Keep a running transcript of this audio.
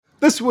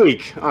This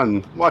week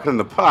on Walking in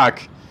the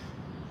Park,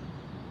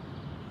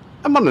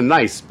 I'm on a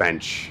nice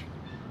bench.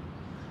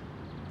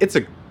 It's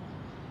a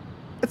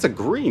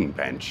green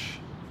bench.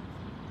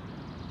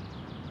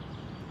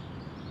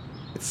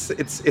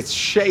 It's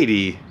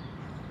shady,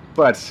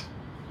 but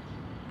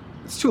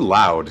it's too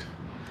loud.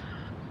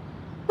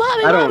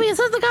 Mommy, is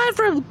that the guy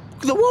from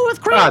The War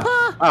with Grandpa?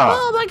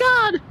 Oh my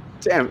God!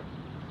 Damn,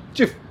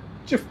 just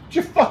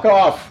fuck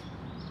off.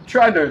 I'm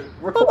trying to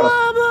record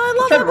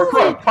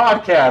a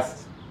podcast.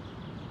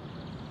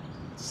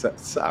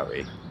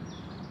 Sorry.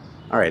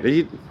 All right, are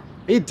you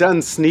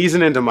done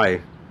sneezing into my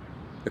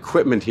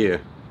equipment here?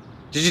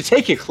 Did you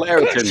take your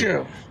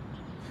Claritin?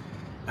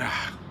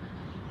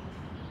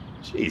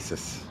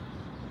 Jesus.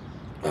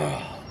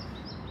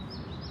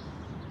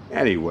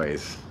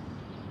 Anyways.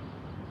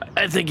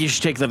 I think you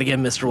should take that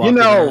again, Mr. Walker.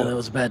 That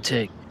was a bad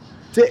take.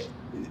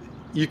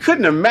 You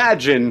couldn't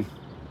imagine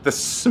the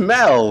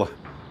smell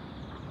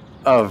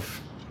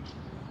of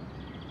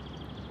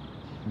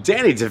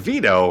Danny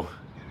DeVito.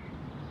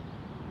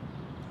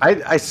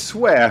 I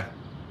swear,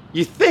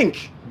 you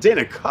think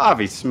Dana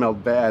Carvey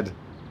smelled bad.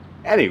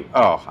 Anyway,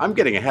 I'm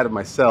getting ahead of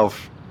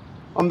myself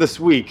on this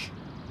week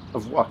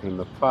of Walking in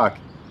the Park.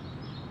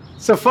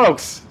 So,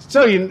 folks,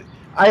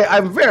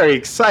 I'm very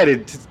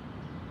excited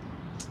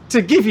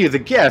to give you the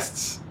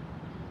guests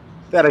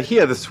that are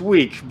here this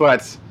week,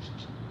 but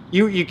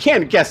you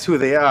can't guess who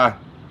they are.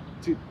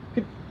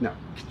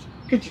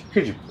 Could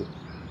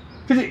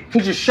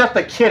you shut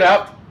the kid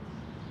up?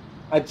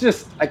 I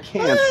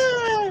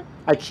can't.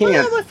 I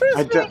can't.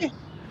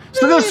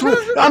 So this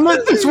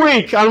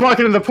week on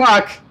Walking in the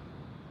Park,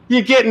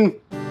 you're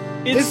getting.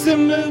 It's the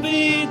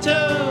Movie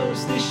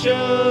Toasty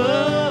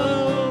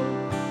Show,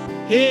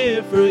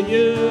 here for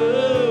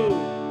you.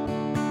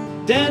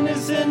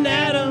 Dennis and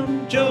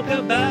Adam joke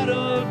about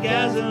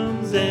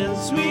orgasms and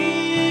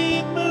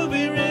sweet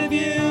movie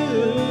reviews.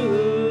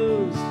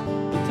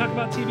 We talk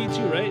about TV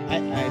too, right?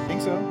 I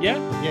think so. Yeah?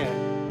 Yeah.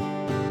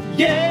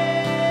 Yeah!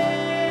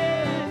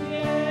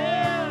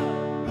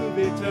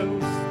 Movie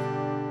Toast.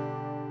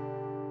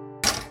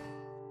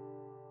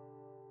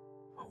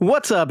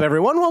 What's up,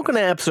 everyone? Welcome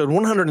to episode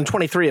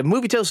 123 of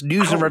Movie Toast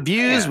News and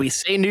Reviews. Man. We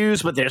say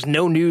news, but there's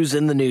no news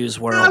in the news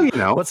world.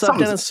 What's up,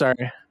 Dennis?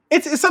 Sorry.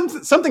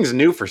 Something's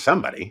new for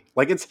somebody.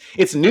 Like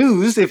it's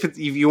news if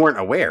you weren't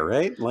aware,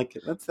 right? Like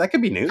that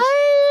could be news.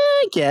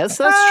 I guess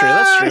that's true.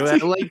 That's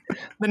true. Like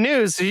the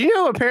news. Did you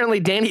know apparently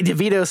Danny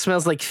DeVito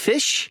smells like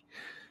fish?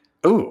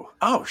 Oh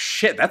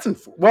shit.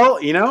 Well,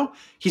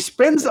 he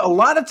spends a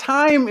lot of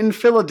time in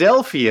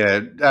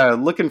Philadelphia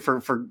looking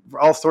for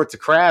all sorts of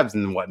crabs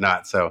and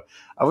whatnot. So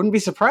I wouldn't be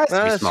surprised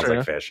if he smells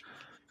like fish.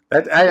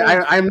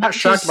 I'm not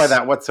shocked by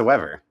that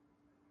whatsoever.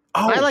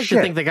 I like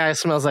to think the guy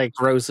smells like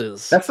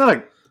roses. That's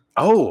not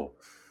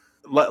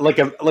like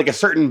a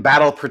certain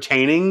battle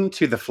pertaining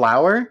to the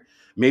flower.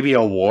 Maybe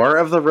a war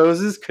of the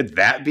roses. Could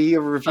that be a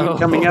review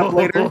coming up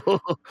later?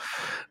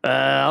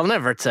 I'll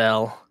never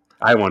tell.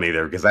 I won't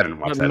either because I didn't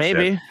watch that.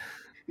 Maybe.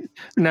 Shit.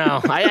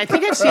 No, I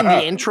think I've seen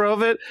the intro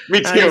of it.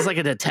 Me too. He's like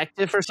a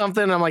detective or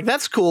something. I'm like,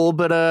 that's cool,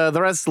 but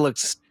the rest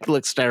looks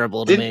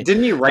terrible to me.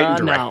 Didn't you write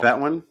and direct that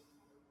one?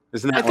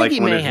 Isn't that like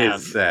one of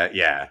his? Like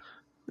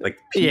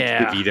peak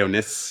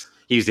DeVito-ness.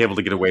 He was able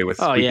to get away with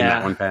squeaking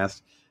that one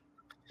past.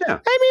 Yeah.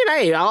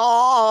 I mean,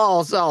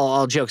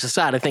 all jokes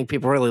aside, I think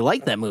people really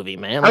like that movie,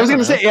 man. I was going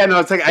to say,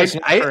 it's like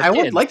I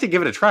would like to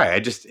give it a try.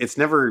 It's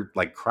never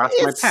like crossed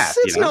my path.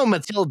 It's no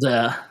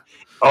Matilda.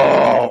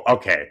 Oh,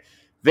 okay.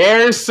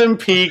 There's some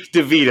peak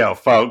DeVito,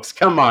 folks.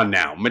 Come on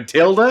now,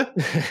 Matilda.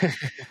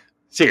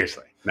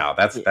 Seriously, no,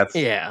 that's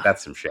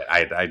some shit.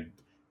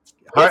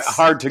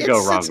 Hard to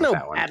go wrong with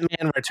that one.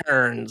 Batman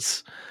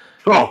Returns.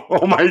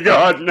 Oh my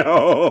God,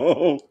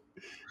 no.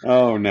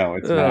 Oh no,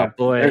 it's not.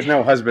 Boy. There's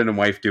no husband and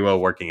wife duo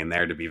working in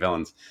there to be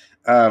villains.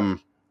 Well,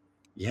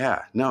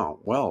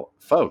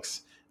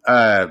 folks,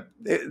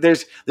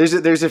 there's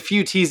a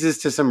few teases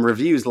to some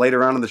reviews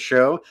later on in the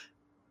show.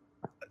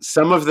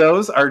 Some of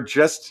those are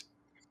just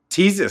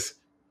teases.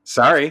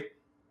 Sorry.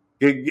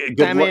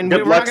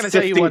 Good luck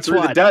sifting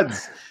through the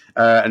duds.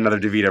 Another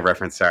DeVito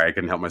reference. Sorry, I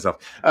couldn't help myself.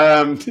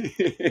 I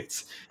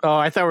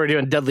thought we were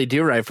doing Dudley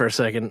Do-Right for a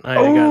second. I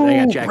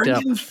got jacked up.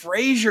 Brendan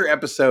Fraser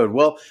episode.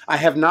 Well, I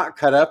have not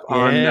caught up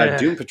on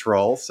Doom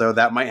Patrol, so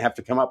that might have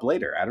to come up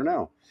later. I don't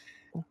know.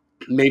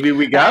 Maybe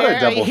we got a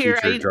double feature.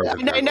 I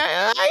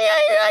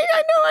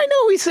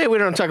know we say we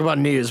don't talk about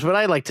news, but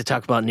I like to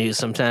talk about news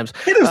sometimes.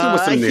 Hit us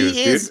with some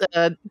news,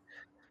 dude.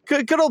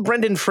 Good old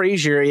Brendan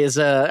Fraser is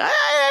I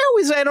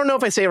don't know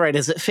if I say it right.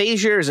 Is it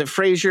Fraser? Is it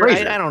Fraser?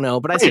 I don't know,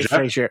 but I say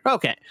Fraser.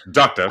 Okay.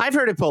 Doctor. I've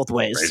heard it both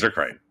ways. Fraser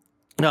Crane.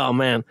 Oh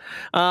man.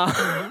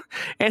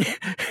 And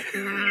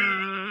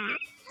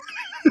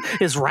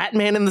Is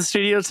Ratman in the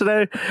studio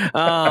today?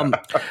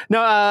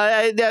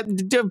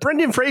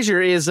 Brendan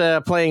Fraser is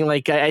playing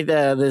like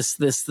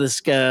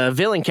this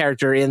villain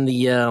character in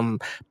the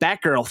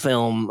Batgirl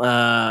film.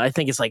 I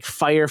think it's like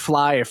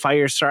Firefly or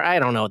Firestar. I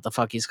don't know what the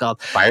fuck he's called.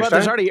 Firestar? But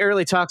there's already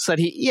early talks that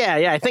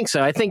I think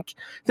so. I think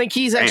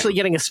he's actually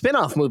getting a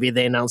spin-off movie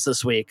they announced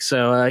this week.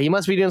 So he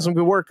must be doing some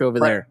good work over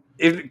there.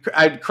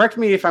 Correct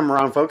me if I'm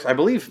wrong, folks. I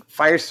believe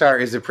Firestar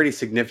is a pretty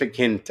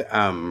significant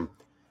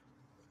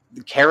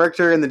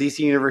character in the DC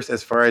universe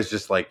as far as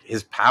just like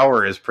his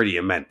power is pretty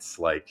immense.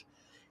 Like,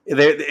 I'm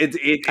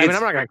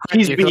not gonna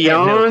he's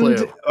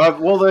beyond.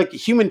 Like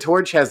Human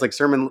Torch has like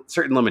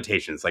certain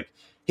limitations. Like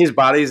his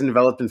body is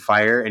enveloped in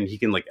fire and he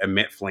can like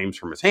emit flames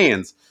from his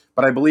hands.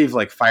 But I believe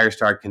like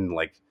Firestar can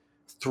like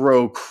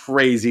throw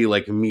crazy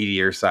like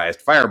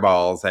meteor-sized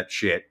fireballs at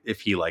shit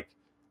if he like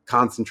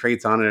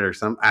concentrates on it or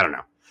something. I don't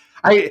know.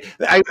 I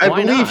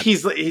believe not?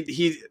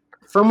 he's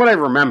from what I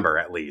remember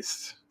at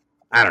least.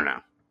 I don't know.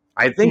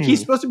 I think he's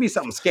supposed to be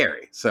something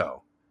scary,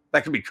 so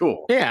that could be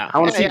cool. Yeah, I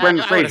want to see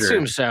Brendan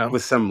Fraser so.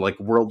 with some like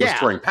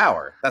world-destroying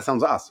power. That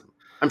sounds awesome.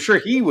 I'm sure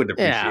he would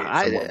appreciate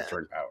some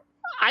world-destroying power.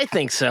 I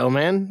think so,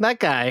 man. That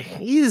guy,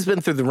 he's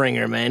been through the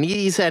ringer, man.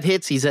 He's had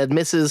hits, he's had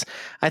misses.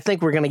 I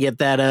think we're gonna get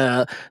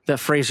that the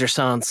Fraser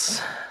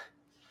Sans.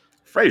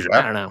 Fraser,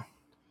 I don't know.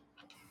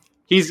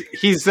 He's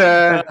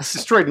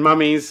destroyed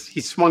mummies.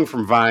 He's swung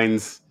from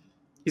vines.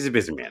 He's a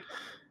busy man.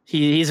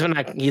 He's been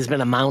a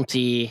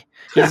Mountie.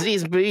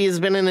 He's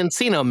been an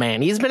Encino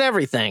man. He's been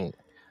everything.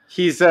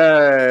 He's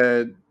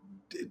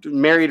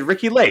married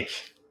Ricky Lake.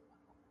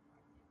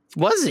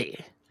 Was he?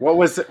 What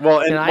was it? Well,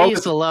 and I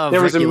used to love.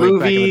 There was Ricky a Lake movie.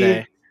 Back in the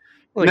day.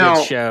 What a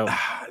good show.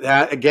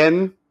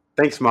 Again,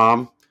 thanks,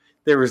 Mom.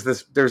 There was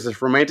this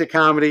romantic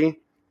comedy.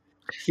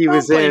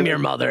 Don't blame your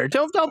mother.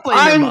 Don't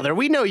blame your mother.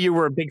 We know you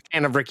were a big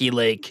fan of Ricky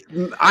Lake.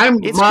 Cool. I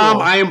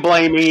am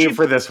blaming you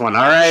for this one.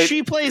 All right.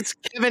 She plays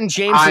Kevin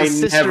James'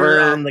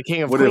 sister on The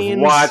King of Queens. I would have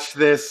watched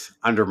this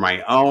under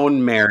my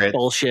own merit.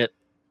 Bullshit.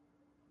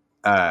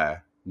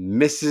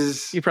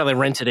 Mrs. You probably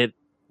rented it.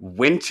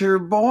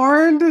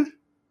 Winterborn.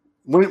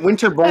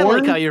 Winterborn. I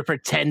like how you're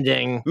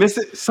pretending.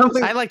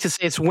 Something. I like to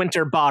say it's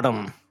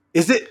Winterbottom.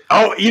 Is it?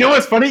 Oh, you know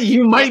what's funny?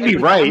 You might be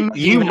right.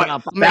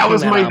 That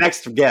was my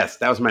next guess.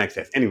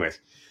 Anyways,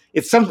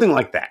 it's something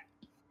like that.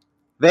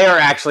 They are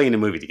actually in a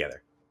movie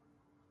together.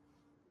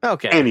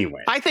 Okay.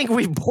 Anyway, I think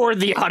we've bored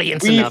the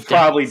audience we've enough. We've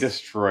probably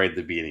destroyed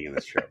the beginning of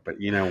this show,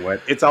 but you know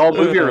what? It's all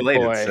movie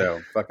related,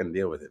 so fucking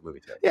deal with it, movie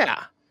tale.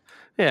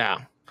 Yeah.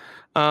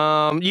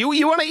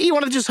 You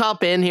want to just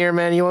hop in here,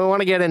 man? You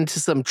want to get into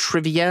some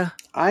trivia?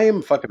 I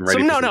am fucking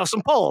ready.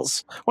 Some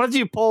polls. Want to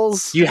do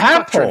polls? You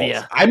have polls.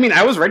 Trivia. I mean,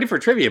 I was ready for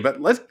trivia, but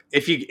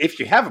if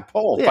you have a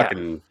poll,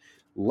 fucking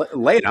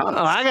lay it on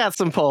us. I got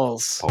some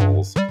polls.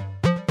 Polls.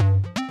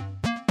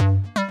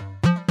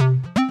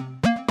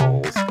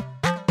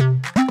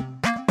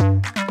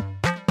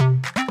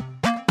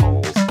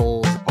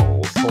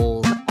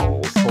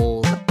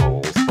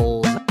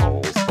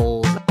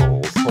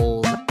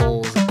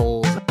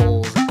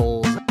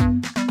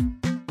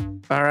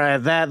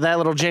 That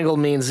little jingle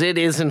means it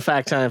is in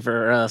fact time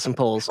for some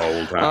polls.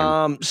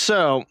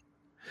 So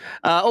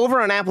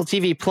over on Apple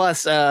TV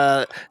Plus,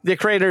 the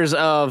creators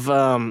of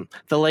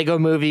the Lego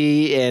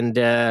Movie and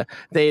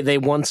they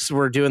once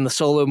were doing the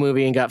Solo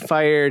movie and got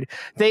fired.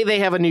 They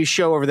have a new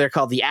show over there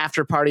called The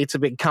After Party. It's a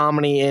big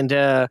comedy,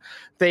 and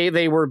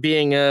they were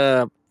being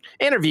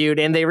interviewed,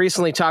 and they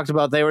recently talked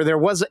about there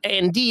was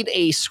indeed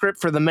a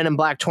script for the Men in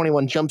Black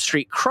 21 Jump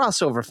Street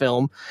crossover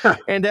film,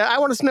 and I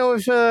want to know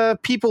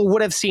if people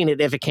would have seen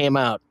it if it came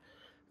out.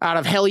 Out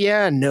of hell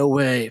yeah, no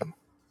way.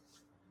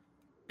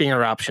 Being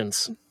our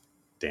options.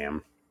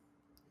 Damn.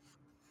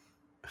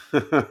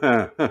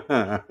 At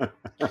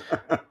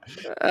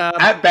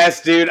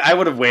best, dude, I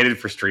would have waited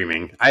for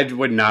streaming. I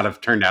would not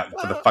have turned out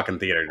to the fucking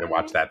theater to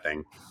watch that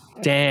thing.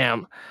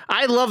 Damn.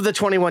 I love the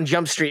 21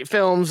 Jump Street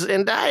films,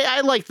 and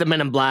I like the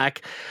Men in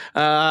Black.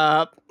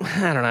 I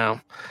don't know.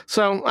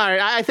 So, all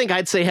right, I think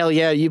I'd say hell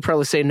yeah. You'd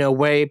probably say no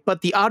way,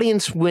 but the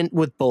audience went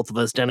with both of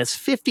us, Dennis.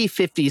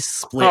 50-50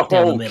 split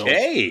down the middle.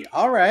 Okay,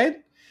 all right.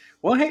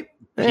 Well, hey,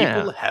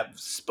 people have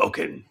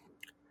spoken.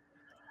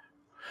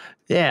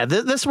 Yeah,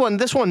 this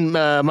one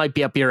might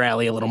be up your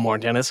alley a little more,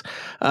 Dennis.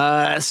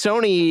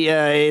 Sony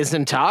is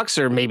in talks,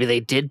 or maybe they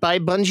did buy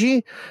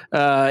Bungie,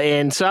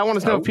 and so I want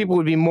to know if people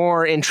would be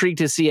more intrigued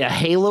to see a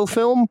Halo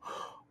film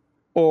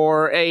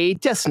or a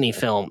Destiny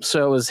film.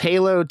 So is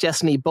Halo,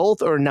 Destiny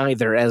both, or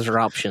neither as your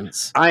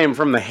options? I am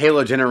from the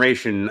Halo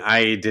generation.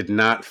 I did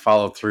not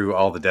follow through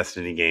all the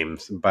Destiny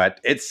games,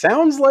 but it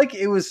sounds like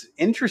it was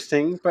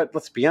interesting. But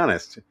let's be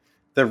honest.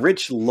 The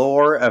rich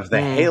lore of the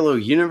Halo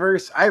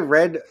universe. I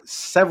read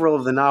several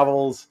of the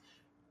novels.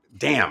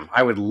 Damn,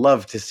 I would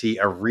love to see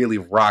a really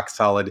rock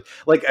solid,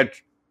 like a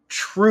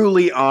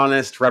truly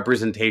honest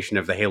representation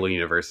of the Halo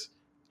universe.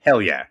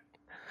 Hell yeah.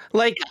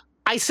 Like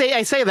I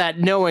say that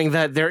knowing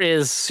that there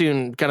is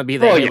soon going to be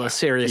the Halo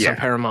series on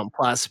Paramount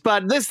Plus.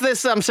 But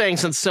this I'm saying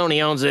since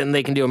Sony owns it and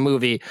they can do a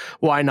movie,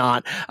 why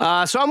not?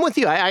 So I'm with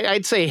you.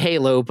 I'd say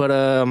Halo, but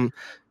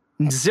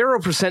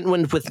 0%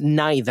 went with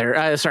neither.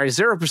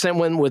 0%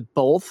 went with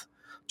both.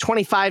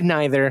 25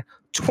 neither.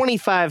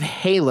 25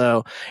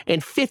 Halo,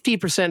 and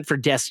 50% for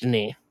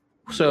Destiny.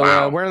 So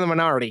Wow. we're in the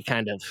minority,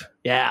 kind of.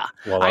 Yeah.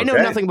 Well, I know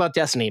okay. nothing about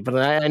Destiny, but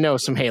I know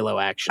some Halo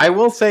action. I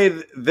will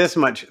say this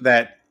much,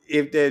 that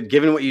if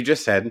given what you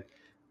just said,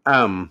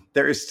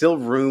 there is still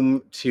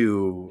room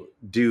to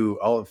do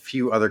a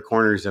few other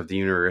corners of the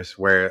universe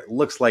where it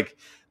looks like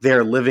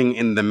they're living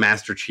in the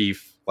Master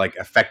Chief, like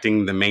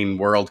affecting the main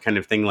world kind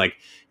of thing. Like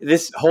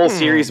this whole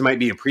series might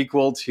be a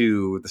prequel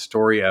to the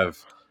story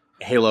of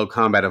Halo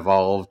Combat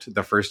Evolved,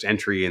 the first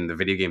entry in the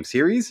video game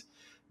series,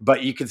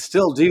 but you could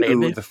still do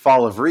the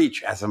Fall of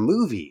Reach as a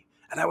movie.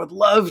 And I would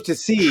love to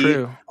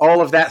see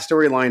all of that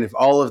storyline of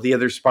all of the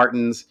other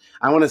Spartans.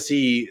 I want to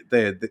see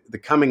the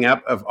coming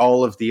up of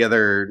all of the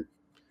other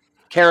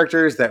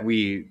characters that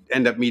we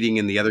end up meeting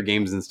in the other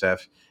games and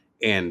stuff.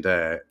 And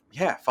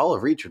Fall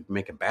of Reach would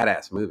make a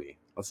badass movie.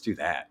 Let's do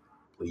that,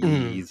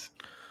 please.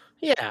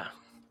 Yeah.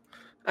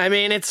 I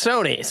mean, it's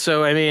Sony,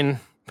 so I mean,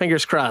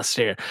 fingers crossed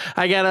here.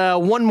 I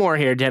got one more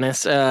here,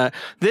 Dennis.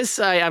 This,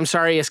 I'm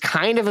sorry, is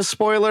kind of a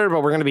spoiler,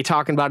 but we're going to be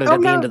talking about it at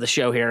the end of the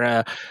show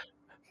here.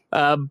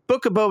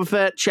 Book of Boba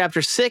Fett,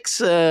 Chapter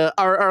 6.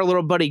 Our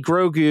little buddy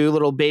Grogu,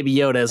 little Baby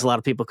Yoda, as a lot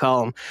of people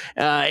call him,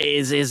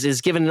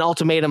 is given an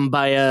ultimatum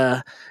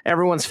by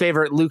everyone's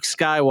favorite Luke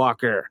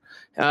Skywalker.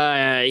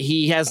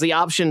 He has the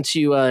option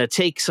to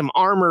take some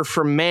armor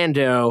from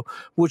Mando,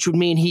 which would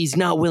mean he's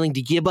not willing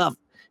to give up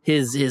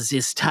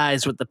his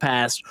ties with the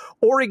past,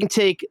 or he can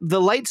take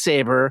the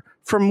lightsaber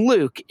from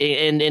Luke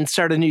and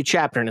start a new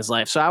chapter in his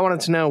life. So I wanted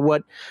to know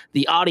what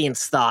the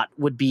audience thought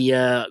would be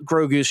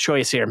Grogu's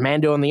choice here: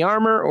 Mando and the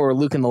armor, or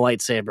Luke and the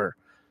lightsaber.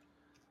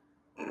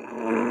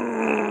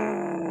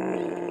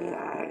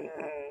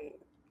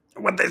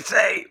 What'd they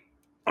say?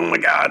 Oh my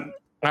god!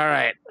 All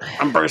right,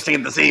 I'm bursting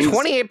at the seams.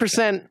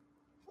 28%.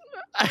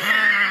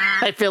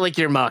 I feel like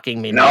you're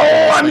mocking me. No,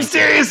 I'm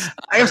serious.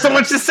 I have so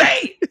much to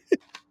say.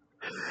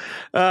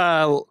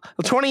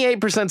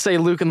 28% say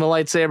Luke and the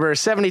lightsaber,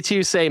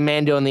 72 say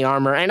Mando and the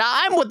armor, and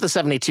I'm with the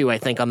 72, I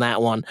think, on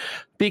that one,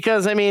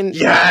 because I mean,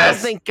 I don't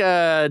think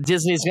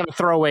Disney's going to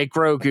throw away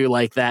Grogu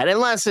like that,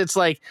 unless it's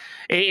like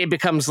it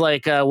becomes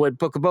like what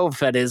Book of Boba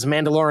Fett is.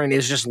 Mandalorian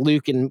is just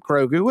Luke and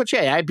Grogu, which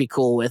I'd be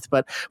cool with,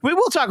 but we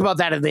will talk about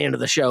that at the end of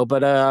the show.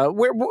 But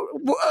what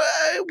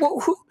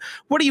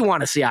do you want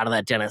to see out of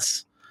that,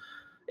 Dennis?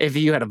 If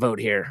you had a vote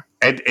here,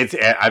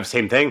 it's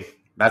same thing.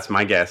 That's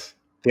my guess.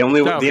 The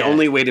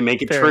only way to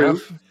make it true,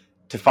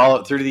 to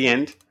follow it through to the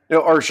end,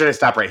 or should I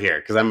stop right here?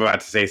 Because I'm about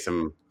to say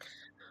some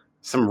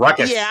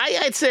ruckus. Yeah,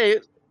 I'd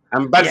say.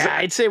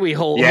 I'd say we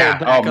hold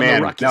back on the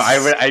ruckus.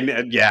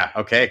 No,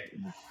 okay.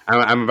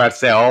 I'm about to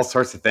say all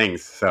sorts of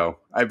things, so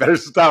I better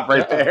stop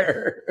right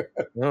there.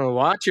 Oh,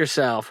 watch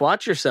yourself,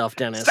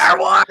 Dennis. Star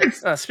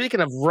Wars.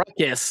 Speaking of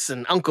ruckus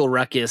and Uncle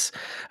Ruckus,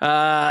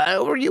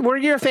 were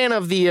you a fan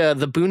of the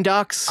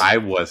Boondocks? I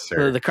was,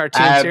 sir. The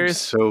cartoon series.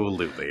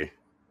 Absolutely.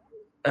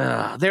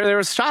 There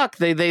was talk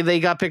they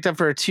got picked up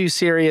for a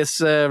 2-series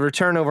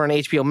return over on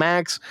HBO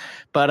Max,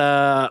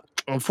 but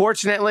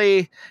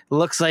unfortunately,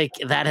 looks like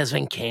that has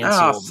been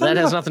canceled. That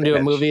has nothing to do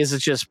with movies.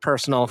 It's just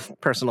personal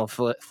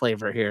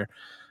flavor here.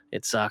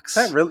 It sucks.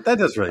 That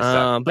does really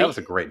suck. That was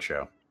a great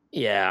show.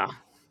 Yeah,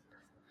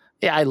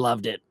 I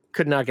loved it.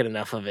 Could not get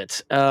enough of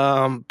it.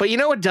 But you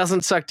know what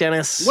doesn't suck,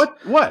 Dennis?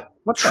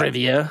 What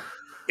trivia?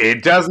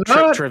 It does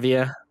not.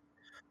 Trivia.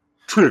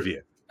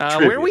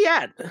 Where are we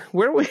at?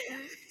 We're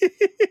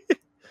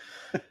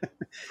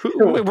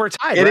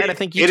tied, right? I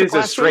think you took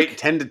last week. It is a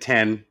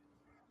straight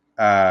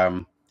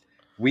 10-10.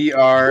 We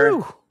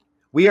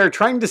are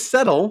trying to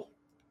settle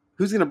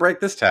who's going to break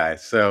this tie.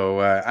 So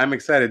I'm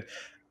excited.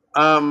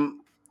 How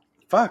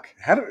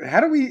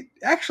do we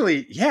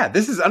actually? Yeah,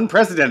 this is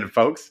unprecedented,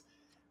 folks.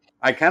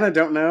 I kind of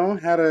don't know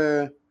how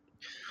to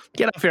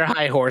get off your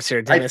high horse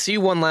here, Dennis.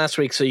 You won last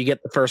week, so you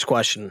get the first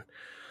question.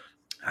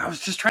 I was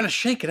just trying to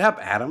shake it up,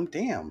 Adam.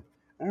 Damn.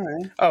 All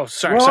right. Oh,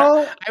 sorry.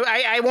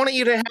 I wanted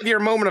you to have your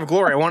moment of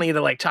glory. I wanted you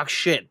to talk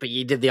shit, but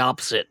you did the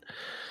opposite.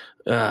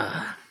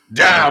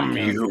 Damn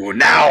you!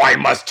 Now I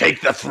must take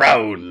the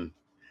throne.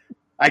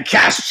 I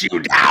cast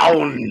you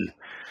down,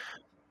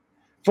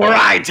 for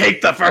I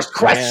take the first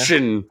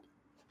question.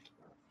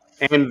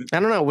 Yeah. And I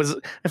don't know.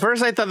 At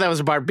first I thought that was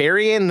a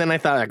barbarian, then I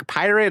thought like a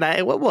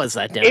pirate. What was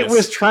that, Dennis? It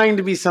was trying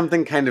to be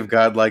something kind of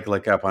godlike,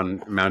 like up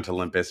on Mount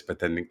Olympus, but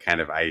then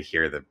I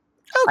hear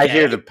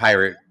the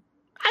pirate.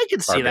 I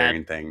can see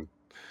that thing.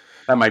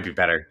 That might be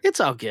better. It's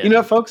all good. You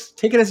know, folks,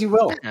 take it as you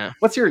will. Yeah.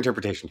 What's your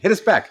interpretation? Hit us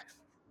back.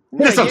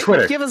 Hit us on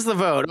Twitter. Give us the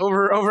vote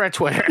over at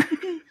Twitter.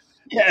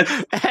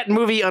 Yes. At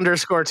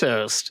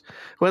movie_toast.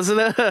 Was it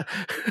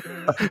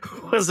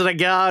a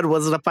god?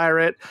 Was it a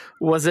pirate?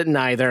 Was it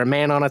neither? A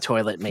man on a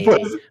toilet, maybe.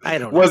 I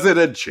don't know. Was it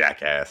a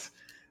jackass?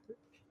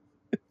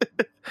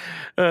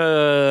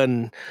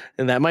 And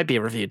that might be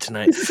reviewed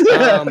tonight.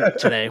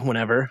 Today,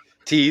 whenever.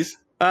 Tease.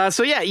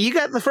 So yeah, you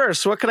got the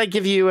first. What could I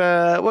give you?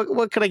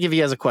 What could I give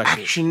you as a question?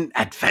 Action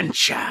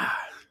adventure.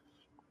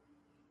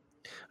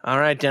 All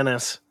right,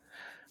 Dennis.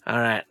 All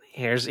right,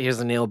 Here's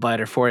a nail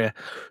biter for you.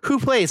 Who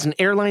plays an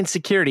airline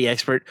security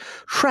expert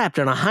trapped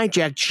on a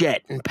hijacked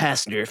jet in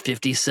passenger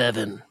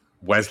 57?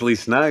 Wesley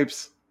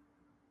Snipes.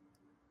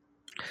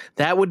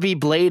 That would be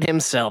Blade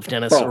himself,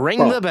 Dennis.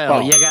 Ring the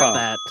bell. You got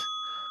that.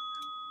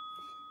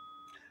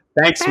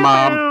 Thanks,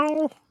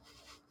 Mom.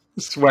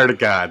 Swear to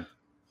God.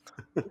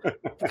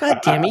 God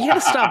damn it. You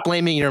gotta stop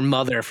blaming your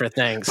mother for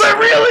things. But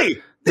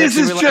really, this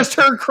is just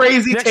her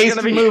crazy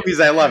taste in movies.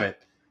 I love it.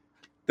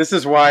 This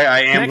is why I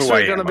am who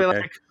I am.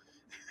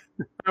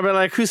 I'll be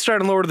like, who's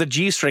starting Lord of the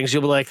G-Strings?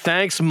 You'll be like,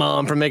 thanks,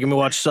 Mom, for making me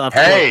watch soft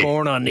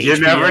porn on HBO. You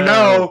never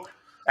know.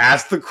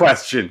 Ask the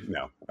question.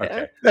 No.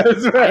 Okay.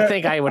 I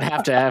think I would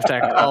have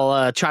to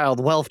call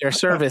Child Welfare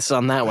Service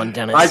on that one,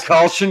 Dennis. I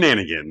call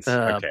shenanigans.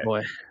 Okay.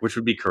 Boy. Which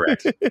would be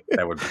correct.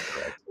 That would be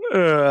correct.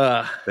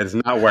 That is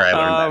not where I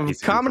learned that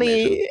piece of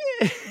comedy.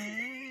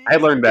 I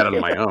learned that on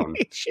my own.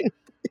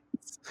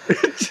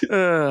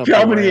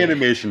 Comedy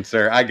animation,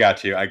 sir. I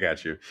got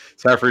you.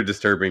 Sorry for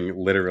disturbing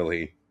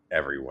literally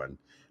everyone.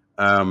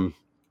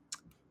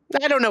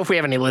 I don't know if we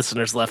have any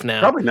listeners left now.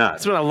 Probably not.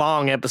 It's been a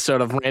long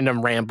episode of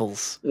Random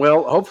Rambles.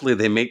 Well, hopefully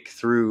they make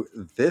through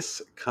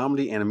this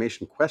comedy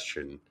animation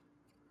question.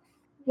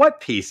 What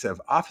piece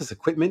of office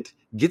equipment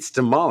gets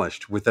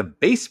demolished with a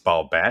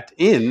baseball bat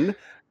in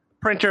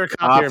printer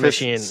copier office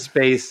machine?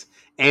 Space.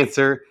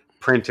 Answer,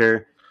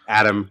 printer.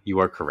 Adam, you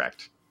are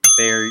correct.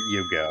 There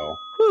you go.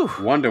 Whew.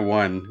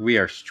 1-1. We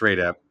are straight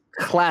up.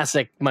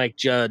 Classic Mike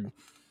Judd.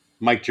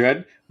 Mike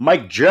Judd?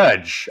 Mike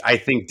Judge, I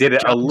think, did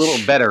it a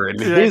little better in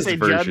his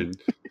version.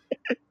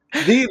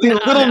 The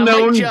little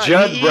known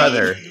Judd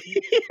brother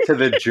to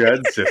the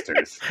Judd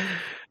sisters.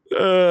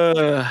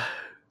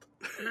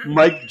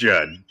 Mike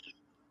Judd.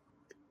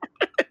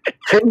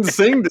 Couldn't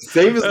sing to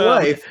save his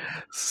life,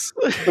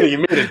 but he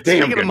made a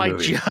damn good Mike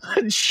movie.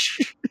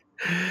 Judge.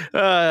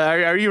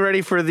 Are you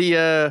ready for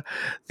the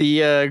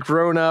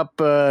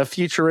grown-up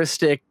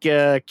futuristic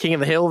King of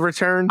the Hill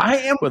return? I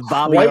am with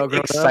Bobby quite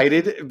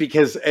excited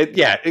because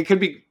it could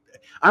be.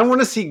 I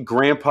want to see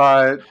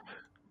Grandpa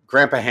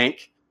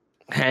Hank.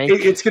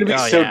 It's going to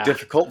be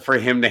difficult for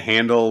him to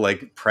handle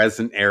like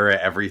present era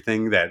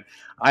everything that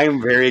I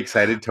am very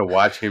excited to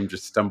watch him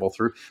just stumble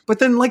through. But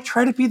then like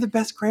try to be the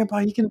best grandpa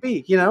he can be,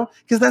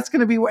 because that's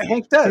going to be what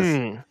Hank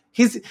does.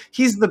 He's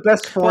the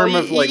best form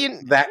of like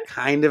that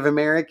kind of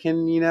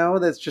American,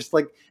 that's just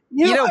like,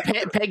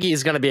 Peggy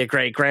is going to be a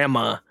great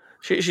grandma.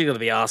 She's going to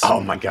be awesome.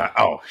 Oh my God.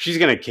 Oh, she's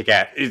going to kick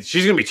ass.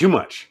 She's going to be too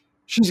much.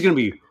 She's going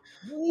to be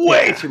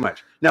way too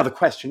much. Now the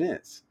question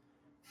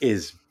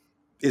is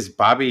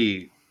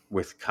Bobby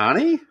with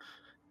Connie?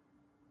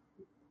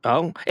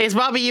 Oh, does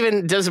Bobby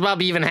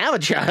even have a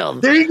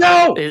child? There you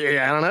go.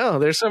 I don't know.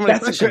 There's so many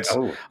questions.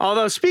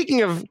 Although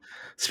speaking of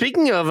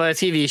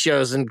TV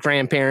shows and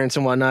grandparents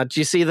and whatnot, did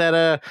you see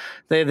that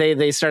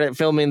they started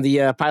filming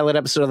the pilot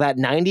episode of that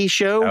 90s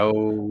show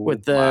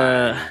with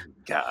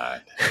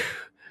God,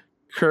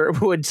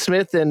 Kurtwood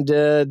Smith and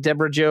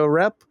Deborah Jo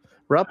Rupp?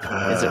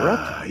 Is it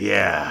Rupp?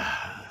 Yeah.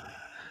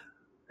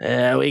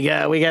 We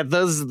got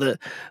those Donna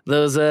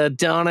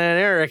and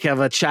Eric have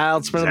a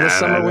child spending the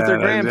summer with their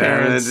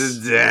grandparents.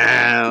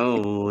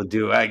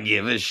 Do I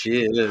give a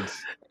shit?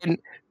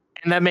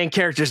 And that main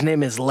character's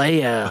name is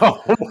Leia.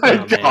 Oh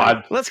my God!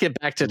 Man. Let's get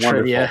back to Wonderful.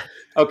 Trivia.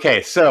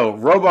 Okay, so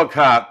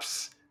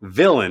RoboCop's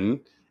villain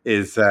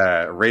is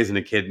raising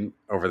a kid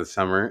over the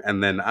summer,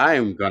 and then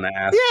I'm going to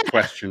ask a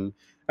question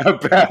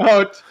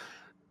about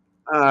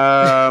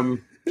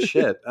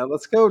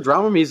let's go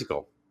drama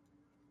musical.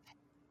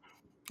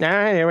 All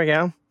right, here we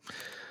go.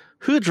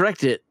 Who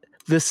directed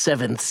The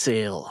Seventh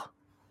Seal?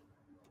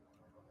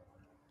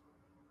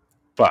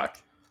 Fuck.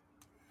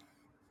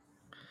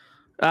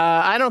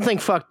 I don't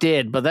think Fuck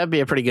did, but that'd be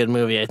a pretty good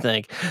movie, I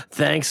think.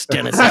 Thanks,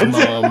 Dennis's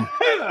mom.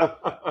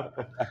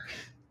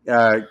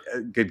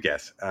 Good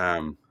guess.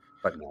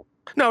 But no.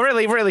 No,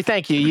 really,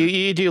 thank you.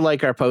 You do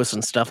like our posts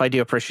and stuff. I do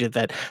appreciate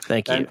that.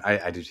 Thank you.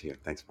 I do too.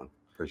 Thanks, man.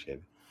 Appreciate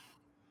it.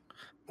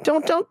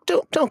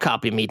 Don't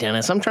copy me,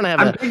 Dennis. I'm trying to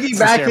have a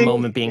sincere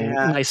moment being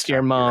nice to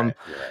your mom. You're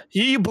right.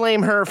 You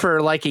blame her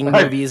for liking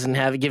movies and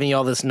giving you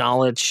all this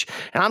knowledge,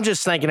 and I'm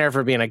just thanking her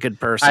for being a good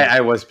person.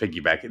 I was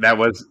piggybacking. That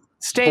was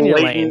stay in your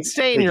lane.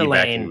 Stay in your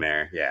lane.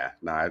 There, yeah.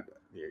 No,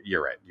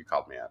 you're right. You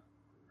called me out.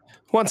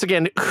 Once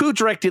again, who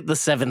directed The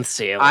Seventh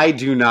Seal? I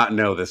do not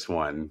know this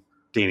one.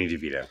 Danny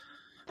DeVito.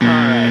 All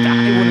right,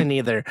 I wouldn't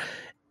either.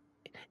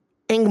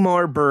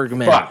 Ingmar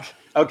Bergman. Fuck.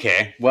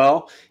 Okay,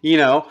 well,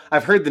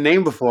 I've heard the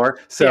name before,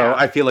 so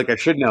I feel like I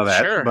should know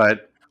that. Sure.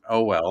 But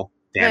oh well,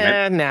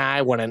 damn it. Nah,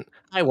 I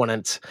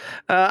wouldn't.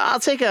 I'll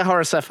take a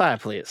horror sci-fi,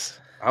 please.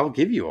 I'll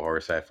give you a horror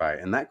sci-fi,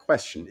 and that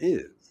question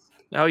is: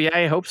 oh yeah,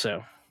 I hope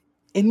so.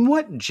 In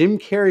what Jim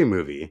Carrey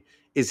movie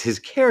is his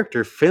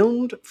character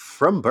filmed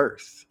from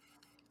birth?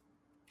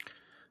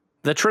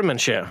 The Truman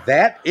Show.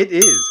 That it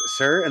is,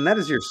 sir, and that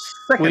is your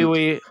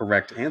second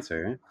correct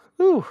answer.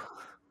 Ooh.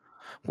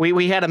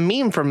 We had a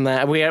meme from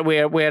that. We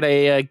had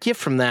a GIF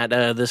from that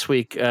this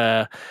week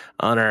on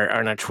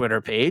our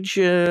Twitter page.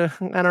 I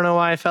don't know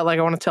why I felt like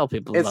I want to tell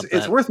people about that.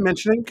 It's worth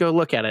mentioning. Go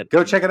look at it.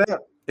 Go check it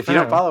out. If you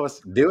don't follow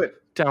us, do it.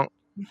 Don't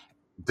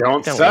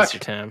suck. waste your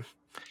time.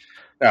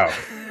 Oh,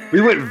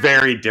 we went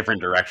very different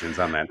directions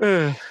on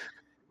that.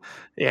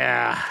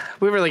 Yeah,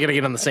 we're really gonna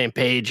get on the same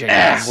page. I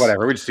guess.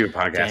 Whatever. We just do a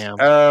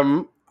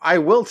podcast. I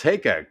will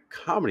take a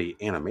comedy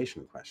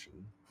animation question.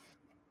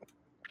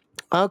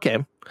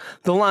 Okay.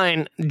 The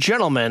line,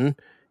 "Gentlemen,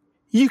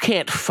 you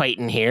can't fight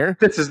in here.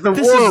 This is the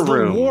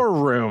war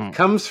room."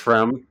 Comes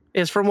from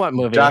Is from what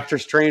movie? Dr.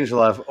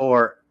 Strangelove,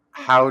 or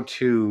How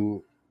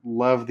to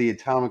Love the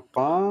Atomic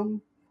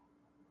Bomb.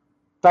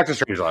 Dr.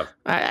 Strangelove.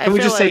 Can we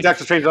just say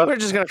Dr. Strangelove? We're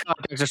just gonna call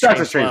it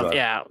Dr. Strangelove.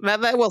 Yeah,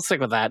 that we'll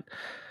stick with that.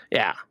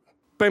 Yeah.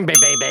 Bang, bang,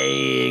 bang,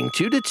 bang.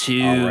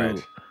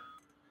 2-2.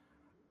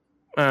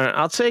 All right.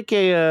 I'll take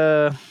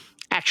a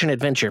action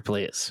adventure,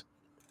 please.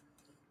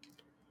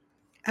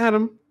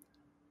 Adam,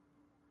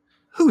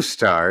 who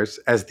stars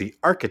as the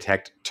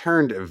architect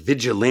turned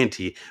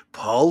vigilante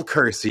Paul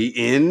Kersey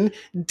in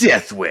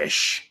Death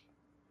Wish?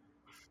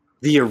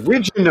 The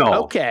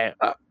original. Okay.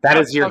 That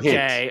is your hint.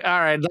 Okay. All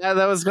right.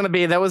 That was gonna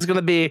be. I was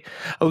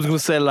gonna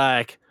say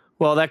like,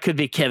 well, that could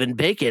be Kevin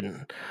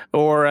Bacon,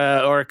 or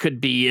it could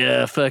be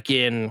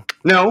fucking.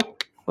 No.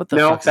 What the?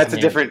 No, fuck's that's his a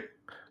name? different.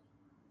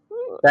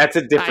 That's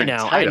a different. I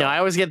know. title. I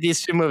always get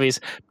these two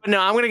movies, but no,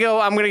 I'm gonna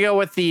go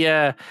with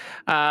the.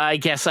 I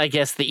guess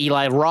the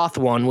Eli Roth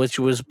one, which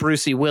was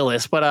Brucey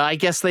Willis, but I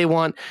guess they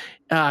want.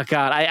 Oh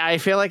God, I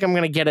feel like I'm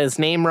gonna get his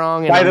name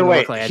wrong. And By the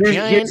way, like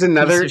here's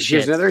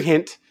another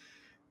hint.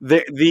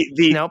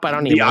 Nope, I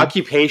don't need the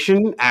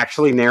occupation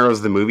actually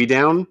narrows the movie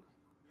down,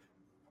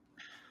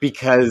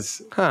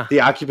 because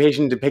the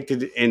occupation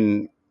depicted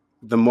in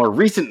the more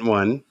recent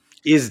one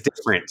is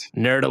different.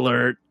 Nerd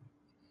alert.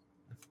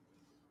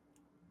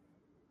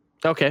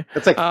 Okay.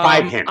 That's like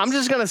 5 hints. I'm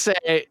just going to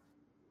say,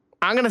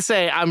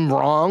 I'm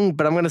wrong,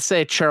 but I'm going to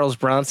say Charles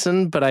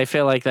Bronson, but I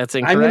feel like that's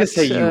incorrect. I'm going to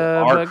say you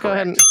are go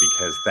ahead correct,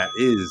 because that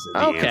is the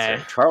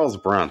answer. Charles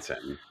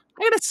Bronson.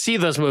 I got to see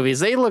those movies.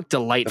 They look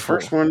delightful.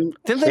 The first one.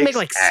 Didn't they make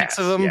like 6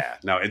 of them? Yeah.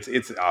 No,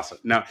 it's awesome.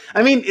 No,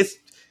 I mean,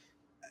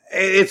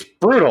 it's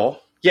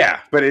brutal. Yeah,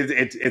 but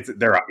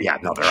they're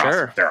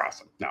awesome. They're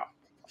awesome. No.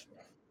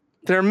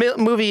 They're a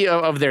movie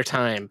of their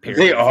time period.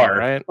 They are,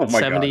 right? Oh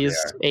my 70s,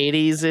 God,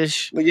 80s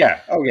ish.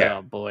 Yeah. Oh yeah.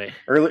 Oh boy.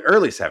 Early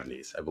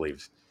 70s, I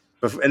believe,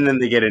 and then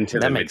they get into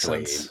the mid to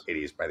late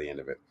 80s by the end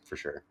of it, for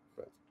sure.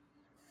 But,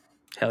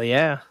 hell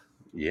yeah.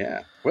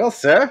 Yeah. Well,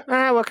 sir. All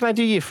right. What can I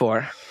do you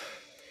for?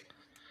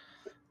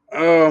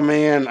 Oh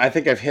man, I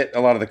think I've hit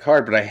a lot of the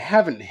card, but I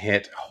haven't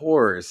hit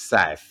horror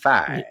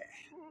sci-fi.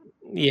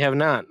 You have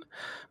not.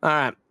 All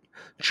right.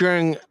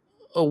 During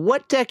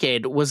what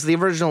decade was the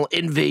original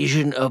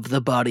Invasion of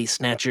the Body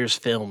Snatchers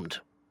filmed?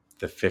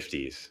 The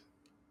 50s.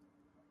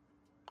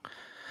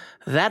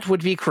 That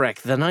would be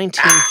correct. The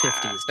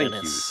 1950s, Thank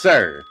Dennis. you,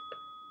 sir.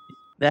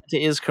 That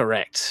is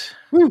correct.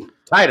 Woo.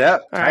 Tied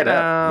up.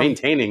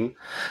 Maintaining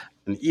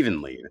an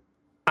even lead.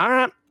 All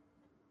right.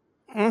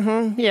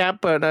 Mm-hmm. Yeah,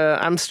 but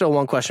I'm still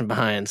one question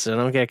behind, so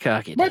don't get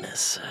cocky,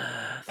 Dennis.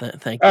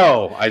 Thank you.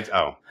 Well,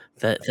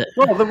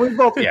 then we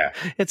both. Yeah,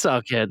 it's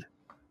all good.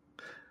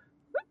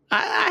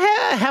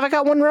 Have I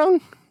got one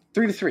wrong?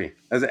 3-3,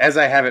 as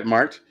I have it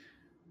marked.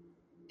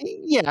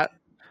 Yeah.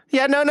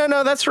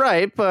 No, that's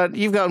right. But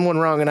you've gotten one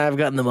wrong, and I've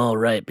gotten them all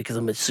right because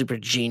I'm a super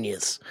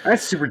genius.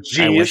 That's super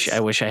genius. I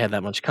wish I had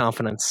that much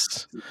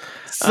confidence.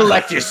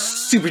 Select your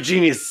super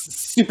genius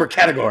super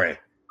category.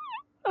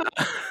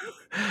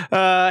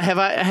 Have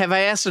I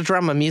asked a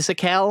drama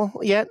musicale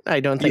yet? I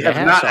don't think you I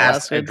have. Not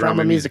asked a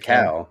drama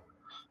musicale.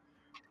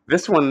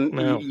 This one,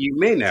 no. you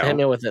may know. Hit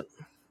me with it.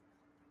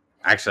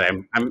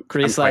 Actually, I'm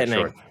Grease quite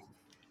lightning. Sure.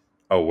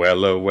 Oh,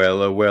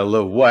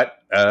 well, what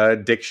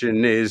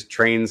addiction is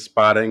train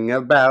spotting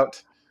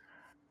about?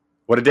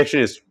 What addiction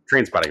is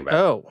train spotting about?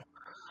 Oh.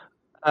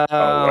 Gosh,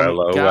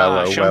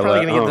 I'm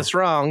probably going to get this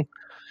wrong.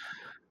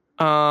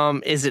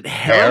 Is it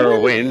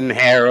heroin?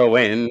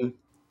 Heroin.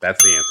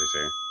 That's the answer,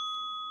 sir.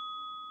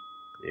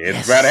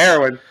 It's about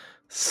heroin.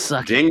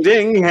 Suck. Ding,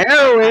 ding,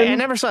 heroin. I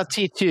never saw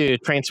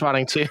T2, Train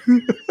Spotting 2.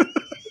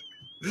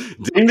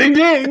 Ding, ding,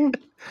 ding.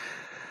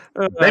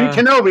 Ben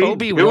Kenobi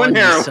Obi-Wan, doing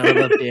heroin. Son of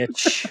a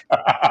bitch.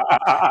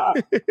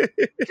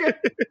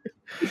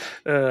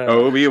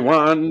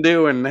 Obi-Wan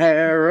doing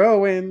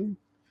heroin.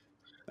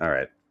 All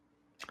right.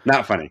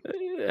 Not funny.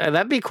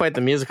 That'd be quite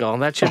the musical.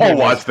 That should. I'll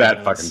watch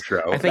that fucking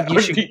show. I think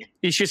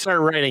you should start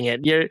writing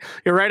it. You're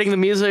writing the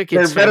music.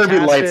 There better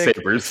fantastic.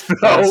 be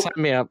lightsabers. Sign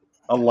me up.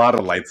 A lot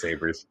of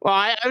lightsabers. Well,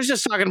 I was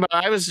just talking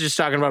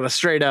about a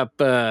straight up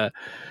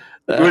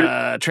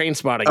Train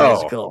Spotting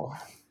musical.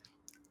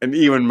 An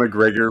Ewan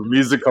McGregor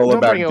musical Don't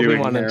about bring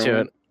doing Obi-Wan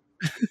into it.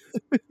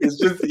 It's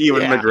just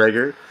Ewan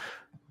McGregor,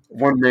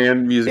 one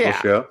man musical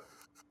show.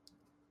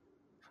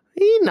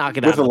 He knock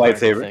it with out a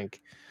lightsaber, I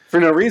think. For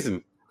no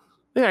reason.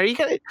 Yeah, you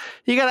gotta.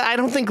 I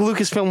don't think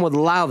Lucasfilm would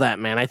allow that,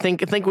 man. I think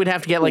we'd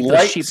have to get like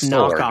those cheap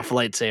knockoff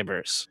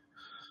lightsabers.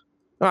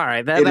 All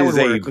right, that It would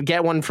is work.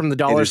 Get one from the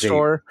dollar is a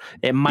store.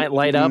 It might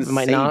light up. It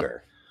might not.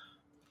 saber.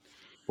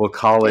 We'll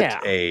call it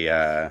Yeah.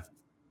 a.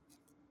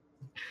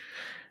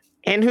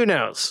 And who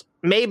knows?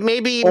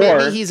 Maybe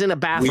Or he's in a we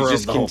bathrobe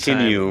just the whole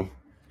continue time.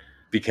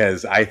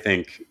 because I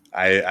think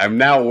I'm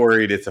now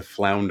worried it's a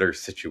flounder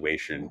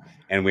situation,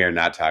 and we are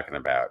not talking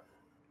about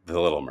the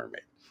Little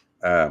Mermaid.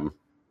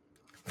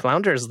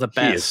 Flounder is the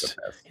He is best.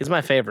 the best. He's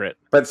my favorite.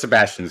 But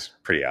Sebastian's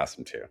pretty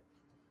awesome too.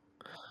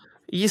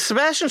 Yeah,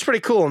 Sebastian's pretty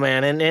cool,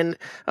 man. And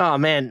oh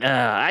man,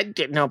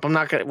 nope. I'm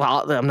not gonna.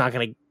 Well, I'm not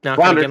gonna get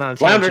on a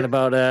tangent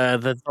about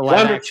the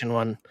live action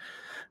one.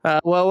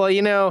 Well,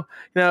 you know,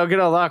 good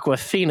old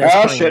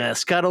Awkwafina's playing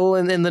Scuttle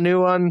in the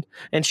new one,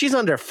 and she's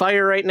under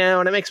fire right now,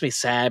 and it makes me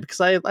sad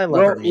because I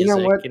love her music, you know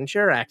what? and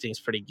her acting's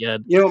pretty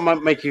good. You know what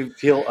might make you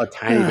feel a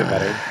tiny bit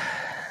better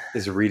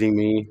is reading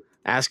me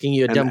asking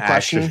you a dumb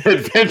question,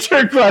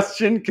 adventure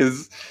question,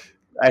 because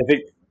I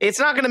think it's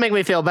not going to make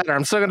me feel better.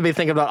 I'm still going to be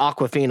thinking about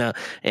Awkwafina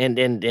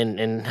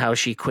and how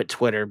she quit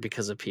Twitter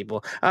because of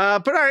people.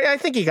 But all right, I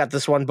think you got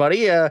this one,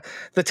 buddy.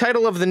 The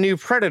title of the new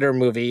Predator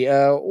movie,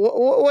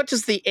 What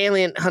Does the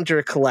Alien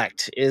Hunter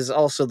Collect, is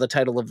also the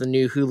title of the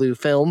new Hulu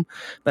film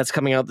that's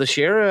coming out this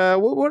year.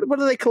 What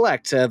do they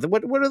collect?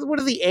 What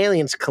do the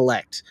aliens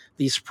collect,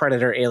 these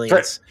Predator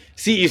aliens?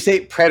 See, you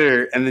say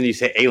Predator and then you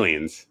say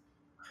aliens.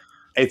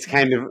 It's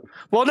kind of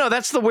well, no.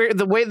 That's the way.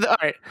 All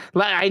right,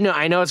 I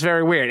know it's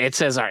very weird. It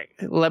says, all right.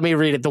 Let me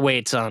read it the way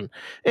it's on.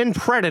 In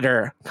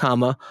Predator,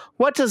 comma,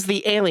 what does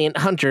the alien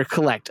hunter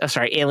collect?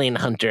 Alien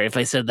hunter. If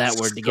I said that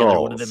word together,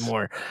 it would have been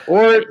more.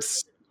 Or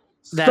it's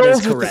that is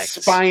correct. With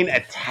the spine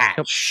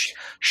attached.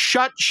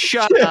 Shut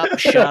up,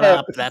 shut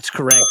up. That's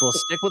correct. We'll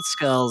stick with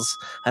skulls.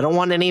 I don't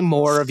want any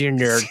more of your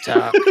nerd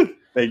talk.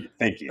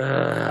 Thank you.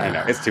 I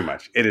know it's too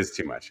much. It is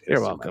too much.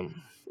 You're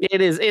welcome. It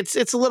is. It's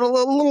a little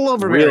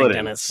overbearing,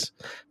 Dennis.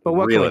 But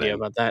what can we do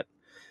about that?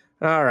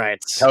 All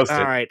right. Toast all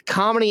it. right.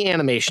 Comedy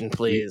animation,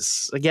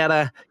 please. I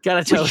gotta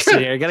toast it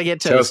here. Gotta get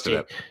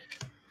toasted.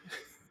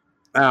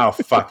 Oh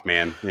fuck,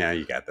 man. Yeah,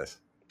 you got this.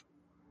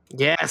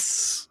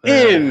 Yes.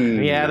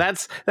 Yeah,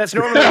 that's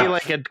normally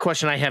like a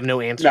question I have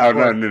no answer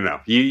for. No.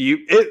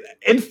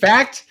 In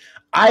fact,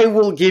 I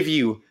will give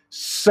you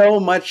so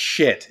much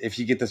shit if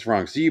you get this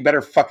wrong. So you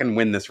better fucking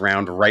win this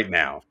round right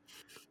now.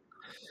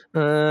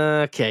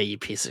 Okay, you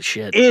piece of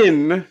shit.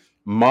 In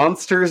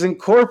Monsters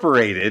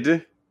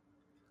Incorporated,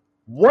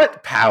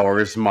 what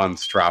powers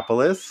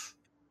Monstropolis?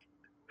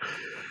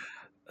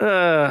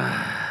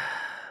 I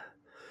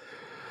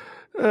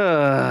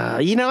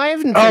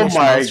haven't finished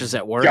Monsters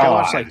at Work. God. I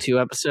watched like 2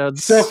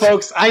 episodes. So,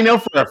 folks, I know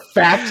for a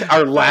fact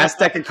our last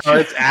deck of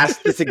cards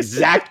asked this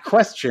exact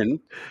question.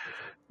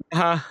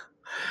 I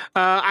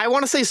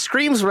want to say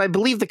Screams, but I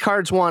believe the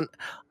cards want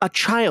a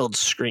child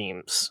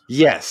screams.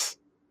 Yes.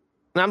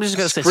 I'm just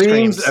going to say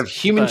Screams of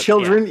human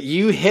children. Yeah.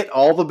 You hit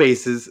all the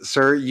bases,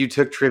 sir. You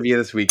took trivia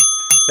this week.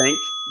 Thank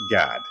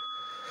God.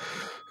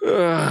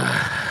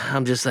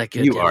 I'm just that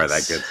good. You are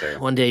that good, sir.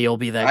 One day you'll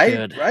be that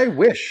good. I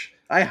wish.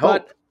 I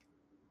hope.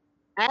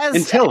 But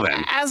until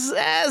then, as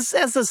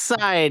a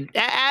side,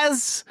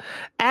 as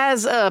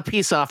a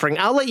peace offering,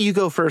 I'll let you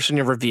go first in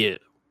your review.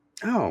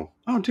 Oh,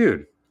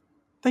 dude.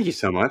 Thank you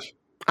so much.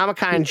 I'm a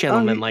kind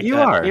gentleman like you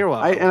that. Are. You're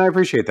welcome. And I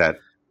appreciate that.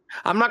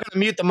 I'm not going to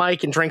mute the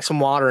mic and drink some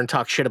water and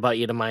talk shit about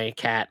you to my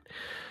cat.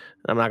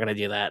 I'm not going to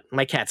do that.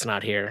 My cat's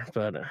not here,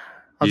 but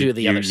I'll do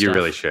the other stuff. You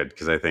really should,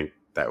 because I think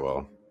that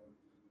will.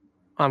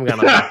 I'm going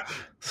to.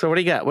 So what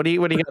do you got? What do you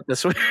got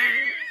this week?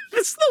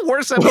 This is the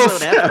worst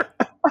episode ever.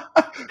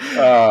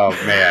 Oh,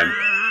 man.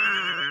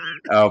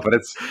 Oh, but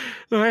it's...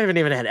 I haven't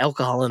even had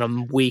alcohol in a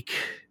week.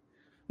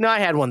 No, I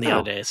had one the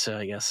other day, so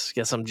I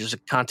guess I'm just a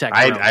contact.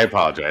 I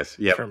apologize.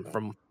 Yep.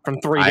 From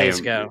 3 days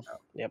ago.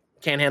 Yep.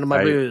 Can't handle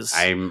my booze.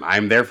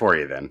 I'm there for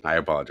you then. I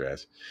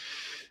apologize.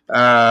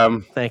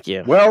 Thank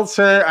you. Well,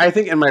 sir, I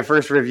think in my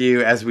first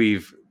review, as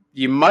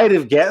you might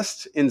have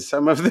guessed in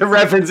some of the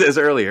references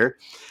earlier,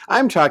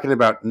 I'm talking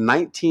about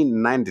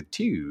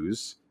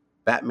 1992's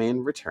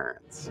Batman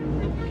Returns.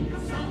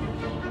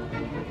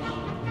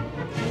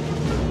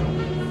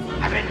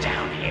 I've been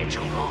down here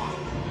too long.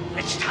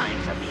 It's time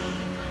for me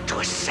to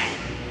ascend.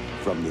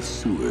 From the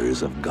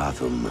sewers of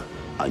Gotham,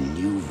 a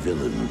new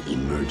villain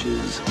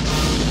emerges.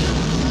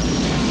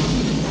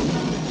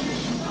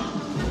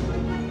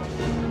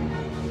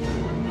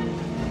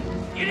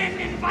 You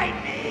didn't invite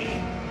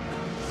me,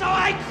 so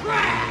I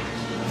crashed!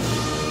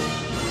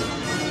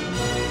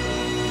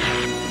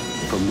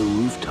 From the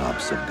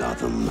rooftops of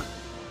Gotham,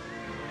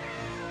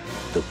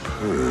 the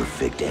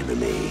perfect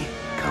enemy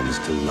comes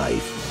to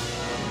life.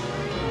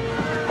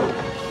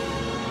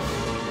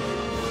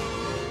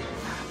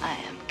 I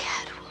am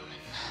Catwoman.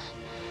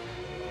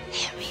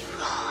 Hear me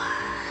roar.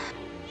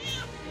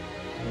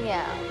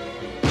 Yeah.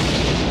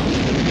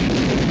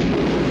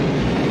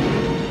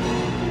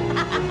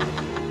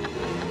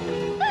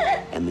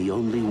 And the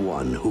only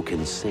one who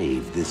can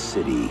save this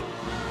city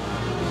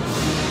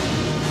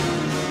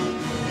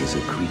is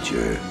a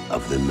creature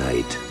of the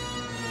night.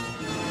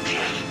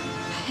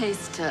 Hey,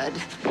 Stud.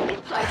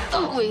 I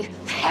thought we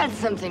had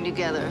something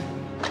together.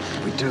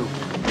 We do.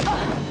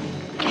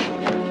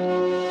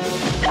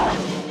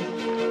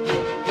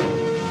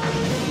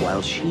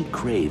 While she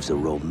craves a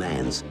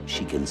romance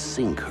she can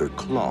sink her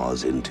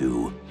claws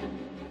into,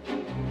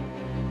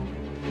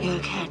 You're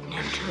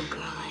catnip to a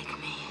girl like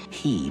me.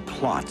 he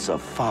plots a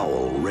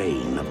foul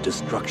reign of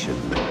destruction.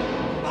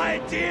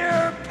 My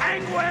dear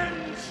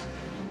penguins,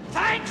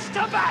 thanks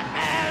to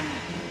Batman,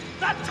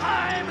 the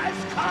time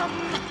has come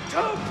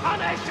to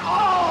punish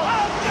all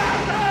of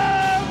Gotham!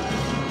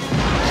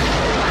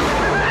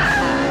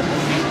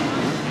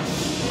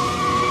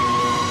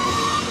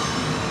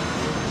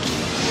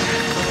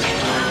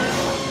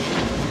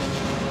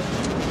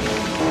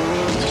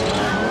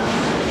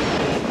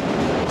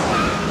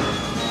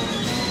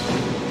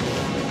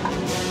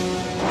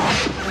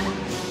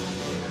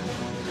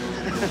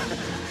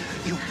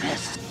 You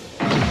missed.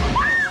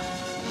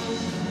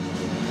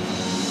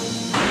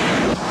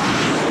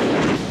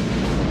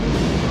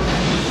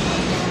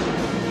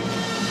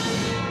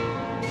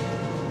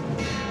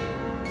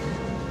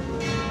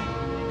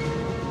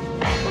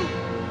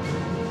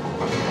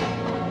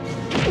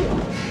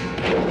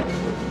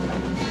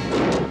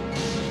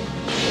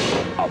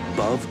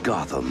 Above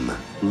Gotham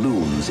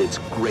looms its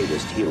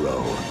greatest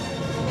hero.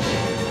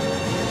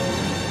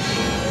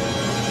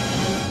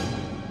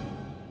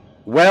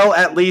 Well,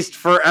 at least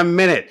for a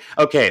minute.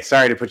 Okay,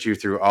 sorry to put you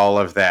through all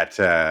of that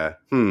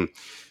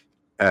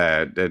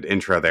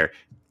intro there.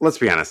 Let's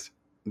be honest.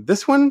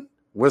 This one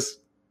was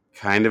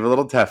kind of a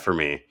little tough for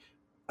me.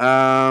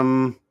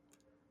 As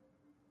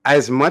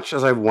much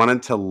as I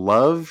wanted to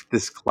love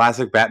this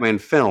classic Batman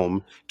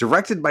film,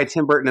 directed by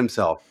Tim Burton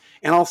himself,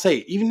 and I'll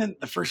say, even in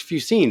the first few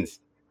scenes,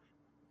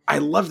 I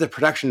love the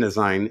production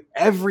design.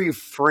 Every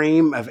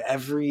frame of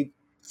every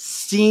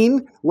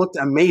scene looked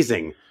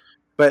amazing.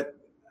 But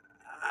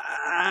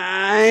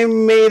I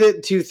made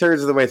it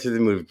 2/3 of the way through the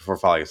movie before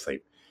falling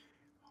asleep.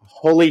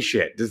 Holy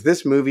shit. Does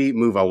this movie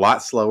move a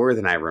lot slower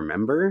than I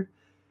remember?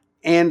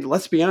 And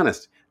let's be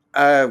honest,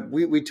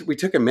 we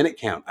took a minute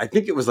count. I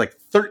think it was like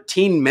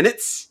 13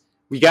 minutes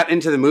we got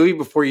into the movie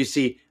before you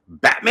see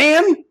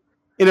Batman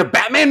in a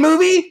Batman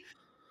movie.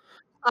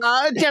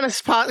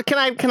 Dennis,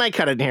 can I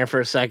cut in here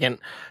for a second?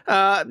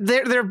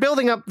 They're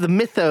building up the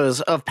mythos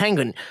of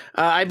Penguin.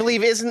 I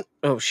believe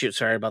oh shoot,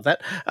 sorry about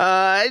that.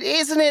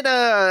 Isn't it?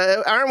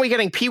 Aren't we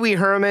getting Pee Wee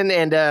Herman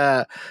and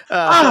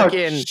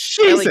fucking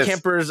Ellie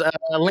Kemper's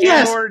landlord?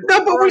 Yes,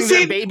 no, but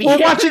we're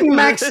watching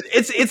Max.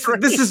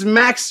 This is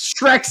Max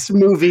Schreck's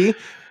movie,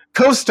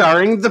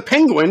 co-starring the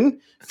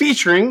Penguin,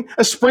 featuring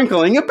a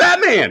sprinkling of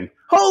Batman.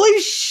 Holy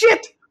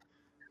shit!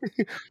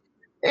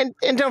 And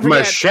don't forget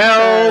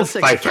Michelle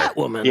sexy Pfeiffer.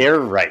 Catwoman. You're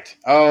right.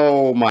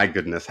 Oh my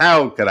goodness,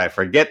 how could I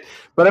forget?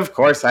 But of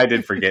course I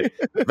did forget.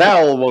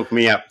 Val woke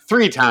me up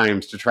 3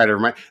 times to try to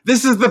remind.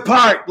 This is the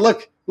part.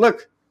 Look.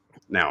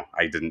 No,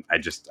 I didn't.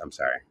 I'm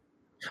sorry.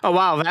 Oh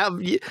wow,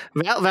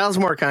 Val's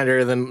more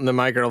kinder than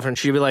my girlfriend.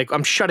 She'd be like,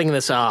 "I'm shutting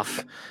this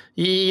off.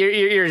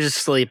 You're just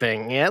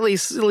sleeping. Yeah, at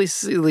least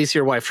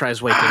your wife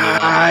tries waking you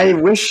up." I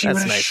wish she would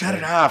have shut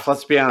it off.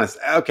 Let's be honest.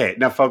 Okay,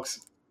 now folks.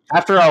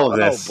 After all of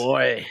this, oh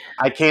boy,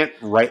 I can't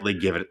rightly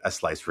give it a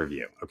slice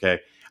review, okay?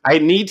 I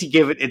need to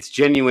give it its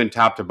genuine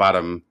top to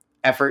bottom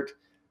effort.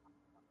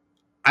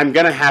 I'm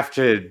going to have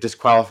to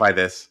disqualify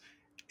this.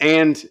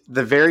 And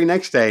the very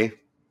next day,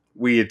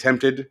 we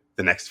attempted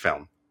the next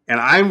film. And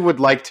I would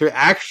like to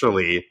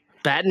actually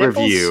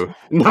review.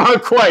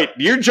 Not quite.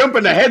 You're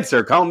jumping ahead,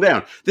 sir. Calm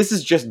down. This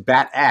is just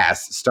Bat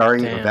Ass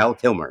starring Val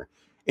Kilmer.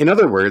 In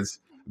other words,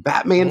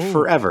 Batman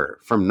Forever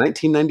from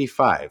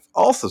 1995,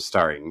 also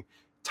starring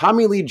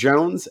Tommy Lee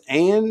Jones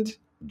and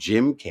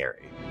Jim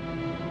Carrey.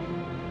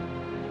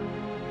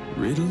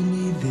 Riddle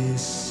me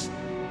this,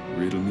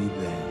 riddle me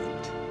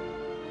that.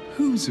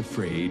 Who's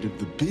afraid of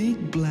the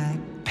big black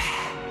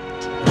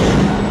bat?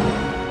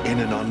 In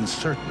an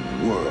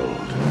uncertain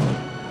world,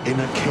 in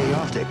a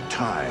chaotic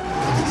time,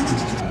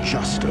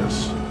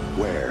 justice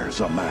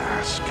wears a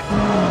mask.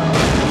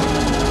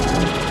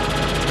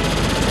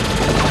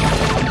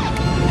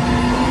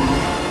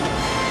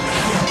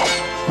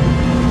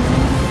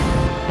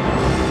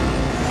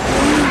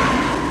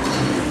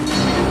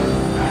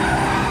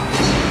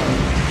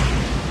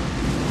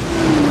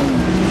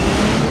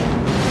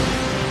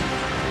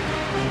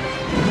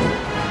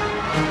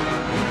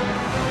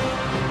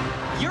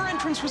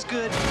 Was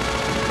good.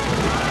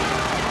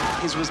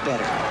 His was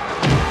better.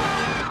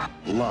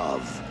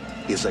 Love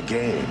is a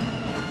game.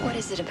 What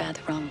is it about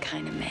the wrong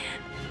kind of man?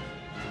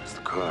 It's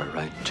the car,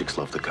 right? Chicks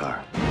love the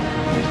car.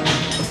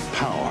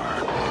 Power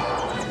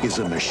is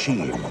a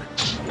machine.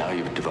 Now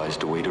you've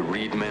devised a way to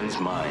read men's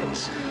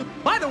minds.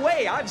 By the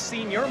way, I've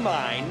seen your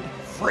mind,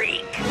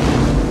 freak.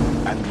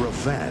 And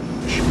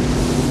revenge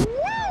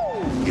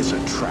is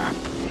a trap.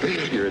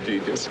 You're a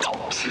genius.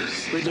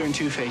 Riddler and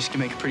Two-Face can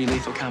make a pretty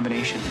lethal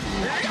combination.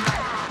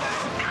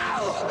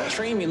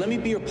 Train me, let me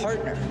be your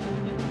partner.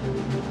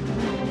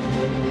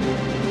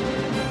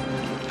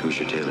 Who's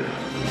your tailor?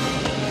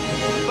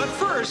 But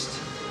first,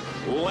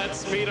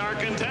 let's meet our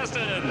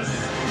contestants.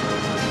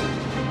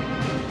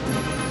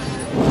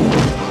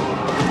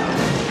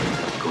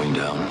 Going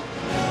down.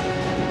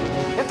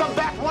 If the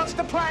bat wants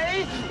to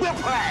play, we'll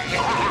play.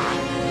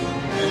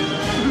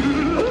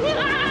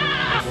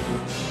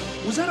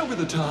 Was that over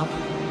the top?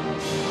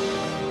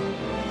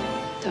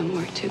 Don't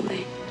work too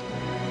late.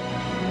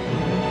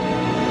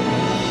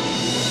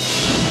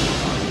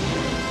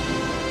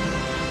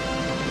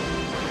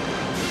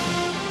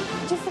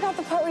 You forgot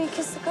the part where you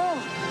kissed the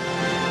girl.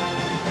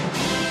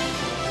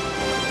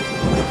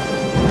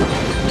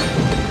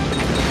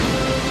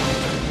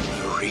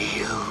 The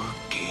real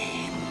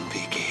game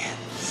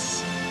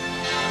begins.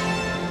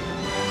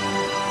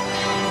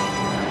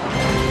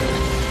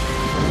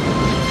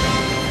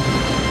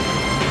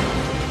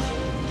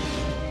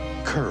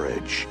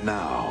 Courage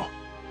now.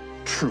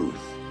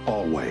 Truth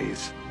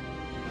always.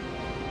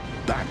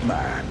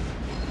 Batman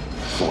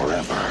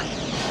forever.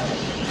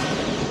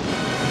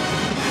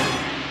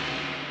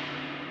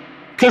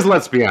 Because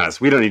let's be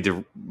honest, we don't need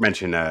to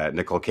mention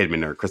Nicole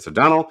Kidman or Chris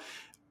O'Donnell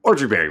or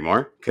Drew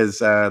Barrymore because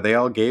they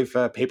all gave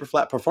paper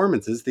flat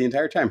performances the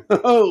entire time.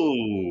 Oh,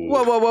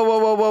 Whoa, whoa, whoa, whoa,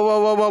 whoa,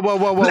 whoa, whoa, whoa, whoa,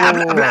 whoa, blah,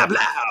 blah, blah,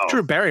 blah.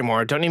 Drew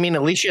Barrymore. Don't you mean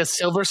Alicia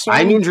Silverstone?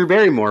 I mean Drew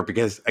Barrymore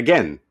because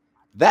again,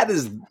 that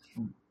is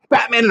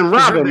Batman and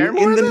Robin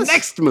in the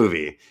next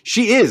movie.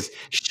 She is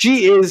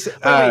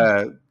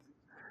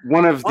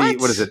one of the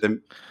what is it?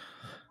 The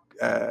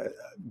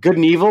Good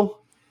and Evil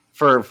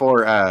for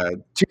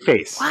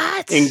Two-Face.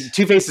 What? In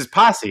Two-Face's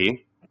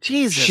posse.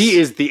 Jesus. She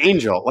is the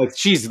angel. Like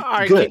she's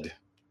good.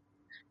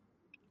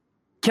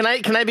 Can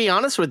I be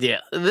honest with you?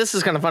 This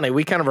is kind of funny.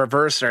 We kind of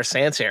reversed our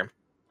stance here.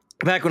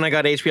 Back when I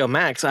got HBO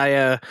Max,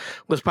 I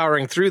was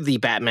powering through the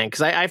Batman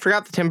because I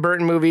forgot the Tim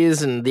Burton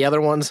movies and the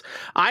other ones.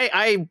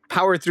 I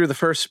powered through the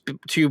first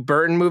two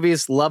Burton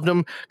movies, loved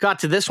them, got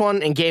to this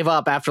one and gave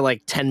up after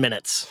like 10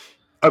 minutes.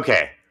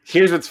 Okay,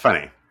 here's what's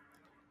funny.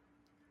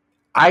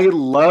 I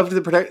loved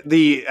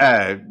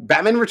the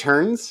Batman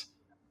Returns.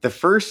 The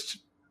first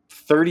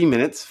 30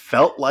 minutes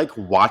felt like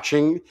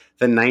watching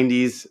the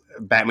 90s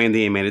Batman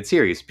the Animated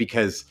Series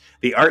because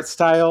the art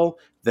style,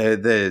 the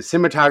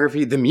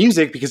cinematography, the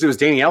music, because it was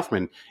Danny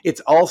Elfman, it's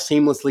all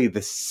seamlessly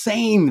the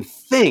same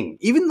thing.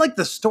 Even like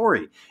the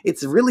story,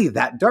 it's really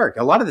that dark.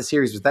 A lot of the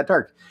series was that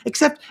dark,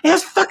 except it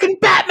has fucking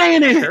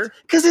Batman in it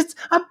because it's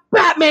a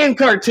Batman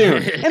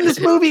cartoon. And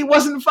this movie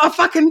wasn't a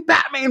fucking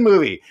Batman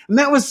movie. And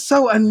that was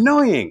so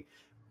annoying.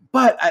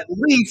 But at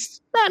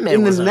least Batman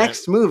in the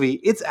next movie,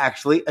 it's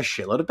actually a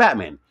shitload of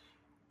Batman.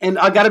 And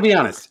I gotta be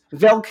honest,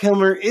 Val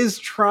Kilmer is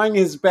trying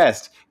his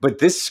best, but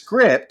the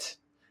script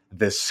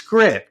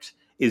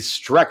is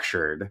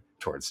structured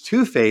towards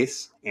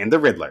Two-Face and the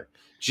Riddler.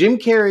 Jim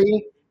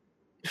Carrey.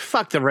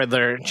 Fuck the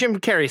Riddler. Jim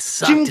Carrey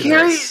sucked. Jim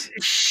Carrey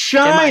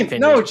shines.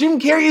 No, Jim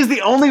Carrey is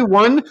the only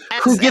one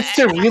who gets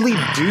to really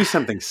do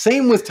something.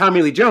 Same with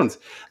Tommy Lee Jones.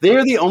 They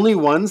are the only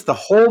ones the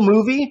whole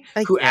movie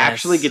who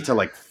actually get to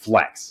like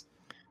flex.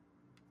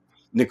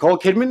 Nicole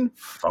Kidman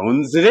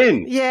phones it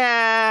in.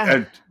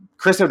 Yeah.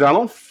 Chris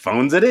O'Donnell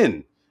phones it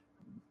in.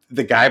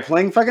 The guy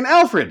playing fucking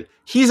Alfred,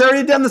 he's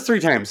already done this 3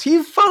 times.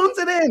 He phones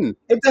it in.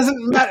 It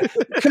doesn't matter.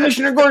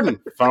 Commissioner Gordon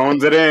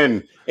phones it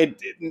in.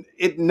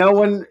 It no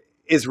one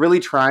is really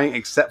trying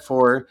except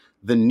for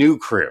the new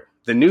crew,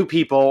 the new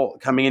people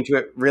coming into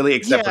it. Really,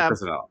 except for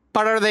Chris O'Donnell.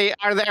 But are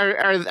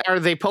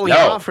they pulling it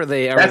off?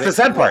 That's the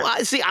sad part.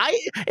 Well, see,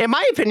 in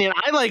my opinion,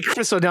 I like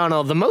Chris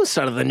O'Donnell the most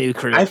out of the new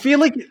crew. I feel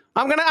like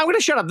I'm gonna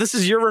shut up. This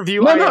is your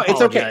review. No,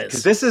 it's okay.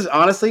 Because this is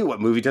honestly what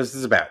Movie Toast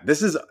is about.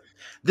 This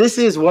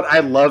is what I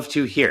love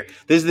to hear.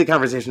 These are the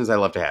conversations I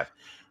love to have.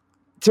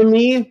 To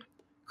me,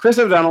 Chris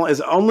O'Donnell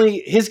is only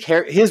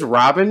his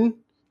Robin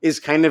is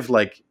kind of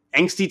like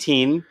angsty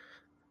teen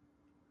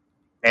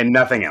and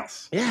nothing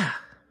else. Yeah.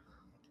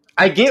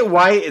 I get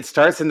why it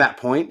starts in that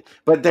point,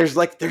 but there's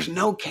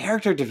no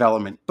character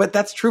development. But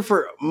that's true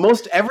for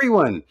most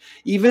everyone.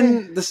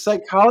 Even the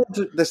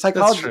psychologist,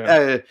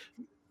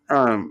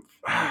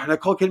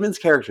 Nicole Kidman's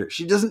character,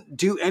 she doesn't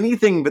do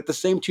anything but the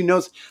same 2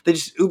 notes. They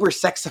just uber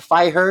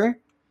sexify her.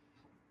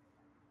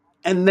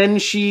 And then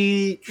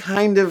she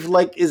kind of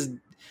like is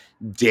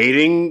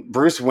dating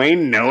Bruce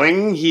Wayne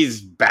knowing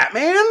he's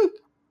Batman.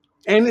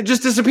 And it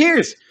just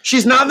disappears.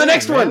 She's not in the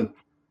next one.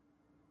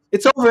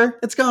 It's over.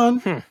 It's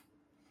gone.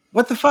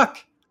 What the fuck?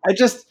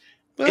 Things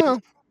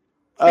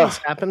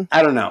happen.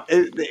 I don't know.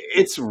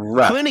 It's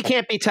rough. Clooney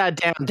can't be tied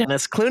down,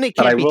 Dennis. Clooney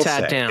can't be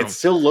tied down. It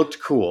still looked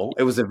cool.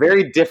 It was a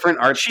very different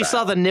art She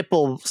style. saw the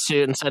nipple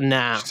suit and said,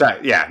 "Nah."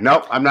 Yeah,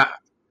 nope. I'm not.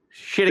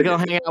 Should go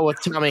hang out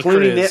with Tommy Clooney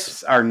Cruise.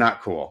 nips are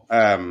not cool.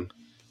 No,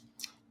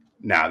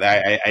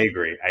 I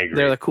agree.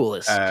 They're the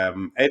coolest.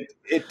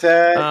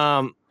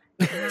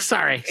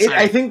 Sorry.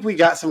 I think we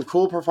got some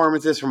cool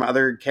performances from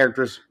other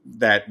characters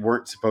that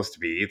weren't supposed to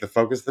be the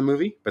focus of the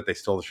movie, but they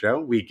stole the show.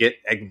 We get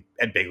Ed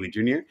Begley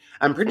Jr.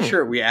 I'm pretty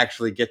sure we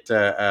actually get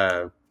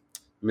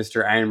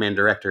Mr. Iron Man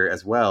director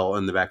as well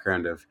in the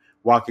background of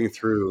walking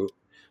through.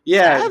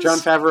 Yeah, Jon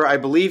Favreau. I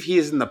believe he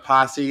is in the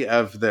posse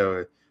of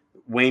the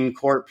Wayne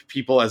Corp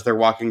people as they're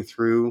walking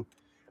through.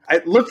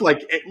 It looked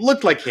like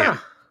him.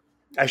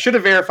 I should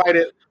have verified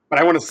it. But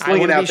I want to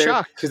sling it out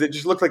there because it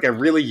just looked like a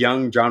really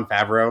young Jon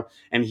Favreau,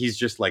 and he's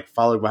just like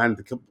following behind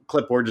the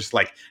clipboard, just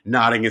like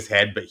nodding his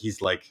head, but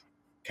he's like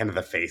kind of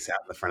the face out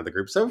in the front of the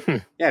group. So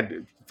yeah,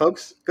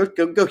 folks, go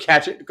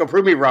catch it. Go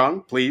prove me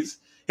wrong, please.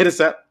 Hit us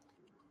up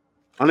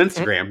on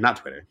Instagram, not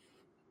Twitter.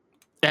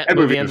 At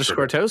movie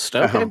underscore toast.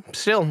 Okay,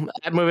 still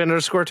at movie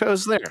underscore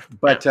toast there.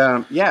 But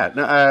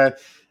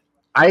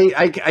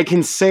I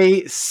can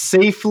say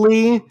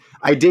safely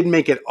I did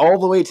make it all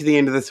the way to the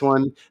end of this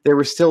one. There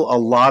were still a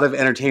lot of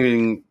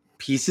entertaining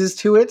pieces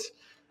to it.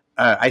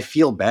 I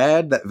feel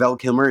bad that Val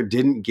Kilmer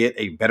didn't get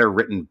a better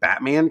written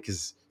Batman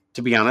because,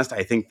 to be honest,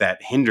 I think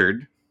that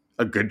hindered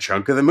a good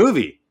chunk of the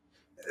movie.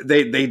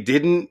 They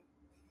didn't.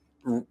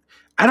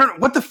 I don't know.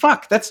 What the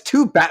fuck? That's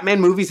 2 Batman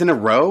movies in a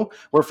row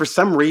where for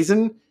some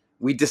reason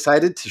we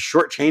decided to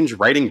shortchange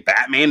writing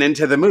Batman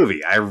into the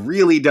movie. I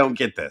really don't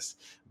get this.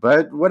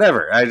 But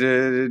whatever.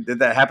 Did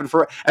that happen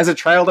as a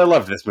child? I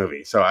loved this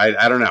movie, so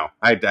I don't know.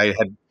 I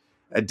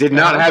did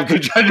not have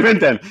good judgment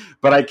then,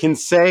 but I can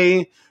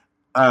say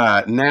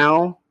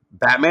now,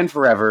 Batman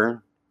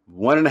Forever,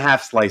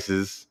 1.5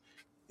 slices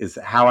is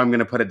how I'm going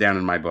to put it down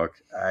in my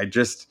book.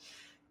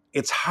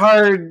 It's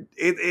hard.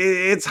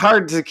 It's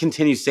hard to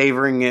continue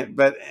savoring it,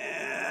 but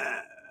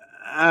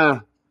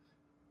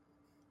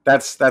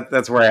that's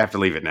where I have to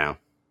leave it now.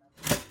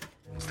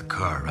 It's the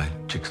car, right?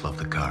 Chicks love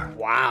the car.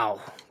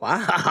 Wow.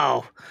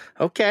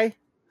 Okay.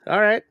 All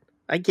right.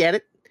 I get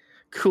it.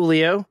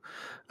 Coolio.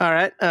 All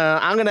right.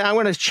 I'm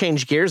gonna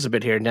change gears a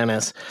bit here,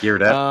 Dennis. Gear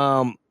it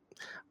up.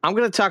 I'm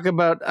gonna talk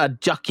about a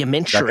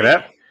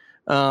documentary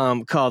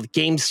called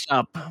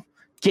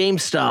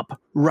GameStop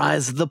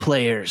Rise of the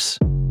Players.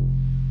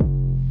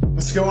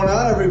 What's going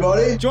on,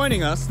 everybody?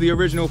 Joining us, the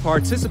original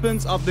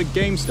participants of the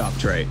GameStop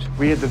trade.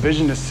 We had the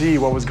vision to see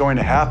what was going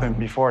to happen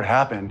before it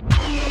happened.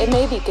 It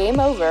may be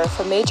game over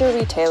for major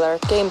retailer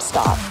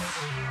GameStop.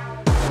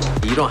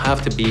 You don't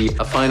have to be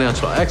a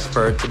financial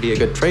expert to be a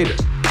good trader.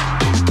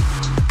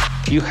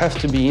 You have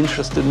to be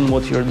interested in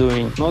what you're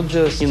doing, not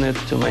just in it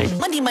to make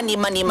money.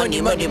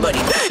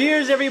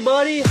 Cheers,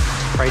 everybody.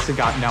 Price had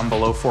gotten down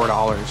below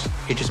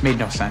 $4. It just made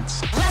no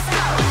sense.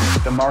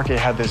 The market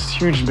had this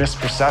huge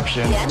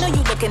misperception. Yeah, I know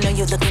you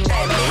looking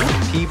at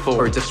me. People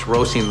are just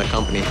roasting the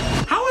company.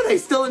 How are they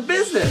still in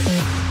business?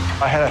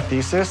 I had a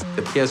thesis.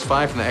 The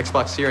PS5 and the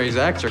Xbox Series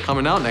X are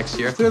coming out next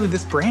year. Clearly,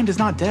 this brand is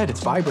not dead.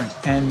 It's vibrant.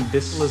 And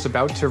this was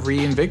about to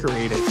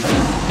reinvigorate it.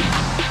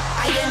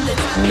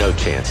 No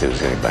chance it was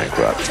going to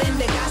bankrupt.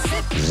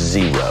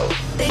 0.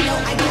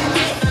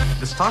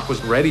 The stock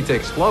was ready to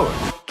explode.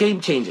 Game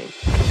changing.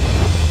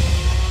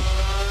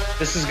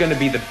 This is going to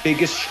be the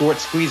biggest short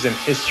squeeze in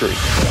history.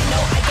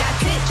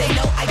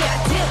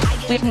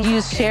 We can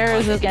use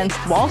shares against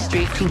Wall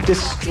Street to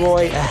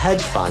destroy a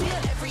hedge fund.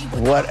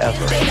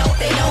 Whatever.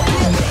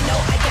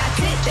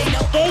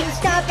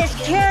 GameStop is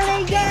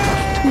killing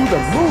it! To the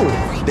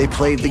moon. They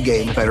played the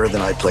game better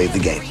than I played the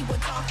game.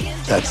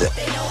 That's it.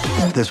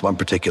 This one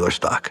particular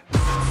stock.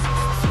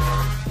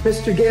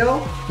 Mr.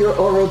 Gill, your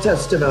oral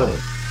testimony.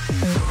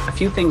 A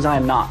few things I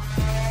am not.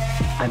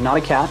 I'm not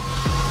a cat.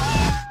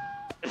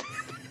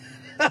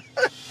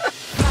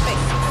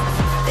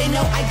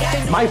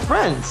 My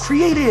friends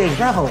created a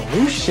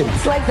revolution.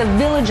 It's like the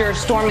villagers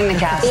storming the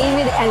castle.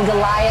 David and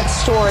Goliath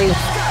story.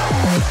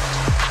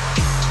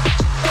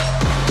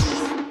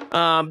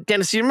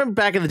 Dennis, you remember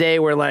back in the day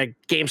where like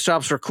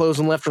GameStops were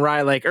closing left and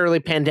right, like early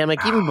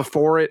pandemic, even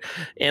before it,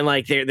 and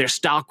like their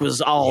stock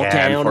was all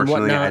down and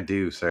whatnot? I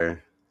do,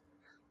 sir.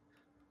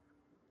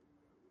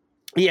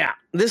 Yeah,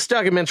 this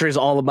documentary is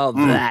all about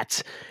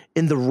that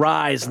and the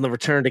rise and the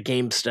return to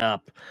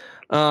GameStop.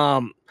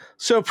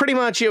 So pretty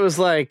much it was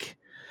like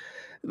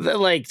there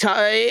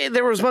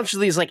was a bunch of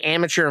these like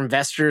amateur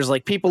investors,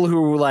 like people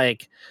who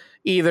like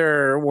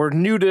either were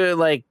new to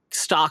like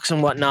stocks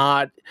and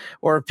whatnot,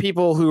 or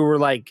people who were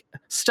like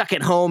stuck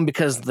at home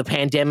because of the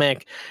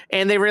pandemic,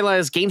 and they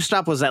realized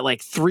GameStop was at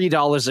like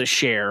 $3 a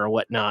share or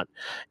whatnot.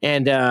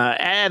 And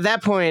at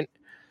that point,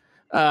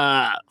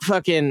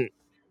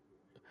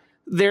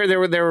 there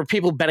were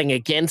people betting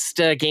against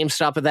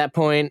GameStop at that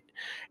point.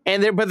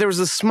 But there was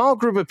a small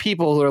group of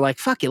people who were like,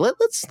 "Fuck it,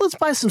 let's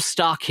buy some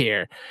stock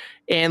here."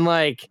 And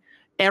like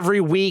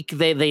every week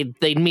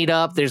they'd meet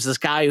up. There's this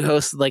guy who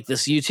hosted like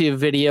this YouTube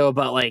video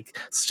about like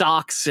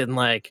stocks and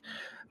like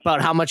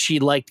about how much he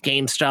liked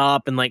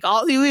GameStop, and like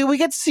we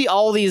get to see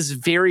all these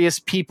various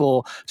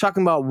people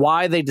talking about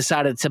why they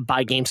decided to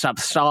buy GameStop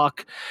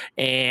stock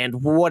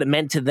and what it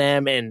meant to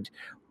them, and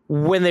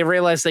when they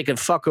realized they could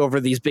fuck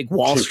over these big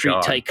Wall Street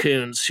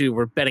tycoons who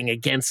were betting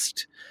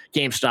against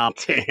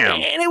GameStop.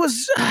 Damn. And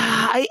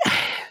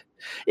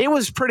it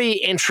was pretty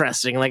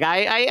interesting. Like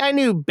I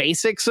knew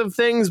basics of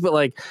things, but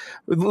like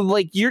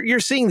you're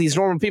seeing these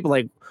normal people.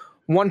 Like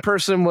one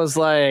person was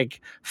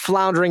like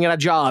floundering at a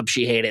job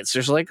she hated, so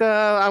she's like,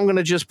 I'm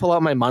gonna just pull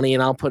out my money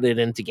and I'll put it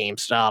into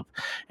GameStop.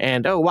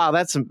 And oh wow,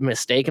 that's a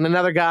mistake. And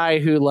another guy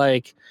who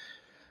like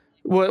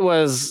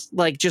was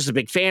like just a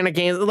big fan of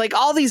games, like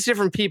all these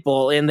different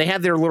people, and they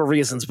had their little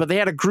reasons, but they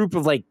had a group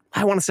of like,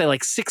 I want to say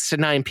like 6 to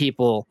 9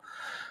 people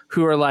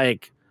who are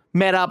like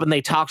met up and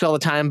they talked all the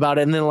time about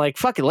it, and then like,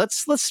 fuck it,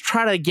 let's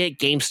try to get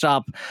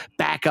GameStop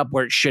back up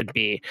where it should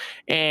be.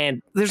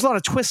 And there's a lot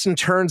of twists and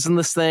turns in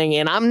this thing,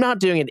 and I'm not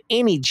doing it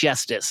any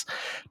justice,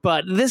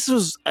 but this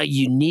was a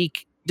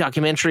unique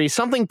documentary,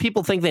 something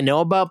people think they know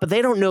about, but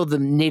they don't know the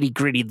nitty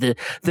gritty, the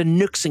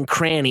nooks and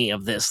cranny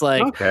of this.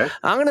 Like, okay.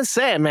 I'm gonna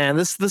say it, man.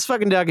 This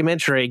fucking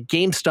documentary,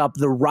 GameStop: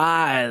 The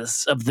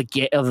Rise of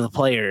the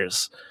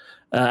Players.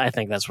 I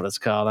think that's what it's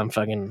called.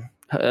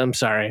 I'm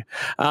sorry.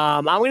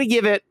 I'm gonna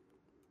give it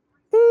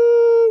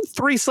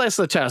 3 slices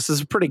of toast. This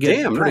is a pretty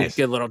good, nice.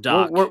 Good little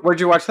doc. Where'd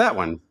you watch that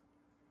one?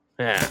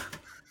 Yeah,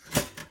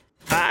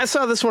 I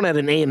saw this one at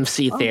an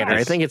AMC theater.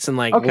 Nice. I think it's in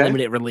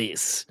limited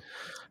release.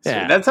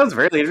 Yeah, that sounds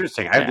very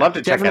interesting. I'd love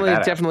to check that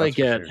out. Definitely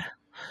good. Sure.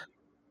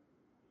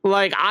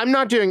 Like, I'm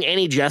not doing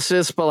any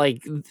justice, but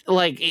like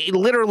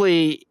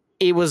literally,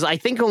 it was, I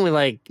think, only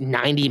like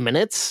 90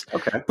 minutes.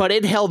 Okay. But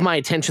it held my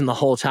attention the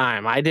whole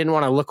time. I didn't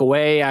want to look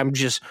away. I'm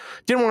just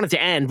didn't want it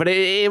to end. But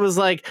it was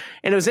like,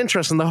 and it was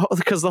interesting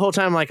because the whole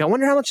time, like, I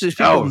wonder how much these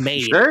people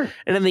made. Sure.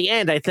 And in the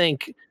end, I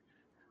think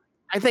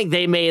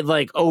they made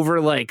like over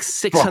like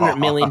 $600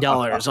 million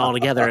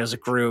altogether as a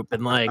group,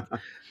 and like.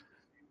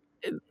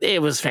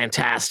 It was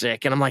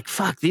fantastic, and I'm like,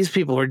 "Fuck, these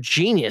people are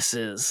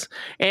geniuses!"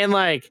 And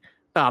like,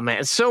 oh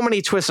man, so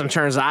many twists and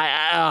turns.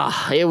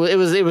 It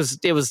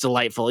was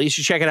delightful. You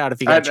should check it out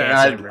if you get a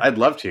chance. I'd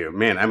love to,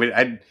 man. I mean,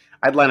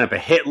 I'd line up a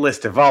hit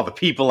list of all the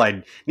people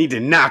I'd need to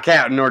knock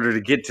out in order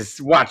to get to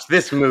watch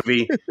this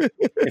movie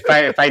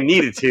if I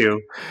needed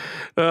to,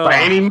 by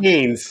any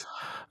means.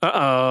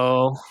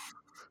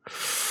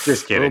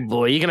 Just kidding. Oh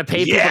boy, you gonna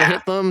pay people to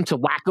hit them, to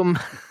whack them?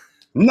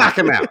 Knock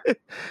him out.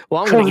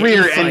 Well,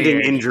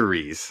 career-ending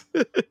injuries.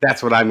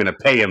 That's what I'm going to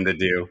pay him to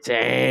do.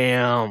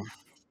 Damn.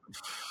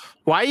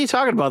 Why are you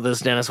talking about this,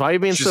 Dennis? Why are you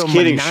being just so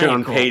kidding, maniacal?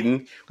 Sean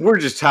Payton. We're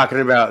just talking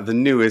about the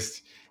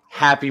newest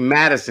Happy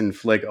Madison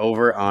flick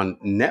over on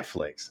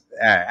Netflix.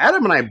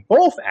 Adam and I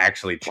both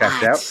actually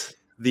checked out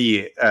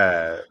the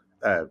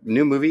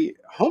new movie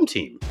Home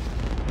Team. The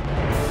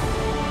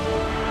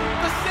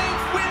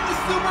Saints win the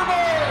Super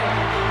Bowl!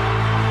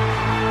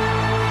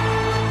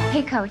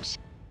 Hey, Coach.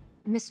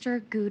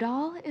 Mr.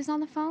 Goodall is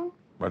on the phone?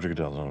 Roger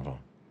Goodell's on the phone.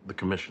 The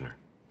commissioner.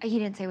 He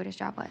didn't say what his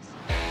job was.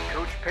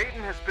 Coach Payton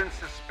has been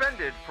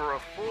suspended for a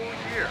full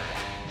year.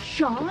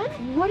 Sean,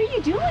 what are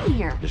you doing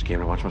here? Just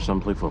came to watch my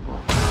son play football.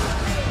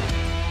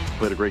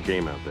 Played a great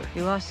game out there.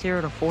 You lost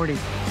 0-40.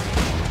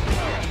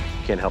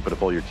 Can't help it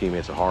if all your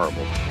teammates are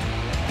horrible.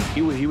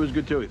 He was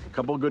good too. A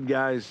couple of good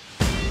guys.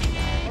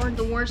 We're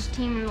the worst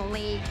team in the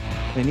league.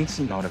 They need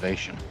some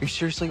motivation. Are you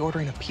seriously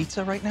ordering a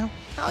pizza right now?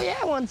 Oh yeah,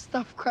 I want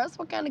stuffed crust.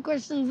 What kind of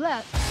question is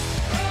that?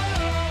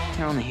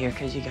 You're only here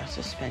because you got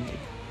suspended.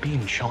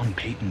 Being Sean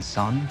Payton's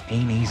son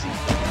ain't easy.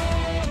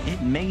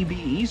 It may be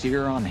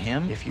easier on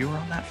him if you were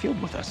on that field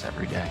with us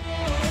every day.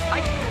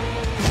 My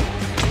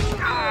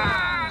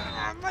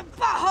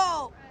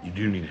butthole! You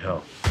do need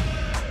help.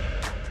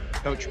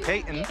 Coach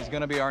Payton is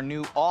going to be our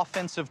new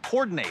offensive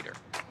coordinator.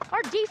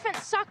 Our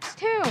defense sucks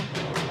too.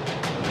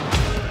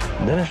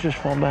 Dennis just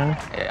fall down?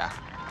 Yeah,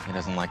 he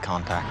doesn't like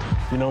contact.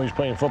 You know he's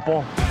playing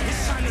football?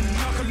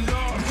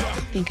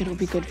 I think it'll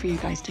be good for you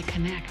guys to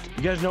connect.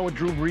 You guys know what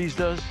Drew Brees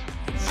does?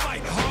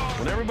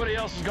 When everybody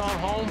else has gone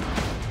home,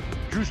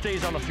 Drew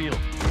stays on the field.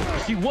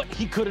 See what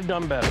he could have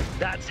done better.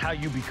 That's how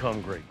you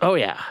become great. Oh,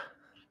 yeah.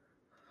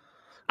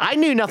 I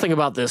knew nothing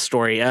about this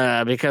story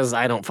because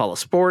I don't follow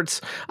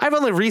sports. I've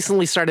only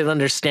recently started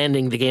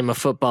understanding the game of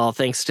football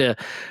thanks to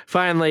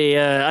finally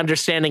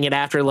understanding it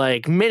after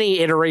like many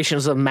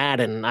iterations of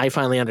Madden. I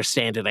finally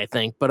understand it, I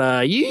think.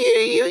 But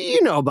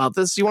you know about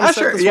this. You want to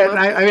start this one up?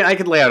 I mean, I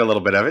could lay out a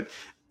little bit of it.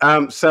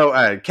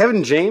 So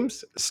Kevin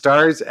James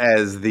stars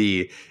as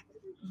the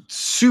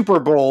Super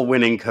Bowl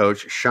winning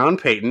coach Sean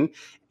Payton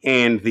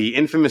and the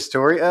infamous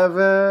story of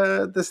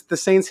the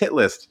Saints hit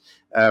list.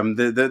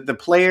 The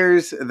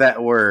players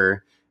that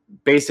were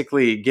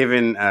basically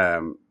given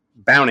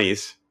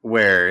bounties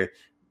where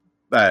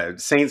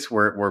Saints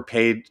were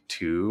paid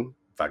to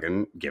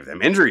fucking give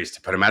them injuries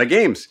to put them out of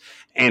games.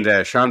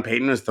 And Sean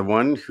Payton was the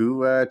one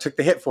who took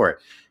the hit for it.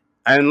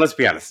 And let's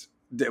be honest,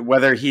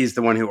 whether he's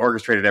the one who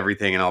orchestrated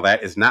everything and all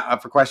that is not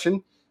up for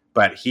question,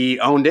 but he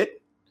owned it.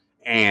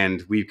 And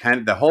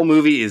the whole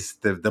movie is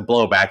the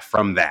blowback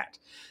from that.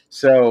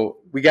 So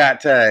we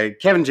got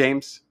Kevin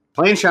James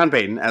playing Sean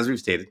Payton, as we've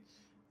stated.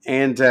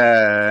 And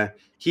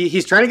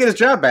he's trying to get his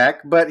job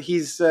back, but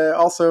he's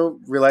also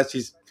realized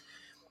he's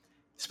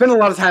spent a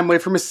lot of time away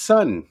from his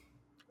son.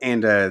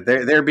 And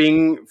they're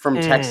being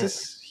from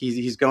Texas.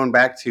 He's going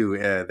back to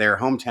their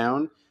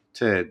hometown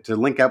to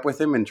link up with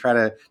him and try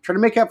to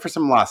make up for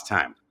some lost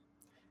time.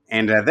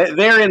 And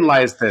therein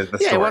lies the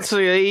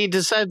story.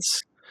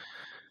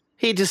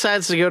 He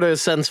decides to go to his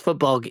son's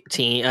football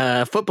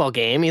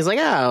game. He's like,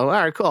 oh, all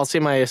right, cool. I'll see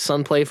my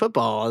son play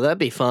football. That'd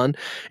be fun.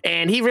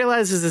 And he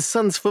realizes his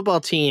son's football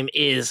team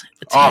is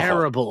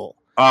terrible.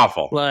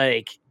 Awful.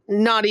 Like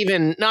not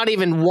even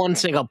one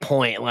single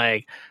point.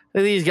 Like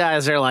these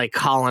guys are like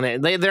calling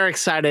it. They're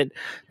excited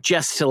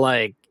just to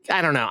like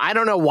I don't know. I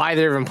don't know why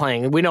they're even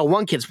playing. We know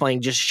one kid's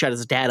playing just to shut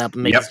his dad up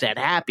and make his dad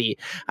happy.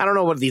 I don't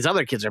know what these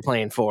other kids are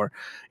playing for.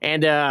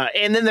 And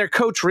then their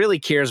coach really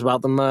cares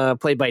about them,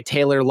 played by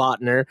Taylor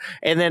Lautner.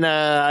 And then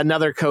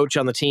another coach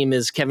on the team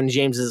is Kevin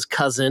James's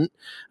cousin,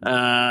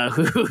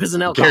 who is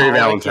an alcoholic. Gary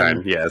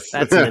Valentine, yes.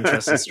 That's an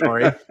interesting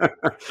story.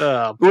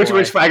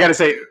 Which I got to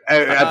say,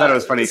 I thought it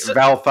was funny.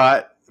 Val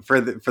thought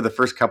for the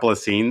first couple of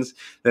scenes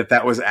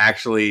that was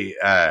actually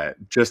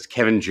just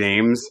Kevin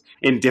James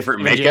in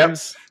different makeup.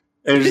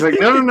 And she's like,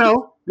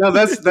 no,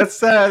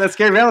 that's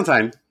Gary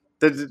Valentine.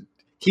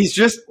 He's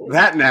just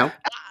that now.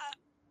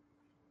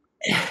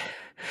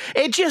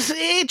 It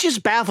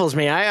just baffles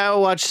me. I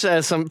watch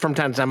some from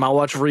time to time. I'll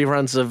watch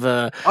reruns of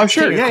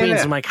King of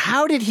Queens. I'm like,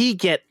 how did he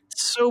get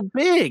so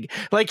big?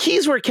 Like,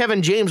 he's where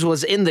Kevin James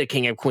was in the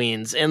King of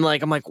Queens, and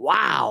like, I'm like,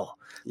 wow,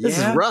 this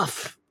is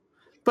rough.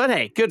 But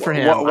hey, good for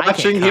him.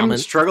 Watching him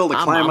struggle to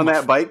climb on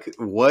that bike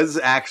was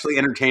actually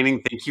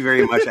entertaining. Thank you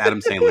very much, Adam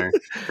Sandler,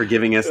 for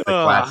giving us the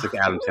classic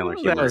Adam Sandler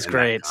humor. That was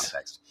great. That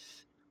context.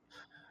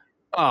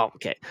 Oh,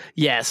 okay.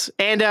 Yes.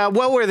 And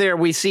while we're there,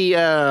 we see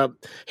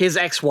his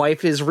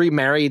ex-wife is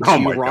remarried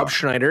to Rob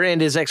Schneider,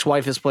 and his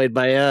ex-wife is played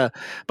by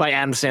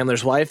Adam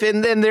Sandler's wife.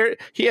 And then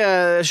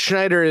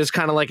Schneider is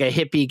kind of like a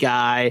hippie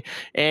guy,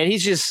 and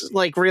he's just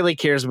like really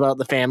cares about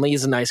the family.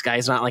 He's a nice guy.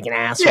 He's not like an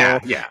asshole.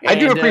 Yeah. I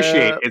do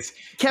appreciate it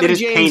is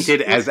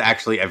painted as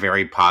actually a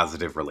very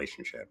positive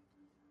relationship.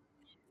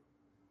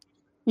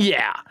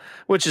 Yeah,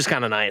 which is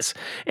kind of nice.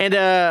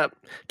 And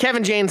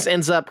Kevin James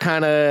ends up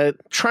kind of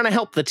trying to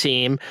help the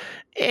team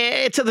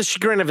to the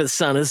chagrin of his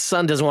son. His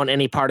son doesn't want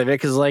any part of it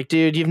because, like,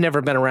 dude, you've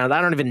never been around.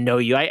 I don't even know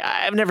you.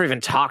 I've never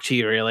even talked to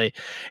you, really.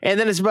 And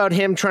then it's about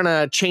him trying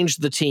to change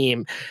the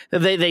team.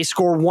 They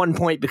score 1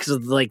 point because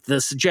of, like,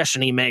 the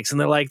suggestion he makes. And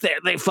they're like,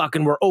 they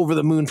fucking were over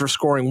the moon for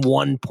scoring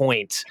 1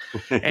 point.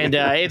 And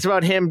it's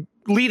about him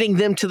leading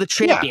them to the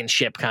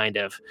championship, kind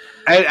of.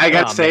 I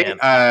got to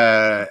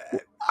say,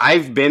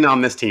 I've been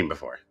on this team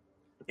before.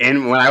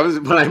 And when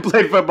I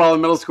played football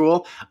in middle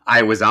school,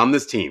 I was on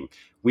this team.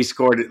 We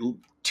scored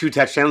 2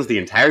 touchdowns the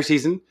entire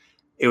season.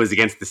 It was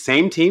against the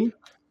same team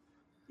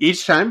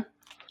each time,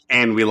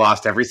 and we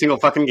lost every single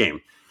fucking game.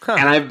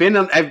 And I've been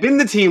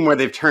the team where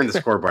they've turned the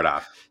scoreboard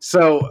off.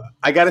 So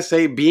I got to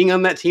say, being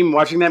on that team,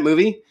 watching that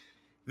movie,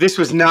 this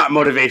was not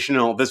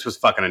motivational. This was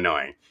fucking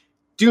annoying.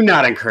 Do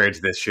not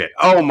encourage this shit.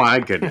 Oh my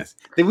goodness.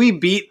 Did we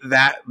beat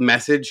that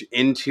message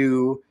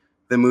into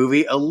the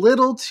movie a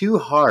little too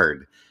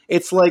hard?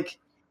 It's like,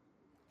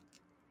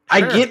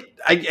 I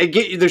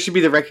get there should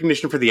be the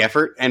recognition for the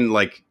effort, and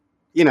like,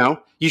 you know,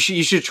 you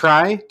should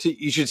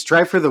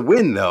strive for the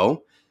win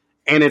though.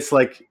 And it's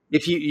like,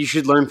 if you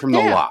should learn from the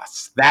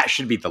loss. That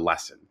should be the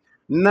lesson.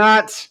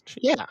 Not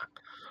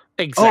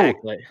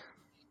exactly.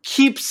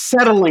 Keep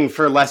settling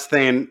for less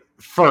than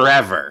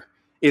forever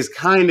is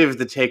kind of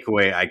the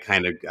takeaway I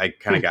kind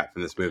of got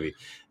from this movie.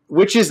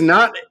 Which is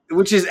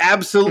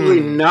absolutely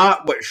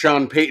not what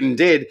Sean Payton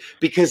did,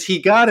 because he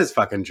got his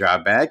fucking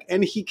job back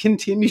and he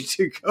continued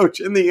to coach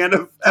in the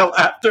NFL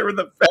after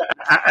the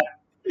fact.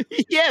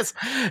 Yes.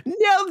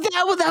 No,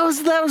 that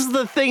was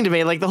the thing to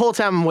me. Like, the whole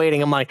time I'm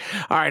waiting, I'm like,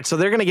 all right, so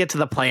they're going to get to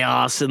the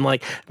playoffs, and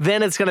like,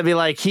 then it's going to be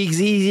like,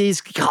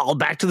 he's called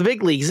back to the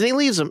big leagues and he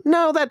leaves them.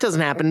 No, that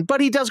doesn't happen. But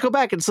he does go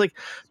back. It's like,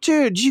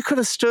 dude, you could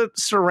have stood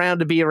around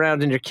to be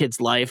around in your kid's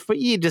life, but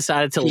you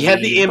decided to leave. He had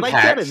the impact. But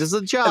I get it. It's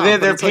a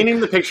job. They're painting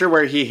the picture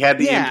where he had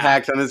the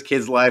impact on his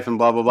kid's life and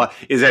blah, blah, blah.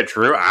 Is that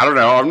true? I don't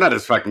know. I'm not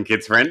his fucking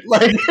kid's friend.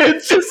 Like,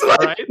 it's just like,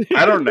 right?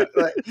 I don't know.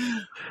 Like,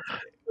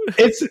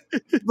 it's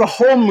the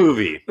whole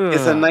movie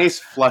is a nice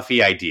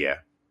fluffy idea.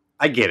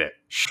 I get it.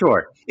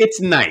 Sure. It's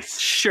nice.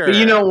 Sure. But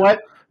you know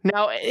what?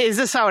 Now, is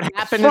this how it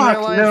happened in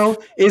real life? No.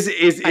 Is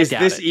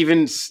this it.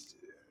 even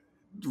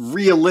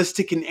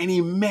realistic in any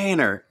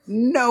manner?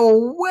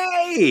 No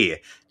way.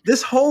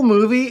 This whole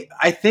movie,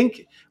 I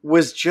think,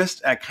 was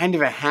just a kind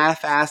of a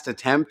half-assed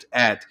attempt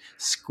at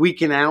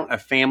squeaking out a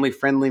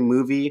family-friendly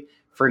movie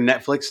for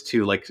Netflix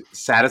to like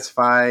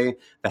satisfy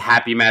the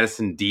Happy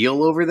Madison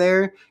deal over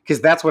there,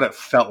 because that's what it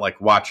felt like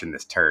watching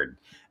this turd.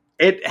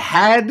 It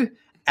had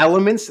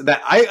elements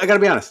that I gotta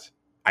be honest,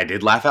 I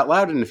did laugh out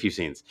loud in a few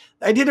scenes.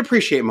 I did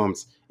appreciate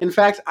moments. In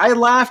fact, I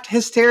laughed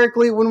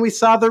hysterically when we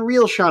saw the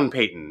real Sean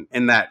Payton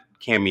in that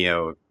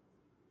cameo.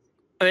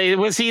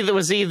 Was he the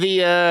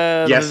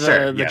yes,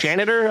 sir. The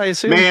janitor, I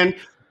assume? Man,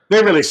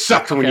 they really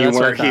sucked when you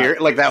weren't here.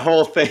 Like, that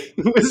whole thing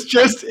was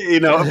just, you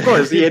know, of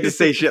course he had to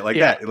say shit like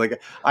that.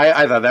 Like,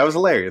 I thought that was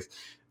hilarious.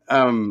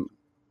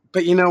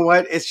 But you know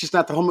what? It's just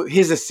not the whole movie.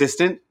 His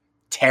assistant,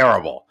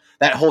 terrible.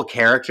 That whole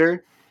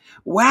character.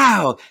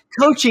 Wow,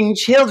 coaching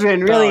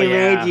children really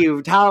made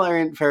you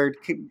tolerant for.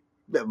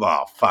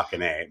 Oh,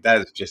 fucking A.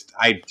 That is just.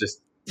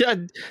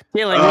 Dealing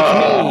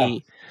with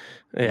me.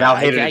 Val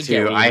hated it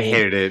too. I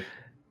hated it.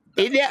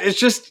 It's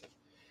just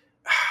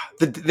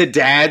the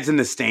dads in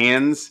the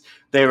stands.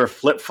 They were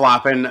flip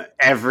flopping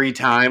every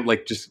time.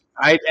 Like, just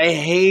I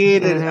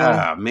hated.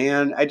 Oh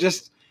man, I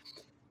just.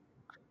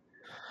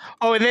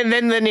 Oh, and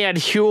then you had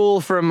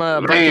Huel from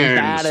Breaking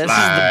Bad. This is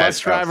the bus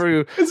driver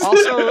who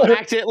also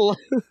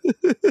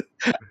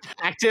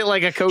acted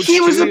like a coach.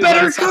 He was a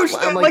better coach.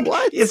 I'm like,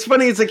 what? It's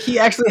funny. It's like he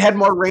actually had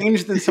more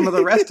range than some of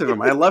the rest of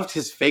them. I loved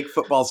his fake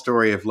football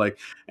story of like,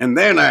 and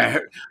then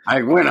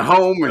I went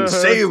home and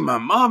saved my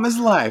mama's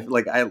life.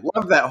 Like, I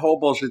love that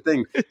whole bullshit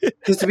thing.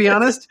 Because to be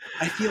honest,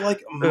 I feel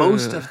like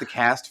most of the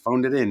cast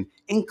phoned it in,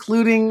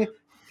 including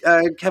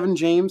Kevin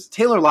James,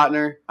 Taylor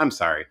Lautner. I'm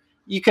sorry.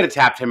 You could have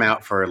tapped him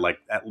out for like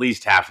at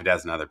least half a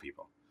dozen other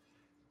people.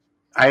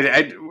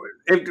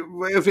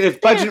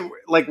 If budget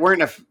like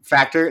weren't a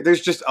factor,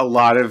 there's just a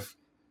lot of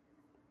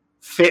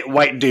fit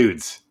white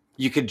dudes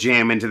you could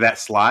jam into that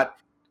slot,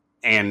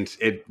 and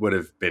it would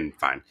have been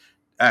fine.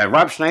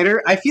 Rob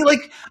Schneider, I feel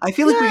like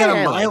we got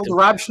a mild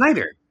Rob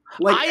Schneider.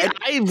 Like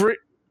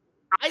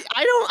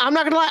I'm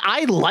not gonna lie,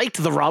 I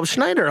liked the Rob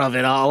Schneider of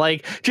it all.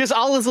 Like, just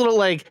all his little,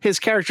 like, his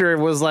character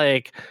was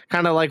like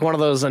kind of like one of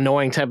those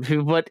annoying type of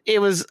people, but it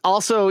was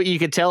also, you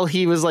could tell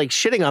he was like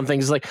shitting on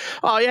things like,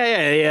 oh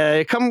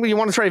yeah, come, you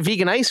want to try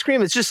vegan ice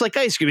cream? It's just like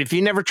ice cream if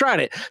you never tried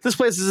it. This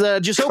place is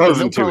just open.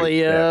 They'll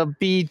probably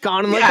be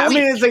gone in like a week.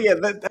 I mean, it's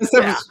like, that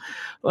stuff is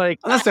like,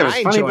 that stuff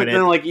is funny, but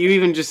then like you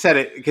even just said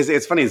it, because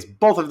it's funny, is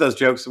both of those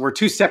jokes were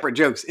two separate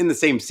jokes in the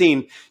same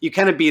scene. You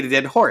kind of beat a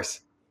dead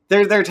horse.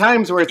 There are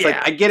times where it's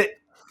like, I get it,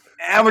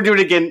 and we do it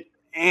again,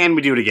 and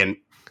we do it again,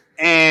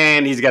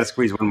 and he's got to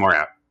squeeze one more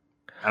out.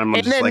 And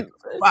I'm just like,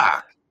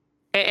 fuck.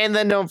 And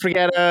then don't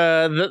forget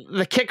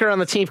the kicker on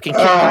the team can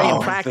kick right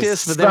in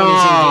practice, but then when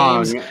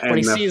he's in games, when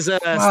he sees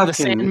the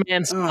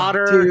Sandman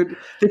spotter, dude,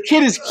 the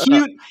kid is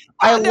cute.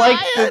 I like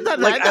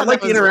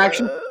the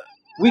interaction.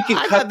 We could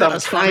cut the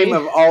time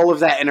of all of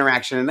that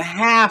interaction in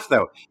half,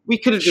 though. We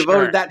could have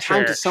devoted that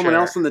time to someone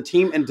else on the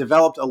team and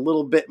developed a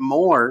little bit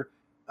more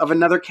of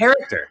another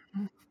character.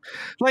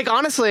 Like,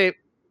 honestly,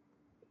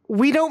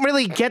 we don't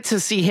really get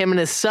to see him and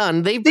his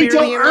son. They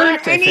don't earn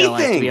anything,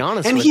 to be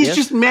honest, and he's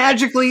just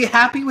magically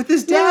happy with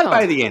his dad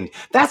by the end.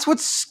 That's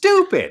what's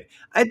stupid.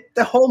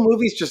 The whole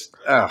movie's just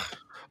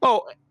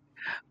Oh,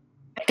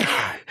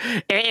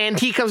 and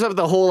he comes up with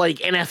the whole like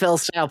NFL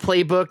style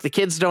playbook. The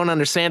kids don't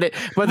understand it,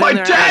 but then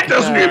my dad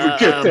doesn't even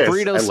get this.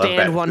 Burrito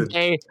stand one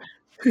day.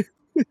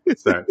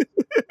 Sorry.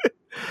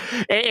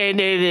 And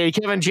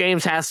Kevin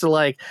James has to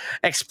like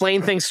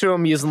explain things to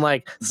him using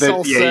like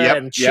salsa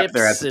and chips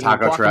they're at the and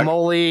taco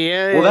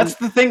guacamole. Well, that's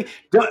the thing,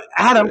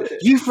 Adam.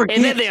 You forget.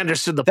 And then they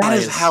understood the that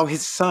plays. is how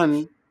his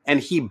son and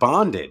he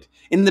bonded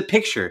in the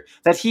picture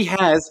that he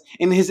has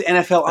in his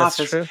NFL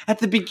office at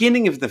the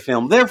beginning of the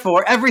film.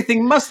 Therefore,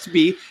 everything must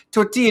be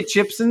tortilla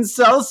chips and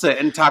salsa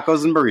and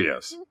tacos and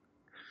burritos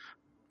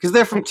because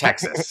they're from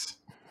Texas.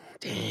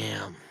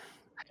 Damn,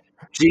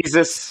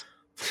 Jesus.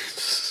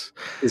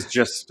 Is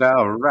just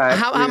all right.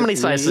 How many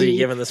slices are you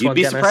giving this one, You'd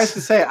be Dennis? surprised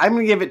to say I'm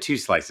going to give it 2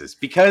 slices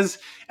because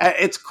at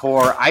its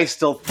core, I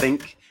still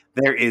think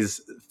there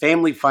is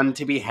family fun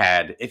to be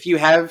had. If you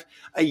have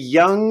a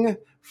young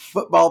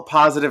football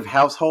positive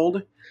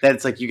household, that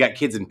it's like you got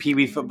kids in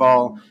Pee-wee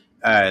football,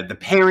 the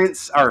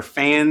parents are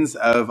fans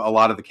of a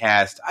lot of the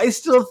cast, I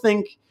still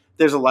think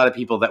there's a lot of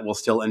people that will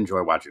still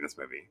enjoy watching this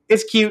movie.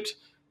 It's cute.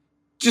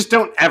 Just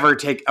don't ever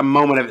take a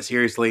moment of it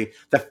seriously.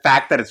 The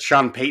fact that it's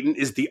Sean Payton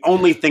is the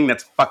only thing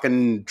that's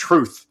fucking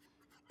truth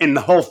in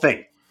the whole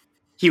thing.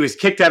 He was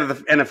kicked out of the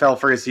NFL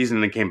for a season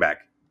and then came back.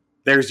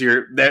 That's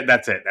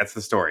it. That's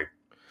the story.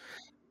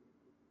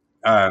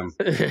 Yeah.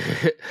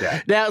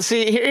 Now,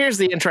 see, here's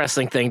the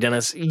interesting thing,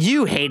 Dennis.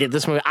 You hated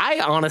this movie. I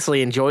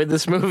honestly enjoyed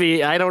this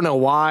movie. I don't know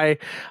why.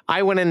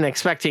 I went in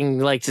expecting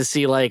like to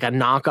see like a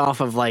knockoff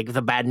of like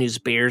the Bad News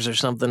Bears or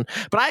something,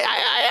 but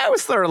I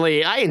was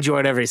I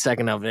enjoyed every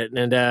second of it,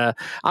 and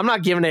I'm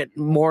not giving it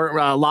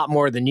a lot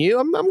more than you.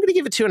 I'm going to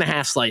give it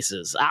 2.5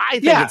 slices. I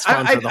think it's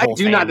fun for the whole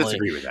family. I do not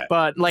disagree with that.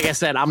 But like I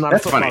said, I'm not a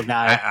football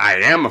guy. I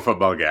am a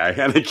football guy,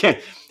 and I can't.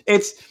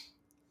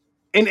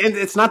 And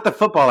it's not the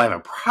football I have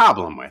a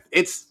problem with.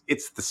 It's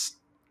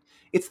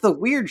the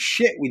weird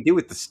shit we do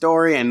with the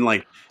story and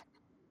like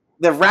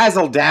the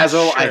razzle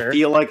dazzle. Sure. I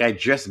feel like I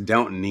just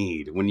don't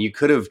need when you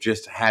could have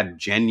just had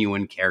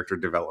genuine character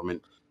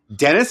development.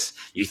 Dennis,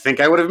 you think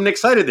I would have been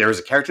excited? There was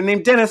a character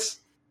named Dennis.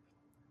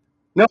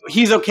 No,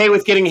 he's okay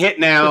with getting hit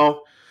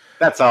now.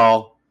 That's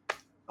all.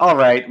 All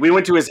right, we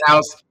went to his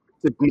house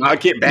to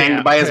not get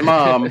banged by his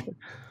mom.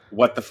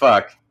 What the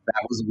fuck?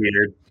 That was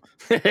weird.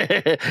 I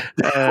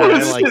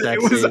like that.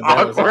 It was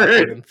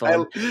awkward.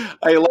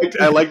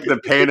 I liked the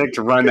panicked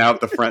run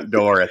out the front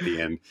door at the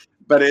end,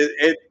 but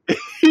it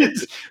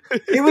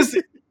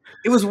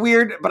was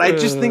weird. But I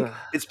just think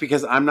it's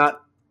because I'm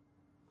not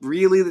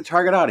really the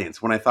target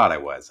audience when I thought I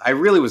was. I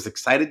really was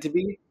excited to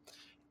be.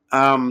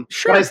 Sure.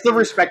 But I still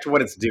respect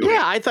what it's doing.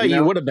 Yeah, I thought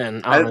you would have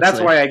been.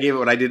 That's why I gave it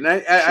what I did.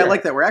 And I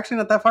like that we're actually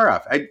not that far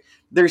off.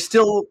 There's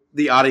still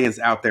the audience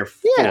out there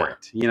for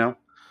it. You know.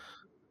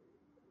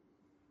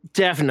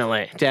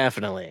 Definitely.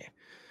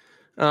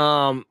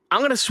 I'm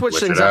going to switch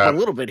things up a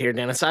little bit here,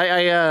 Dennis.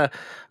 I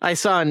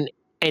saw an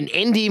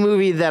indie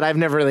movie that I've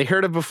never really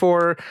heard of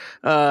before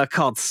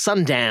called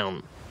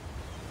Sundown.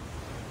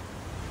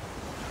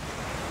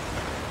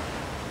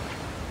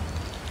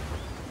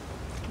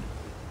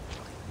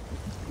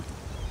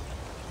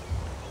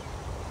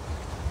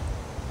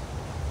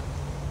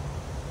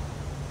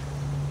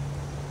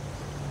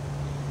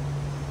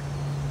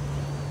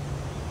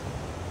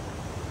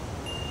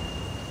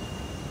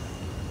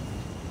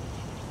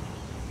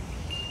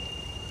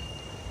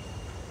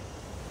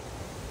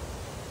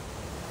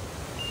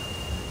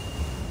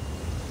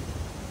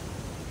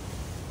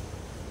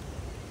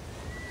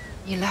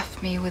 You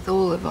left me with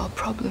all of our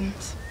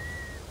problems.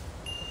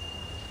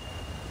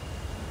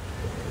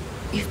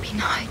 You've been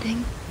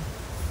hiding.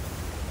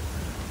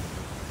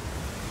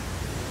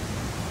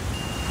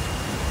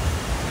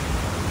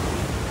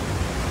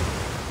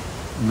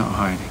 I'm not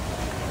hiding.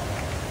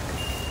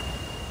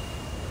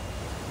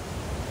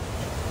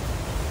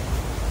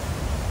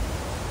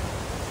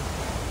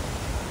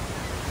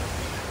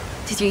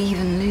 Did you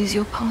even lose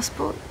your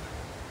passport?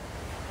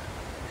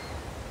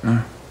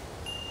 No.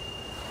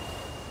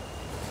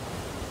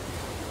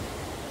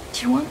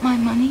 Do you want my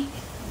money?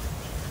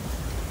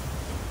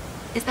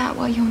 Is that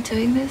why you're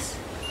doing this?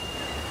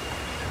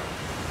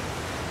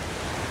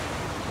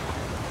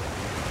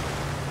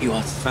 You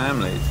are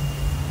family.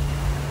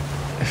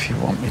 If you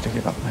want me to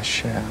give up my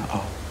share,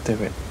 I'll do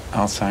it.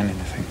 I'll sign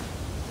anything.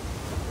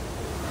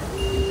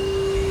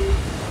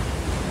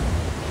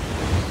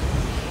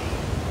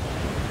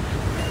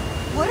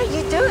 What are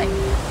you doing?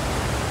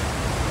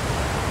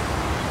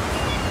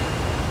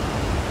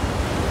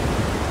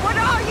 What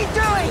are you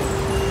doing?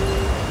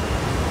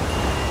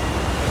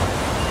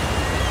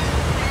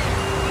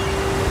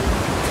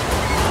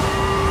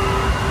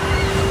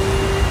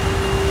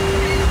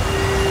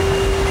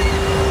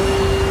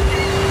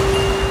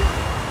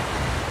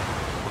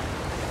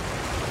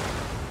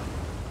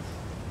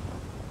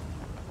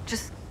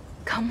 Just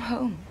come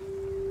home.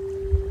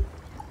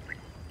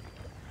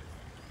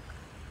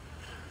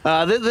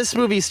 This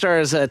movie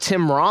stars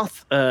Tim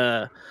Roth,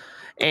 and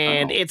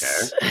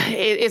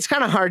it's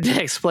kind of hard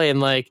to explain.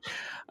 Like,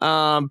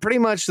 pretty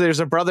much, there's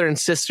a brother and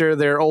sister.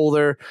 They're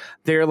older.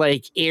 They're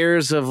like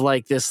heirs of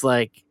like this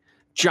like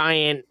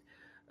giant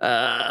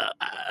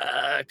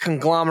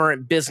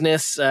conglomerate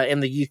business in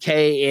the UK,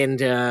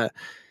 and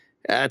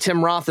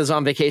Tim Roth is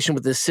on vacation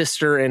with his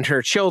sister and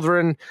her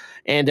children,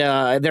 and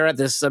they're at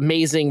this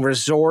amazing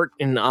resort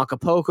in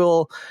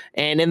Acapulco.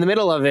 And in the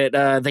middle of it,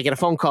 they get a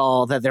phone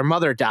call that their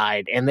mother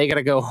died, and they got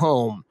to go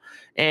home.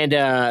 And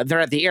they're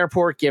at the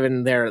airport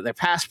giving their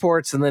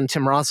passports, and then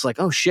Tim Roth's like,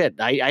 "Oh shit,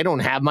 I don't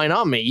have mine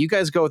on me. You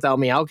guys go without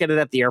me. I'll get it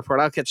at the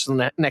airport. I'll catch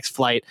the next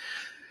flight."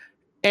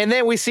 And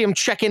then we see him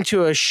check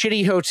into a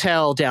shitty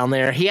hotel down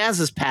there. He has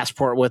his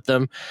passport with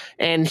him,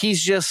 and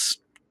he's just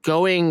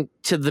going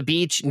to the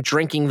beach and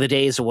drinking the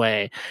days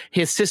away.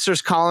 His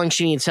sister's calling.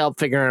 She needs help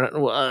figuring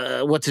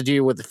out what to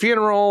do with the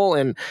funeral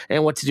and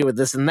what to do with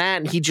this and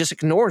that. And he just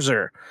ignores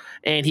her.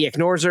 And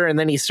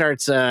then he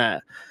starts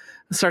a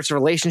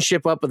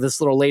relationship up with this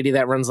little lady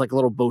that runs like a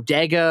little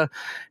bodega.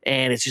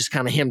 And it's just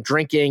kind of him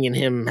drinking and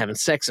him having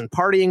sex and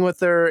partying with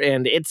her.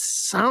 And it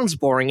sounds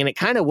boring, and it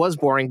kind of was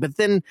boring. But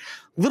then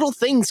little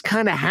things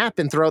kind of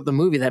happen throughout the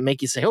movie that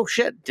make you say, "Oh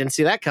shit, didn't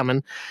see that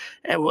coming."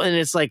 And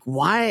it's like,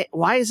 why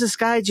is this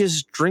guy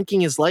just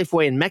drinking his life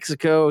away in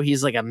Mexico?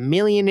 He's like a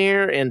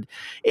millionaire, and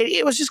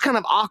it was just kind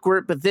of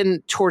awkward. But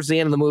then towards the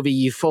end of the movie,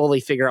 you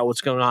fully figure out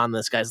what's going on in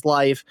this guy's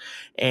life,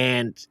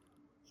 and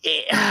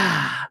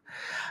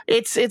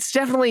it's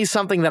definitely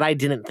something that I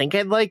didn't think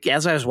I'd like.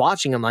 As I was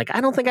watching, I'm like,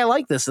 I don't think I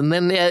like this, and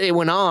then it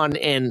went on,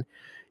 and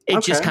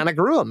it just kind of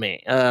grew on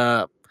me.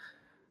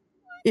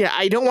 Yeah,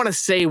 I don't want to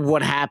say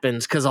what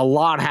happens because a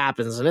lot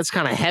happens, and it's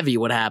kind of heavy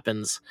what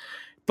happens.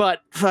 But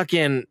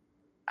fucking,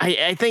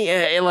 I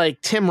think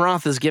like Tim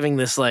Roth is giving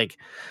this like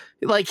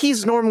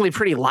he's normally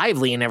pretty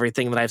lively in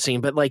everything that I've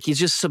seen, but like he's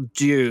just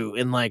subdued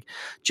and like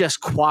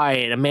just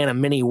quiet, a man of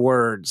many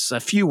words, a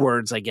few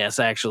words, I guess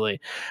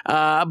actually.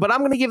 But I'm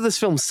gonna give this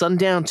film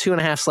Sundown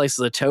 2.5 slices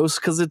of toast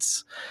because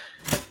it's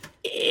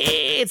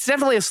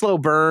definitely a slow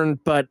burn,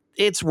 but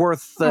it's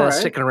worth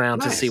sticking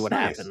around to see what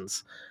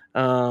happens.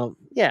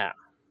 Yeah.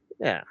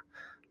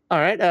 All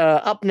right.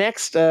 Up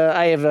next,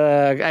 I have.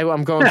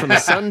 I'm going from the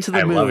sun to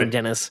the moon,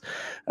 Dennis.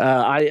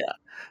 I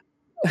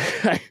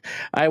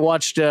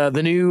watched the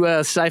new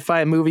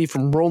sci-fi movie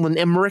from Roland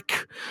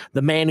Emmerich,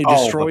 the man who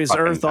destroys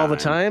Earth all the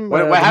time.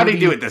 How did he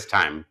do it this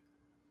time?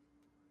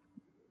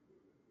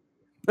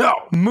 No,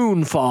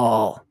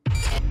 Moonfall.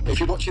 If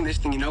you're watching this,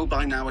 then you know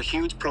by now a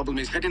huge problem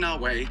is heading our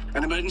way.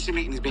 An emergency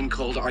meeting is being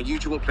called at our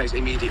usual place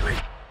immediately.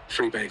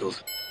 3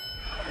 bagels.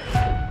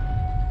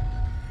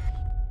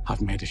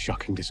 I've made a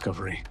shocking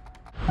discovery.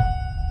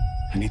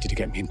 I need you to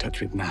get me in touch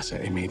with NASA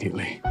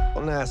immediately.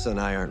 Well, NASA and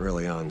I aren't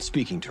really on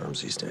speaking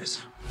terms these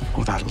days.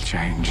 Well, that'll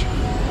change.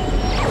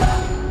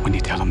 When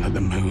you tell them that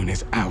the moon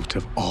is out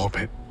of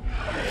orbit.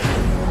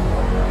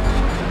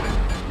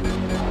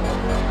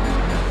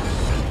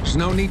 There's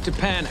no need to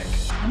panic.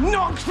 I'm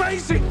not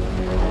crazy!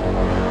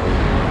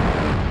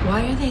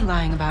 Why are they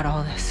lying about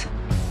all this?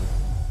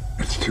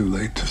 It's too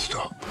late to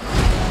stop.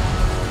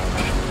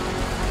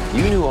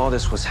 You knew all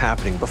this was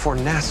happening before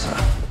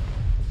NASA.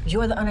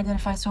 You're the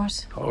unidentified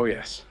source? Oh,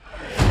 yes.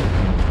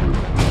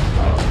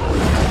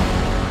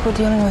 We're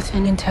dealing with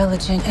an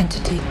intelligent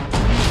entity.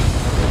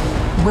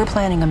 We're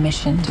planning a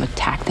mission to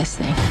attack this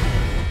thing.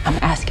 I'm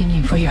asking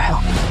you for your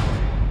help.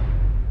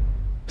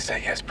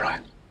 Say yes,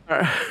 Brian. All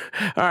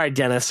right,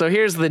 Dennis. So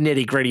here's the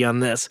nitty gritty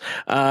on this.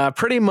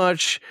 Pretty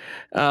much,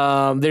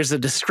 there's a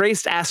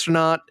disgraced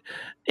astronaut,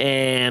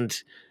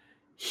 and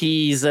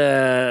he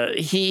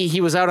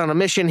was out on a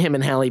mission, him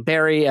and Halle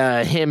Berry,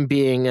 him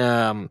being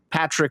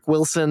Patrick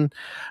Wilson,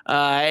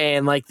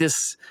 and like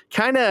this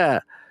kind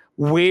of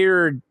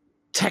weird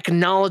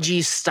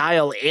technology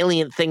style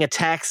alien thing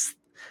attacks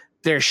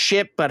their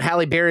ship, but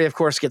Halle Berry, of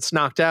course, gets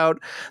knocked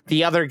out.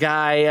 The other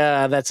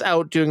guy that's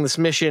out doing this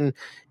mission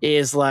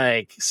is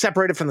like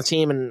separated from the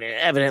team and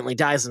evidently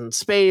dies in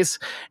space.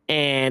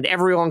 And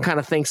everyone kind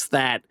of thinks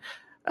that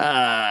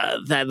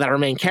that our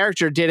main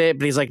character did it,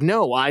 but he's like,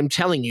 no, I'm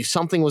telling you,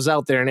 something was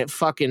out there and it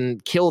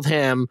fucking killed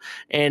him,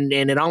 and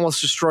it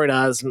almost destroyed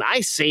us. And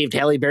I saved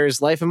Halle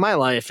Berry's life and my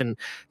life, and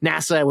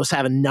NASA was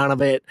having none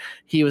of it.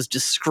 He was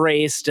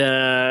disgraced,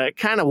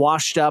 kind of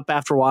washed up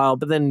after a while,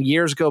 but then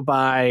years go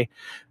by.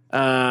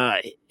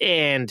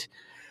 And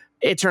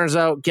it turns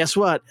out, guess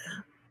what?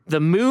 The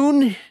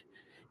moon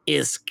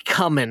is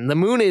coming. The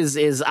moon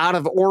is out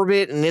of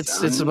orbit, and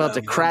it's about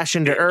to crash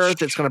into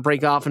Earth. It's going to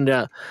break off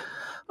into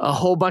a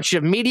whole bunch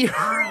of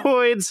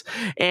meteoroids.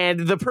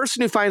 And the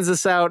person who finds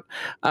this out,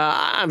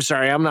 I'm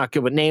sorry, I'm not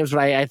good with names, but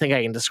I think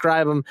I can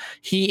describe him.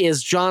 He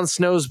is Jon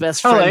Snow's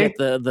best friend,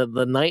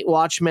 the Night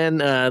Watchman.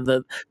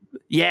 The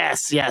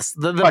best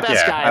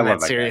guy in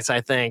that series,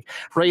 I think.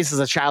 Raises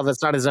a child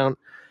that's not his own.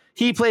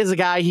 He plays a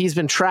guy, he's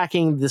been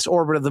tracking this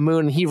orbit of the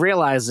moon, and he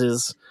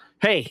realizes,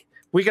 hey,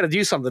 we got to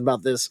do something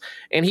about this.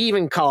 And he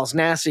even calls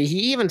NASA.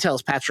 He even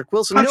tells Patrick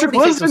Wilson. Nobody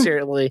takes him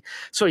seriously,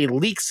 so he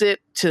leaks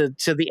it to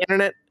the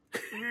internet.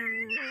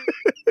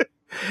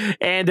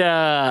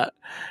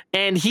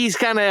 And he's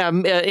kind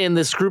of in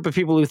this group of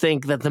people who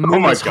think that the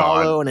moon is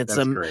hollow, and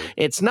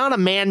it's not a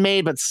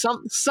man-made, but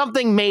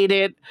something made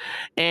it,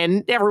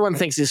 and everyone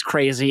thinks he's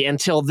crazy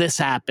until this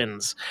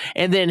happens.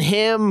 And then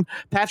him,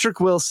 Patrick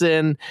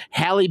Wilson,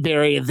 Halle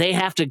Berry, they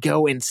have to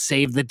go and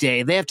save the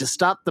day. They have to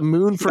stop the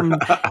moon from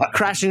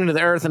crashing into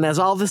the Earth, and as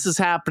all this is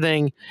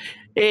happening,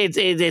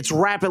 it's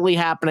rapidly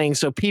happening,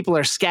 so people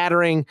are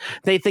scattering.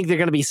 They think they're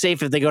going to be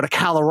safe if they go to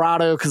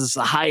Colorado because it's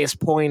the highest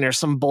point or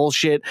some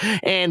bullshit.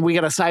 And we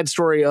got a side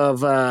story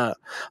of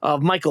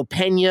Michael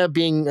Pena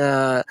being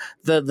the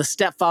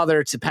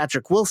stepfather to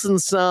Patrick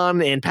Wilson's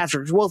son, and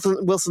Patrick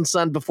Wilson's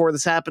son before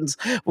this happens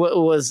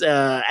was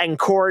in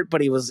court, but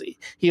he was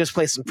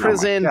placed in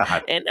prison.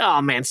 And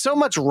oh man, so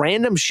much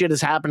random shit is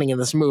happening in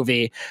this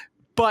movie.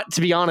 But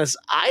to be honest,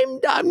 I'm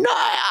not.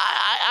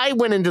 I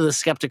went into this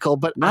skeptical,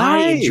 but I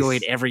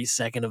enjoyed every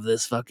second of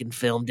this fucking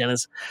film,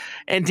 Dennis.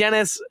 And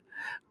Dennis,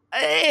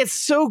 it's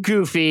so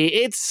goofy.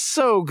 It's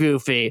so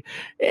goofy.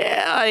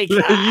 Like,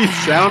 you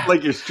sound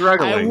like you're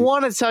struggling. I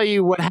want to tell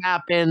you what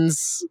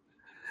happens,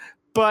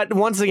 but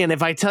once again,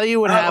 if I tell you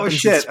what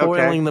happens, it's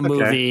spoiling the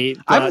movie.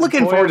 I'm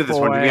looking forward to this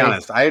one. To be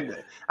honest,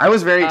 I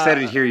was very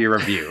excited to hear your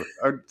review.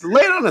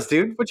 Lay it on us,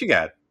 dude. What you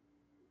got?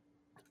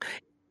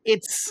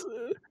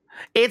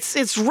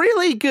 It's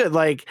really good.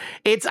 Like,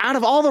 it's out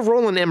of all the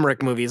Roland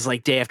Emmerich movies,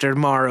 like Day After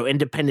Tomorrow,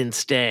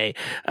 Independence Day,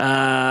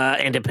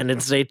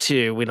 Independence Day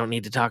 2. We don't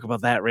need to talk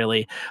about that,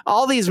 really.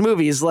 All these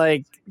movies,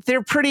 like,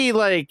 they're pretty,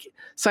 like,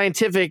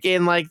 scientific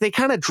and, like, they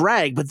kind of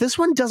drag, but this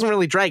one doesn't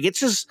really drag. It's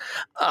just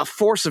a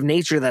force of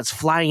nature that's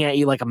flying at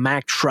you like a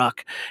Mack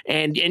truck,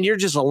 and you're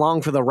just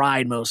along for the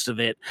ride most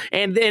of it.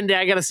 And then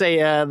I gotta say,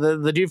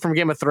 the dude from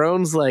Game of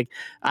Thrones, like,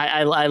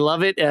 I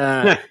love it.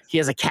 He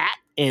has a cat,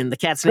 and the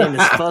cat's name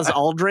is Fuzz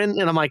Aldrin,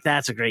 and I'm like,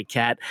 that's a great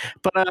cat.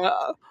 But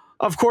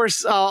of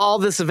course, all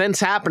this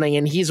event's happening,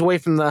 and he's away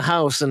from the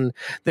house, and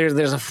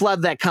there's a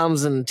flood that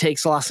comes and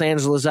takes Los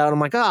Angeles out. I'm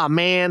like, oh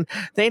man,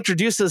 they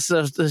introduced us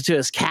to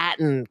his cat,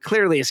 and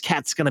clearly his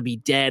cat's gonna be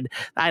dead.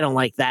 I don't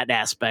like that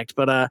aspect,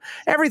 but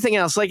everything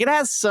else, like, it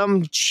has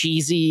some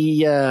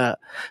cheesy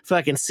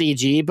fucking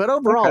CG, but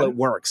overall it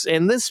works.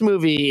 And this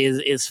movie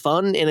is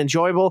fun and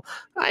enjoyable.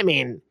 I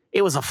mean,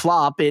 it was a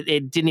flop. It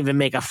didn't even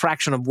make a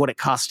fraction of what it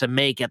cost to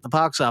make at the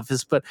box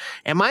office. But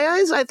in my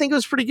eyes, I think it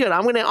was pretty good.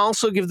 I'm going to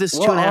also give this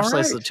 2.5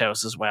 slices of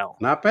toast as well.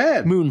 Not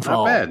bad. Moonfall.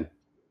 Not bad.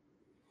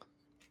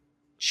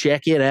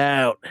 Check it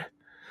out.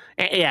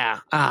 Yeah.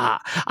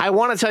 I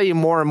want to tell you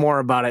more and more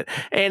about it.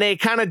 And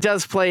it kind of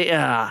does play.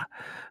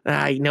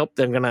 Nope.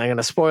 I'm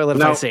gonna spoil it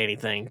if I say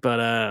anything.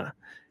 But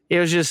it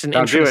was just an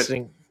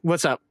interesting.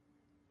 What's up?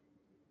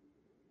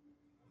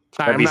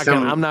 Sorry,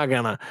 I'm not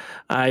gonna.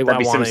 I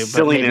want to,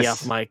 but maybe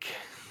off mic.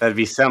 That'd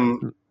be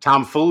some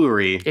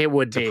tomfoolery. It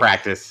would to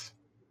practice.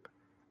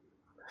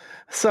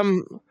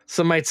 Some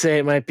might say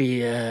it might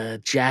be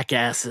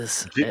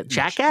jackasses.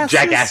 Jackasses?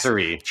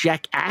 Jackassery.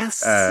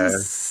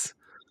 Jackasses.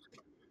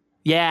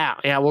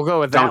 Yeah, we'll go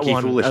with that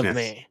one of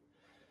me.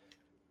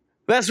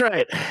 That's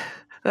right.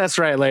 That's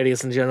right,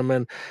 ladies and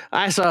gentlemen.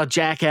 I saw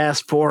Jackass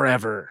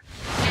Forever.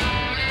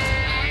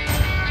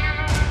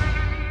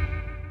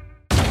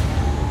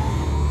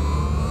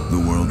 The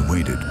world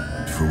waited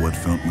for what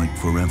felt like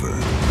forever.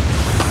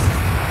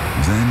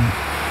 Then,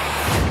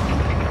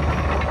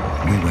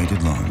 we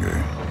waited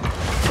longer.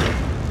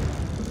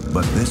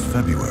 But this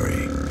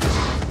February,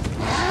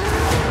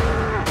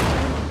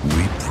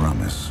 we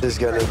promise. This is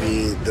gonna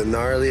be the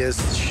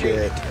gnarliest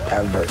shit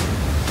ever.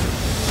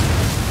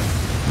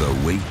 The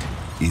wait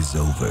is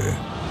over.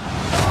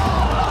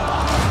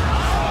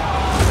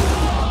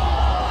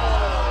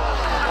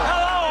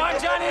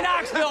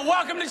 Knoxville.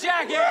 Welcome to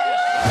Jackass.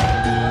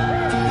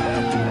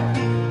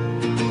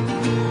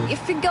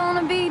 If you're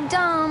gonna be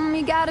dumb,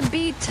 you gotta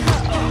be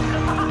tough.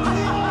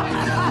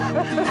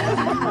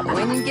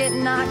 When you get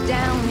knocked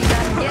down, you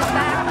gotta get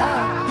back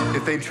up.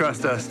 If they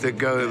trust us to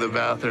go to the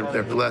bathroom,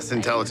 they're less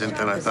intelligent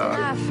than I thought.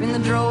 Life in the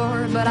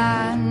drawer, but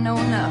I know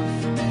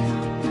enough to know.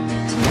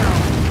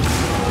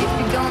 If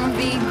you're gonna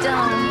be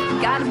dumb,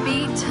 you gotta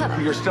be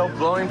tough. You're still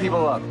blowing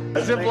people up.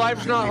 As if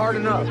life's not hard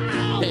enough.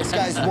 This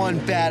guy's one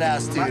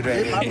badass dude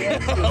right here.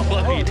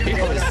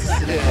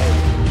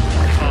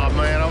 Oh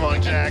man, I'm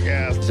on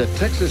Jackass. It's a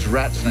Texas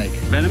rat snake.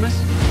 Venomous?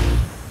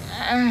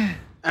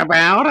 Dennis,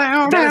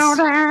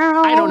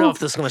 I don't know if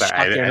this is going to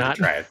shock you or not.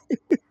 Try it.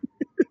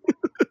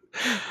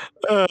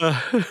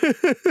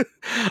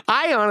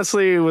 I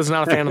honestly was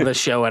not a fan of the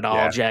show at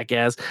all,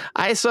 Jackass.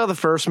 I saw the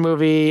first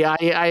movie.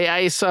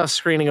 I saw a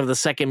screening of the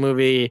second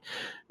movie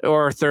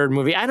or third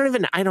movie. I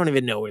don't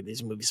even know where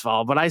these movies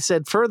fall, but I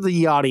said for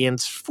the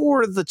audience,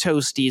 for the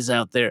toasties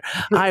out there,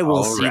 I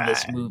will see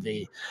this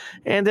movie.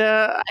 And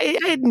I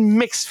had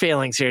mixed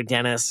feelings here,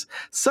 Dennis.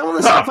 Some of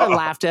the stuff I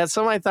laughed at,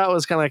 some I thought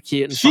was kind of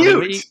cute and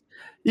funny.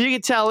 But you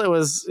could tell it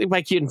was,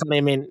 by cute and funny,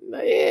 I mean,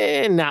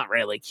 not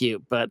really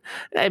cute, but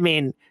I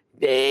mean,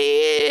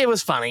 it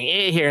was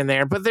funny here and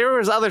there, but there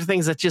was other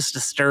things that just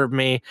disturbed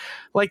me,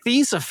 like the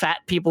use of fat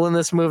people in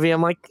this movie.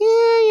 I'm like,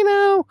 you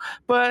know,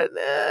 but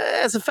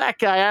as a fat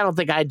guy, I don't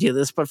think I'd do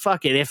this, but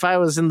fuck it. If I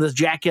was in the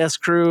Jackass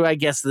crew, I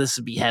guess this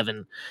would be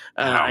heaven,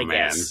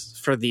 guess,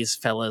 for these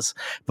fellas.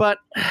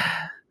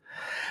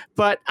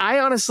 But I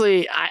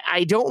honestly,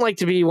 I don't like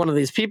to be one of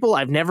these people.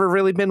 I've never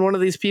really been one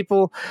of these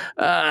people.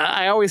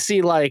 I always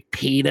see like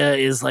PETA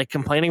is like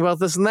complaining about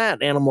this and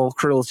that, animal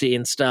cruelty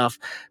and stuff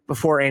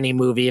before any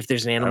movie. If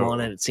there's an animal in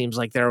it, it seems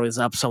like they're always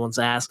up someone's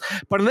ass.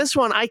 But in this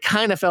one, I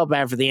kind of felt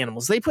bad for the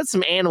animals. They put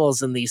some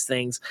animals in these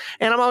things,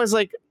 and I'm always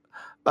like,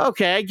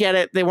 okay, I get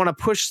it. They want to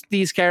push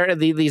these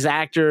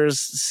actors,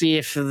 see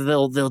if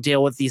they'll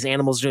deal with these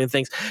animals doing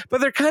things,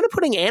 but they're kind of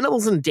putting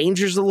animals in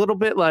dangers a little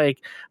bit. Like,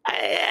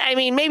 I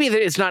mean, maybe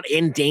it's not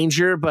in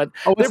danger, but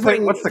they're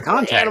putting what's the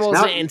context? Animals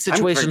in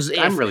situations.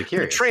 I'm really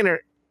curious. The trainer.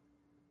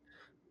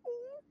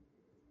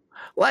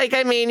 Like,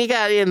 I mean, you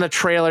got in the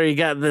trailer, you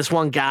got this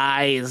one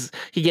guy,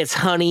 he gets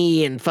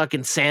honey and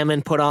fucking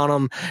salmon put on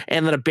him,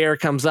 and then a bear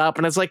comes up,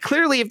 and it's like,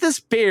 clearly, if this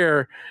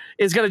bear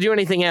is going to do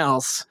anything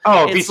else...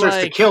 Oh, if he starts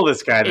to kill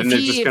this guy, then they're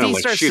just going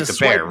to, like, shoot the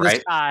bear,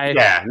 right?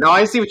 Yeah, no,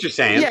 I see what you're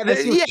saying. Yeah, and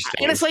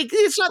it's like,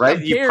 it's not the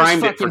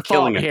bear's fucking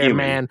fault here,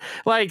 man.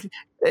 Like,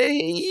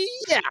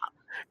 yeah.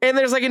 And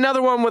there's like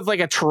another one with like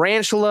a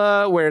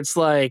tarantula where it's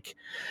like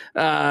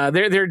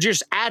they're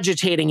just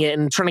agitating it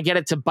and trying to get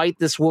it to bite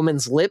this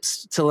woman's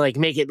lips to like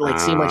make it like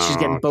seem like she's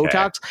getting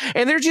Botox.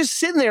 And they're just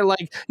sitting there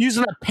like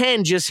using a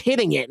pen, just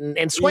hitting it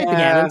and swiping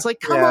at it. And it's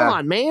like, come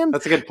on, man.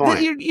 That's a good point.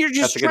 You're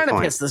just trying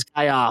to piss this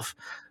guy off.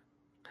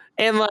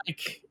 And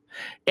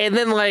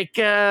then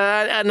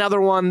another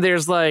one,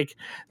 there's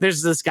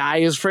this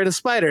guy who's afraid of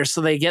spiders.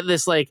 So they get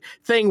this like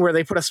thing where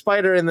they put a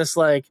spider in this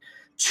like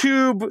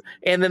tube,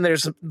 and then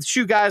there's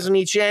two guys on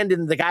each end,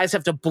 and the guys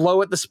have to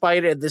blow at the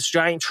spider, this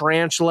giant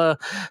tarantula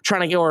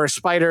trying to get, or a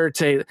spider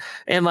to,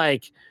 and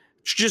like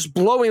just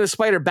blowing the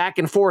spider back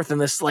and forth in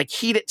this like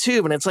heated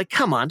tube. And it's like,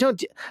 come on,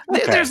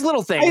 there's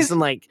little things.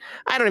 And like,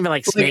 I don't even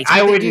like snakes.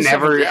 I would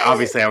never,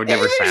 obviously I would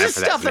never sign up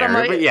for that scenario,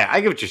 like, but yeah,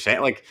 I get what you're saying.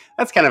 Like,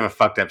 that's kind of a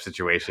fucked up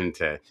situation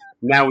to,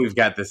 now we've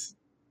got this,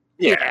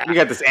 we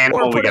got this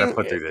animal we got to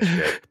put through this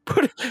shit.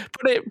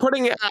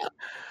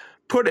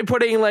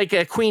 Putting like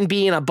a queen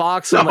bee in a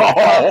box and like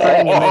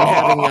and then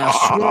having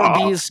swarm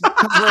bees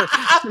cover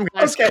some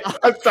guy's cock.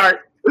 I'm sorry.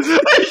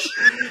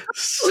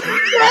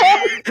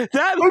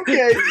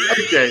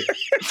 Okay.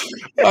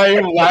 I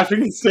am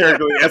laughing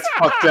hysterically. That's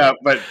fucked up,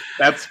 but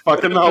that's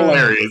fucking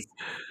hilarious.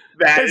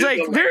 It's like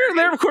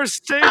they're of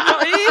course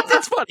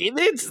it's funny.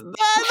 It's that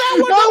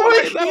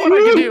one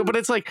I can do, but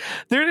it's like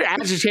they're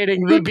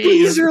agitating the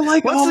bees. Are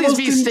like once these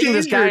bees sting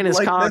this guy in his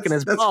cock and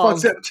his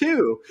balls. That's fucked up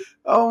too.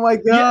 Oh my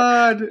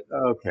god. Yeah.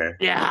 Okay.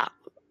 Yeah.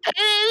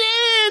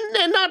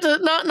 And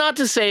not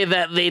to say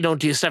that they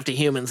don't do stuff to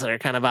humans that are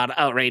kind of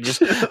outrageous,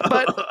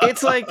 but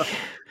it's like,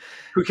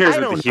 who cares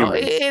about the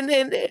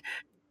humans?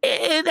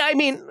 And I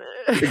mean,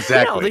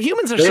 exactly. No, the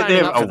humans are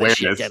signing up for this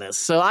shit, Dennis.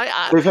 So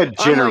they've had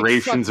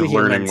generations of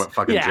learning what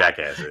fucking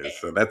Jackass is.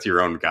 So that's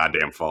your own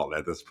goddamn fault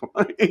at this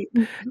point.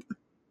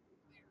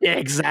 Yeah,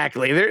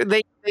 exactly.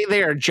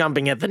 They are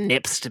jumping at the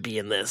nips to be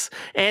in this.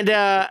 And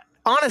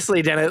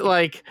honestly, Dennis,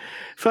 like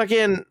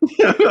fucking.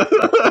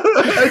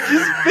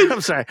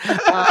 I'm sorry.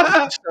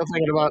 I'm still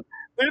thinking about.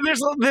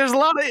 There's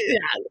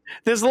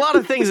a lot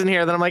of things in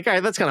here that I'm like, all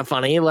right, that's kind of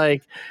funny.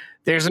 Like.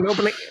 There's an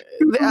opening.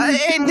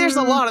 And there's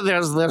a lot of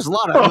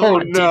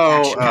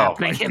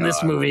happening in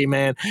this movie,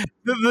 man.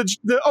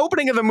 The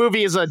opening of the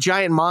movie is a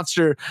giant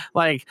monster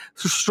like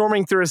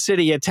storming through a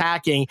city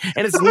attacking,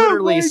 and it's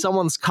literally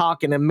someone's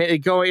cock and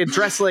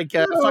dressed like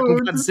fucking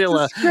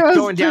Godzilla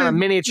going down a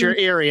miniature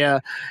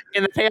area,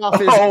 and the payoff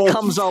is it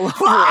comes all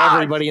over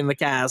everybody in the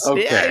cast.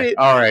 Okay,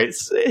 all right.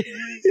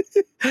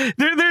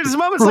 There's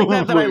moments like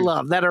that I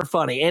love, that are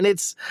funny, and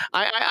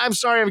I'm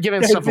sorry I'm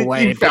giving stuff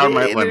away.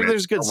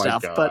 There's good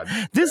stuff, but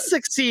this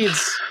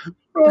succeeds.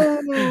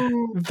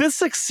 This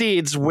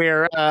succeeds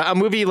where a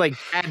movie like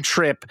Bad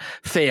Trip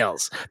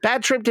fails.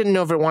 Bad Trip didn't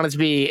know if it wanted to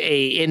be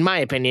in my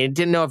opinion, it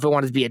didn't know if it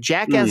wanted to be a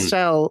Jackass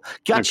style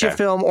gotcha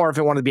film or if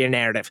it wanted to be a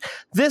narrative.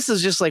 This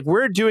is just like,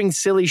 we're doing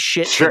silly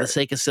shit for the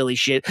sake of silly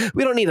shit.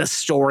 We don't need a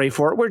story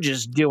for it. We're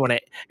just doing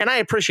it, and I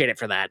appreciate it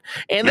for that.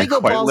 And they go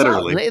balls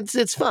out.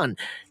 It's fun,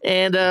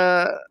 and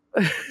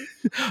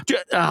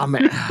oh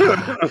man,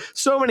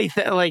 so many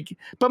things.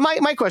 But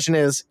my question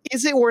is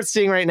it worth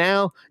seeing right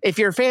now? If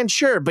you're a fan,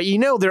 sure, but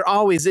there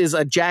always is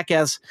a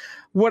Jackass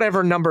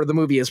whatever number the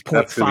movie is 0.5.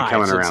 That's going to be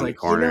coming around the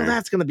corner.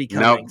 That's going to be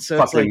coming. Nope, so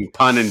fucking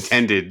pun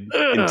intended,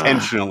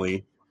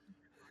 intentionally.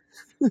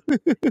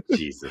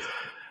 Jesus.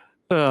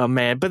 Oh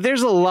man, but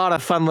there's a lot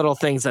of fun little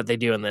things that they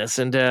do in this,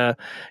 and I'm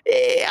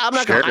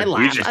not gonna. I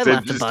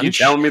laughed a bunch. You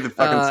telling me the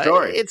fucking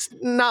story? It's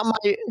not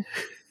my.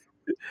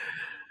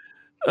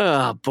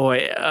 Oh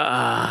boy,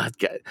 a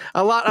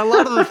lot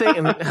of the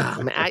thing.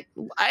 Oh, man,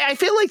 I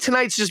feel like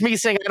tonight's just me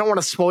saying I don't want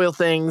to spoil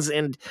things,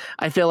 and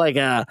I feel like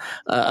a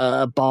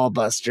ball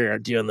buster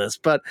doing this.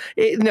 But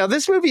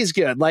this movie is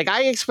good. Like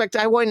I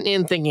went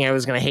in thinking I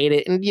was going to hate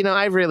it, and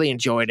I really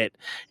enjoyed it.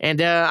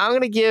 And I'm going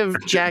to give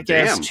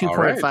Jackass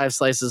 2.5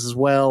 slices as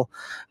well.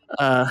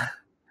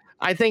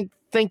 I think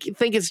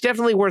it's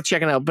definitely worth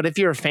checking out. But if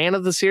you're a fan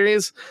of the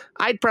series,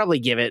 I'd probably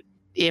give it.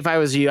 If I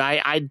was you,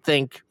 I'd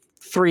think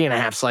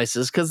 3.5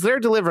 slices, because they're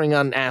delivering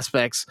on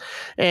aspects,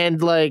 and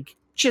like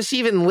just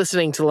even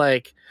listening to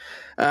like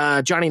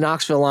Johnny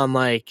Knoxville on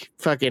like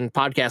fucking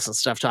podcasts and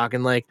stuff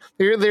talking, like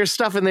there's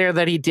stuff in there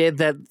that he did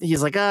that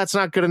he's like, it's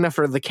not good enough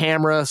for the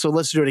camera, so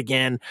let's do it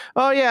again.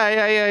 Oh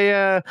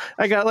yeah,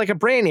 I got like a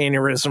brain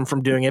aneurysm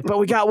from doing it, but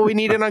we got what we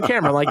needed on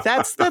camera. Like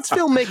that's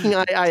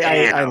filmmaking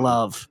I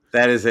love.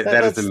 That is it.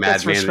 That is the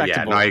madman.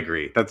 Yeah, no, I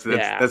agree. That's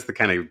the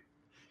kind of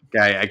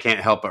guy I can't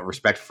help but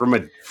respect from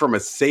a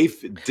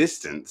safe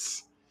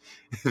distance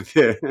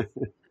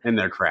in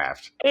their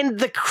craft. And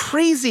the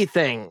crazy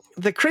thing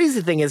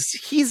is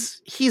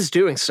he's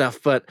doing stuff,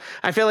 but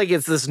I feel like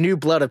it's this new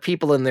blood of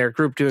people in their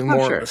group doing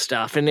more of the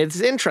stuff. And it's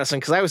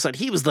interesting because I always thought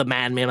he was the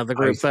madman of the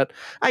group, but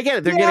I get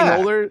it. They're getting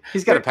older.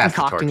 He's got to pass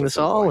concocting this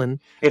all. And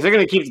if they're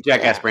going to keep the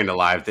Jackass brand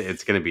alive,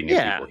 it's going to be new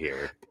people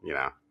here.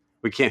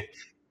 We can't.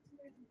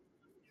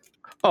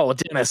 Oh,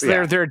 Dennis,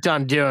 they're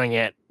done doing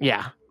it.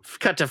 Yeah.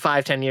 Cut to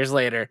 5-10 years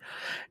later,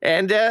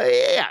 and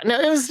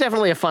it was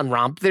definitely a fun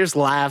romp. There's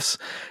laughs,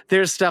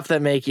 there's stuff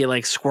that make you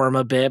like squirm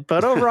a bit,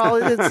 but overall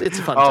it's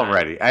a fun time.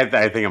 Alrighty,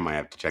 I think I might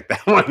have to check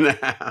that one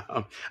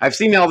out. I've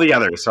seen all the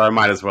others, so I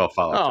might as well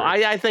follow.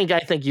 I think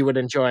you would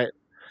enjoy it.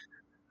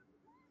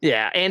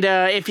 Yeah, and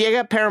if you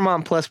got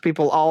Paramount Plus,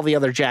 people, all the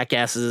other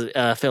Jackasses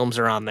films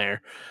are on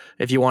there.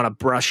 If you want to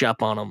brush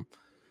up on them,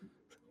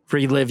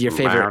 relive your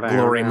favorite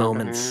glory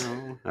moments.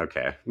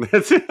 Okay.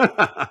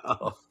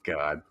 Oh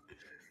God.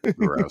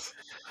 Gross.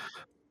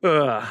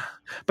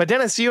 But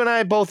Dennis, you and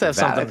I both have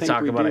something to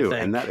talk about, I think.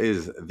 And that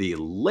is the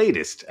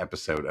latest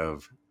episode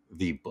of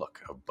The Book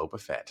of Boba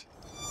Fett.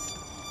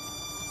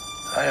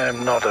 I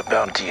am not a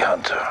bounty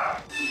hunter.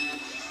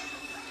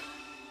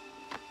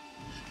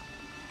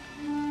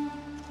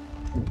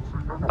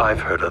 I've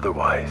heard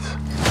otherwise.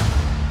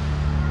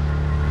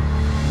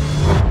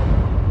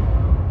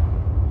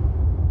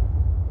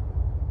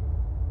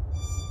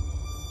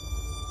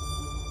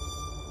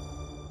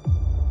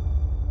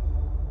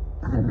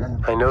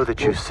 I know that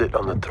you sit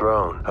on the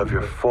throne of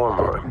your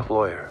former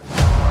employer.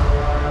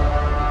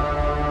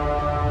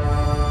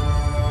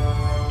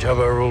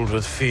 Jabba ruled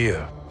with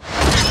fear.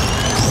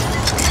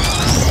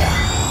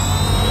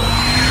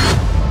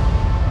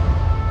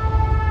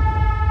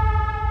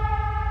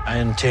 I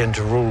intend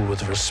to rule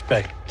with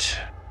respect.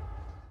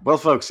 Well,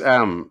 folks,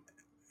 you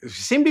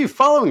seem to be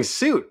following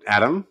suit,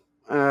 Adam,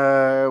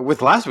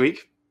 with last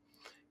week.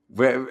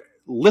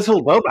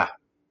 Little Boba.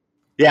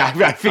 Yeah,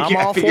 I figured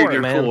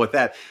you're cool with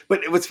that.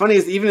 But what's funny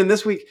is even in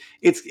this week,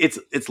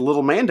 it's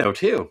Little Mando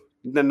too.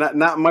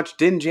 Not much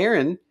Din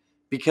Djarin,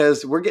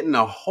 because we're getting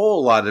a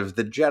whole lot of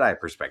the Jedi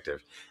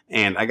perspective.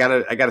 And I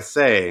gotta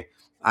say,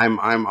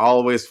 I'm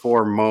always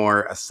for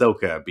more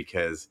Ahsoka,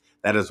 because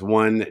that is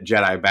one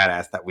Jedi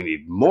badass that we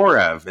need more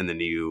of in the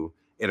new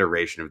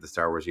iteration of the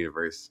Star Wars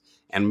universe.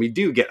 And we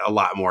do get a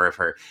lot more of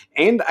her.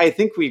 And I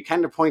think we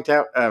kind of point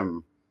out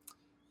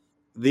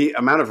the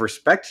amount of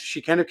respect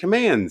she kind of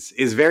commands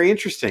is very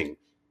interesting.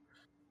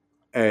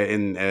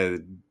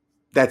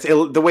 That's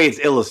the way it's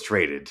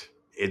illustrated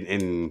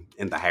in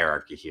the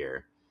hierarchy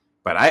here.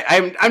 But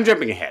I'm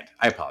jumping ahead.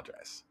 I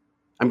apologize.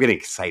 I'm getting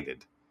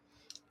excited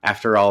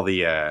after all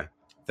the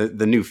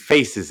new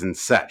faces and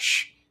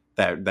such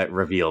that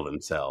reveal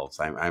themselves.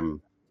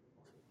 I'm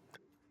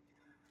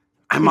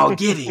all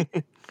giddy.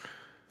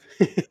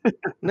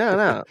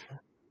 No.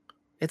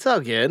 It's all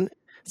good.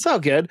 It's all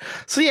good.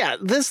 So yeah,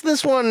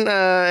 this one,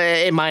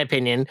 in my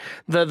opinion,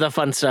 the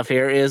fun stuff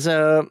here is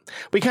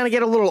we kind of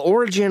get a little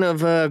origin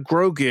of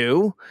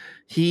Grogu.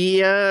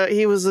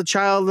 He was a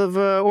child of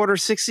Order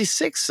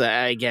 66,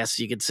 I guess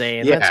you could say,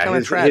 and that's kind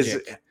of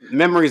tragic. His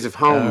memories of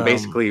home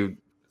basically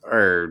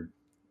are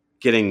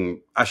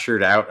getting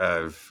ushered out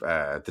of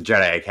the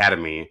Jedi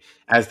Academy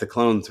as the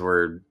clones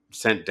were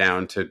sent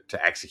down to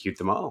execute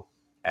them all,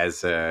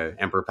 as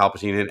Emperor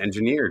Palpatine had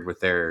engineered with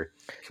their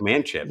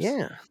command chips.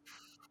 Yeah.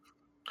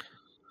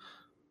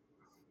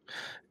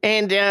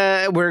 And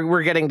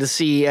we're getting to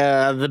see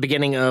the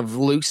beginning of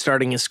Luke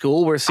starting his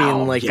school. We're seeing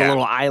the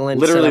little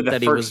island setup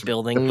that he was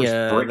building,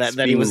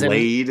 that he was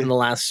in the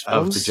last of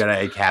films. the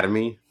Jedi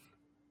Academy.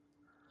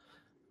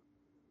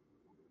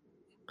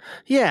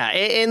 Yeah,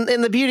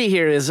 and the beauty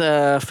here is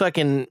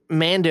fucking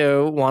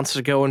Mando wants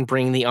to go and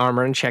bring the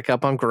armor and check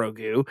up on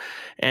Grogu,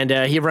 and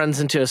he runs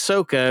into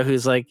Ahsoka,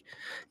 who's like,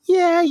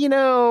 yeah,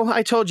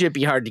 I told you it'd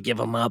be hard to give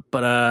him up,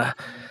 but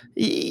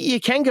you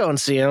can go and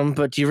see him,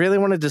 but do you really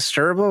want to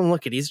disturb him?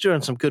 Look, he's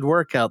doing some good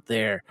work out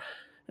there.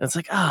 And it's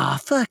like,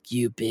 fuck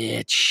you,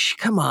 bitch.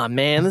 Come on,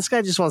 man. This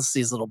guy just wants to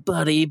see his little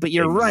buddy, but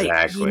you're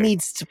right. He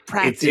needs to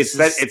practice.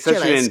 It's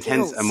such an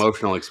intense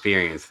emotional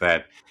experience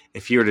that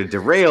if you were to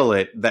derail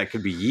it, that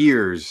could be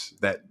years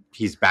that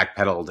he's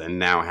backpedaled and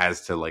now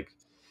has to like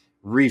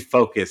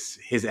refocus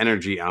his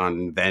energy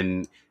on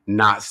then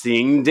not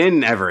seeing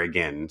Din ever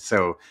again.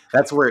 So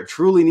that's where it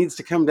truly needs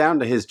to come down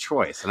to his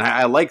choice. And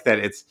I like that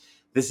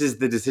this is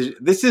the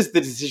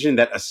decision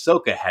that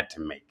Ahsoka had to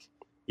make,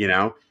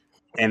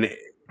 and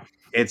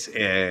it's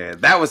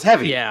that was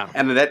heavy. Yeah.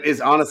 And that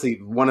is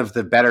honestly one of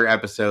the better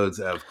episodes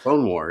of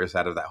Clone Wars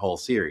out of that whole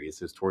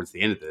series. It was towards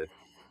the end of the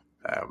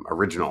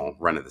original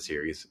run of the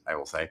series, I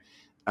will say.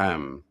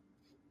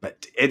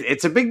 But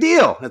it's a big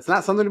deal. It's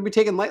not something to be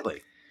taken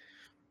lightly.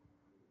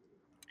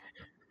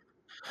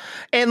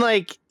 And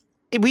like,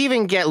 we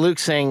even get Luke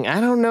saying, I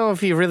don't know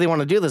if you really want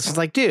to do this. It's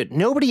like, dude,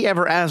 nobody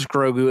ever asked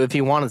Grogu if he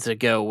wanted to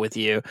go with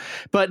you.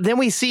 But then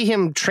we see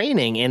him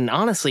training, and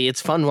honestly, it's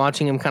fun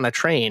watching him kind of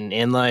train,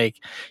 and like,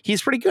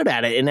 he's pretty good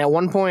at it. And at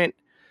one point,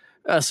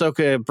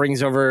 Ahsoka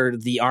brings over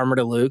the armor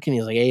to Luke, and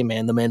he's like, hey,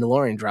 man, the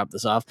Mandalorian dropped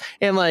this off.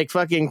 And like,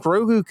 fucking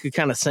Grogu could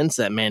kind of sense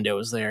that Mando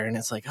was there, and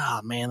it's like,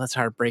 oh, man, that's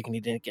heartbreaking. He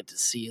didn't get to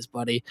see his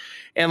buddy.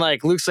 And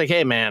like, Luke's like,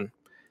 hey, man,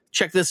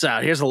 check this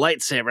out. Here's a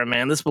lightsaber,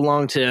 man. This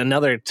belonged to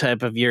another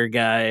type of your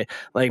guy,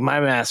 like my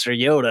master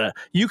Yoda.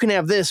 You can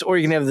have this, or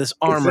you can have this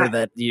armor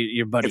that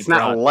your buddy It's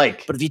brought. not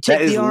like, but if you take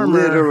that the is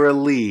armor,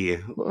 literally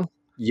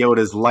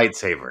Yoda's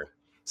lightsaber.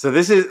 So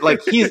this is like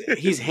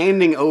he's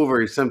handing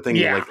over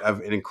something like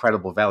of an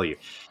incredible value,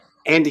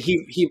 and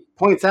he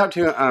points out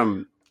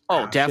to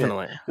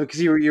definitely,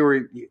 because you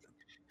were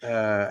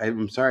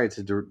I'm sorry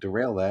to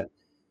derail that.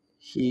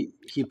 He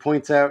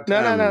points out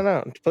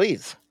no,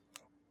 please.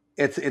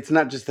 It's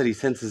not just that he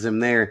senses him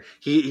there.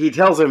 He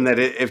tells him that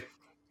if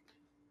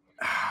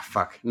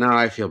fuck. No,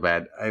 I feel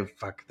bad.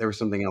 There was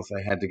something else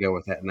I had to go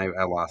with that, and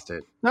I lost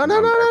it. No. I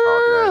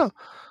apologize.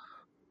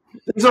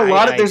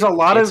 There's a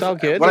lot of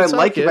what I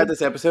like about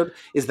this episode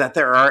is that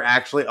there are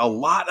actually a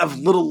lot of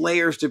little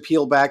layers to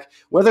peel back.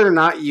 Whether or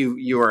not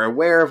you are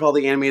aware of all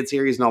the animated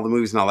series and all the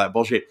movies and all that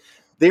bullshit,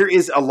 there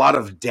is a lot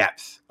of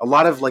depth, a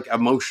lot of like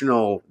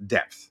emotional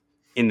depth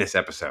in this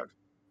episode.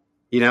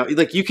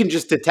 Like you can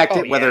just detect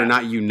it whether or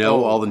not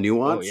all the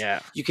nuance.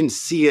 You can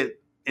see it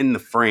in the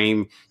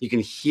frame. You can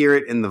hear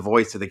it in the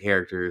voice of the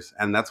characters.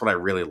 And that's what I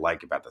really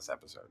like about this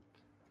episode.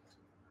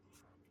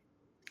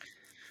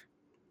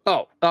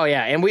 Oh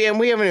yeah. And we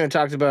haven't even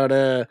talked about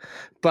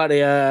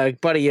buddy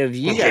of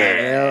you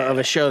guys, of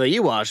a show that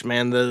you watched,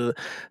 man. The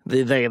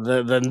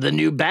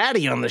new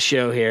baddie on the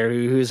show here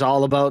who's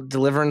all about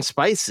delivering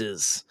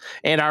spices,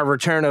 and our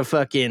return of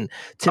fucking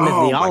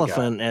Timothy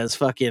Oliphant as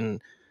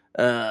fucking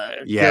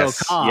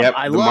yes, Cobb. Yep.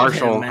 I the love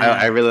Marshal. him, man.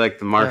 I really like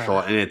the Marshal,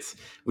 and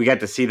we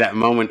got to see that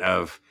moment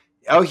of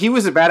he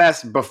was a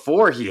badass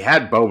before he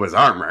had Boba's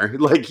armor.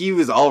 Like he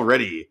was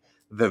already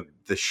the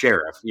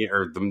sheriff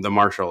or the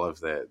Marshal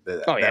of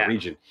that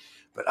region.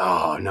 But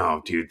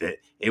no, dude,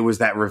 it was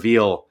that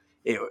reveal.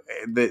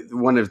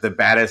 One of the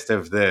baddest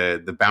of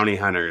the bounty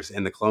hunters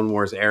in the Clone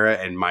Wars era,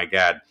 and my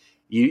God,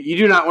 you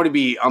do not want to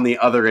be on the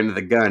other end of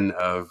the gun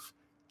of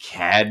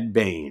Cad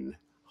Bane.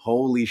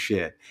 Holy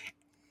shit.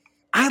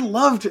 I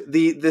loved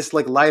this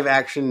like live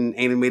action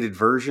animated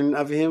version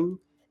of him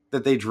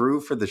that they drew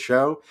for the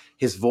show.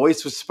 His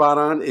voice was spot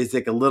on. It's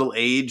like a little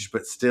aged,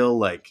 but still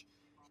like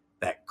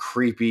that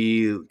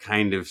creepy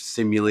kind of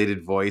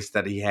simulated voice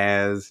that he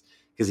has,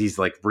 because he's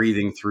like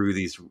breathing through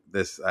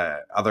this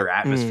other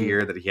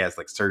atmosphere that he has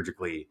like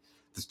surgically.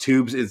 The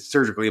tubes is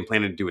surgically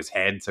implanted into his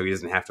head, so he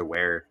doesn't have to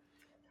wear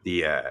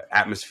the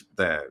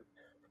atmosphere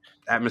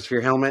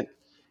helmet.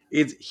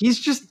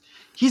 He's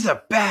he's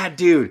a bad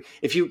dude.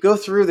 If you go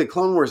through the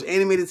Clone Wars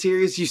animated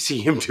series, you see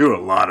him do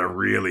a lot of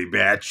really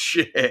bad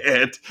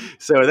shit.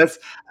 So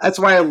that's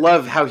why I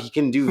love how he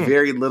can do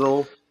very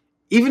little.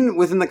 Even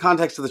within the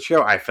context of the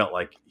show, I felt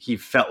like he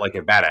felt like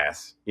a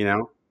badass, you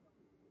know?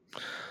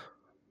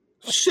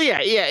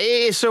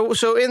 So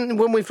So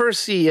when we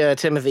first see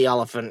Timothy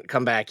Oliphant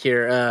come back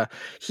here,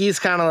 he's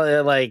kind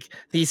of like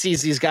he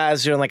sees these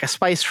guys doing like a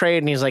spice trade,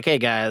 and he's like, "Hey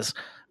guys,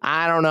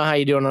 I don't know how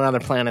you do on other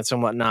planets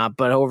and whatnot,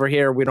 but over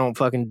here we don't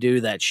fucking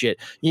do that shit.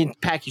 You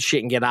pack your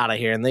shit and get out of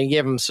here." And they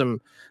give him some.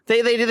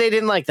 They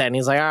didn't like that, and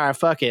he's like, "All right,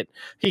 fuck it."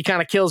 He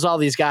kind of kills all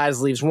these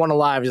guys, leaves one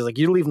alive. He's like,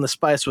 "You're leaving the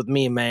spice with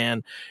me,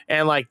 man."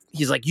 And like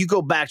he's like, "You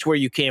go back to where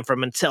you came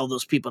from and tell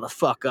those people to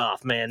fuck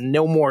off, man.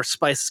 No more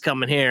spices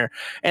coming here."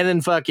 And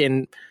then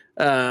fucking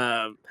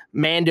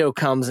Mando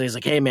comes and he's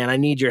like, "Hey man, I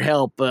need your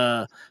help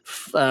to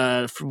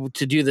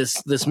do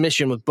this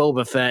mission with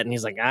Boba Fett." And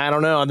he's like, "I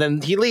don't know." And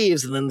then he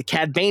leaves, and then the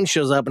Cad Bane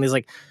shows up and he's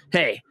like,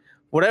 "Hey,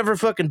 whatever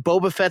fucking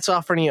Boba Fett's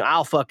offering you,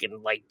 I'll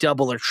fucking like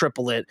double or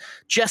triple it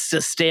just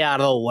to stay out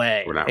of the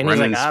way." We're not and he's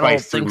running like, "I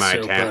spice don't through think my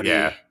so, town." buddy.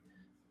 Yeah.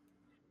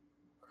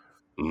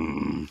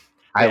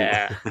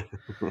 Yeah.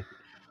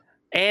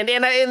 And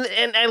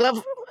I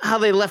love how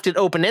they left it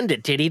open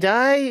ended. Did he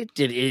die?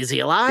 Is he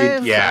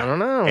alive? I don't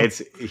know.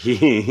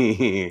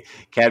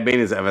 Cad Bane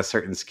is of a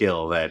certain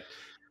skill that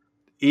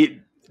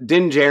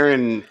Din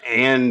Djarin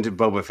and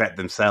Boba Fett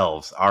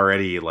themselves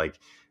already like.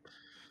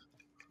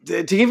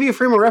 To give you a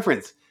frame of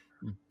reference,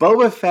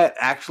 Boba Fett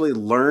actually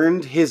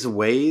learned his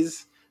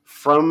ways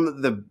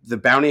from the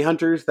bounty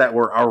hunters that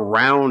were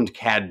around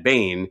Cad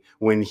Bane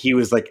when he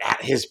was like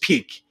at his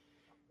peak.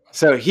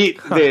 So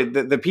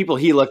the people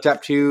he looked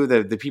up to,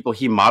 the people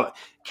he modeled,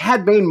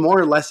 Cad Bane more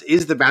or less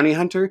is the bounty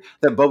hunter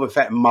that Boba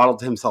Fett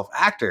modeled himself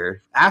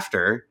after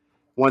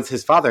once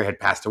his father had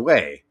passed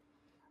away,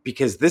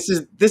 because this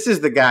is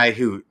the guy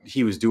who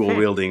he was dual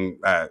wielding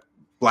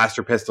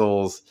blaster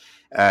pistols.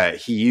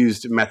 He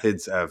used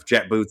methods of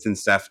jet boots and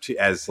stuff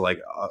as like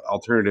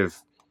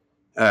alternative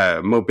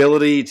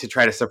mobility to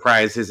try to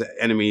surprise his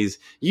enemies,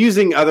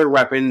 using other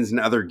weapons and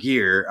other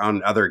gear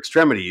on other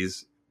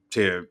extremities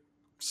to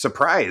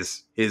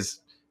surprise his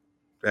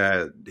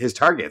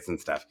targets and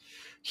stuff.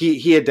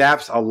 He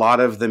adapts a lot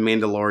of the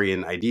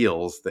Mandalorian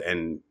ideals,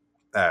 and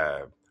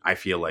I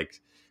feel like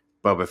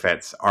Boba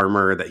Fett's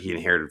armor that he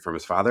inherited from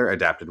his father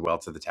adapted well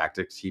to the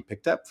tactics he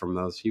picked up from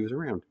those he was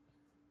around.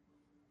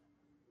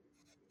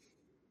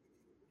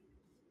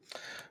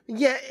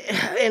 Yeah,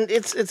 and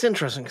it's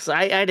interesting because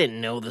I didn't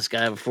know this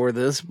guy before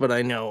this, but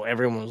I know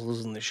everyone was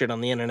losing their shit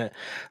on the internet.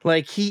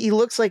 Like he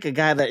looks like a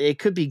guy that it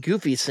could be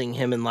goofy seeing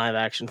him in live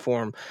action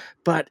form,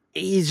 but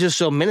he's just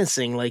so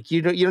menacing. Like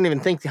you don't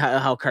even think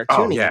how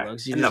cartoony he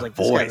looks. You and just the like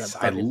voice,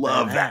 I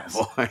love that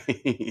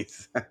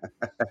voice.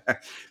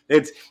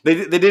 They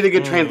did a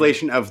good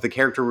translation of the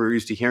character we're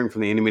used to hearing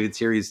from the animated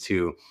series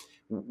to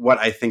what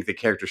I think the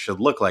character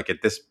should look like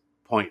at this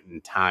point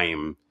in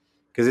time.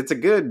 Because it's a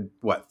good,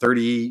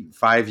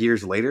 35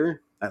 years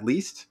later, at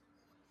least,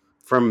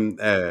 from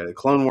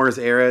Clone Wars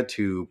era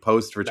to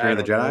post Return of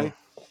the Jedi. Know.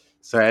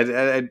 So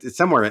it's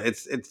somewhere,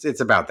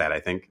 it's about that, I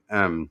think.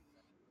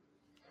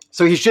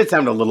 So he should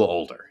sound a little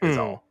older, is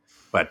all.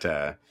 But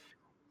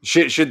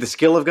should the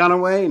skill have gone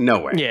away?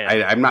 No way.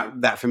 Yeah. I'm not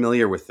that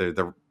familiar with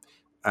the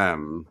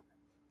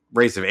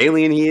race of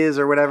alien he is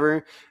or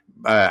whatever.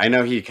 I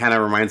know he kind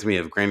of reminds me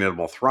of Grand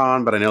Admiral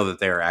Thrawn, but I know that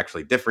they are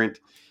actually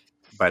different.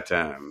 But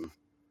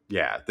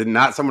yeah, they're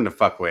not someone to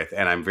fuck with,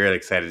 and I'm very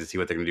excited to see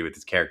what they're going to do with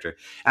this character.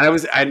 And I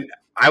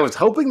was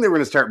hoping they were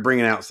going to start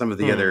bringing out some of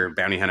the other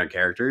bounty hunter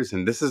characters,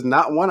 and this is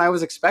not one I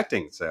was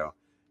expecting. So,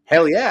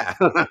 hell yeah!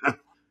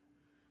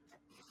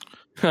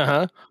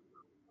 Yeah,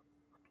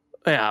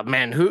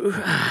 man.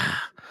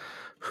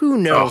 Who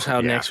knows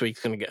how next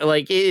week's gonna go?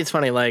 Like, it's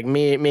funny. Like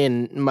me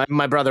and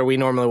my brother, we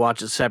normally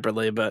watch it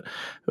separately, but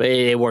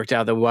it worked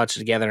out that we watched it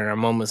together. And our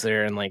mom was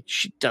there, and like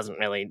she doesn't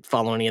really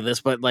follow any of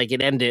this, but like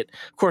it ended.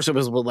 Of course, it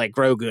was with like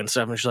Grogu and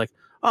stuff, and she's like,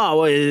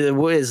 "Oh,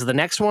 what is the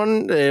next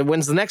one?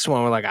 When's the next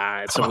one?" We're like,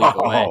 "Ah, it's a week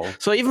away."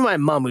 So even my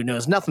mom, who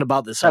knows nothing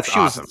about this stuff,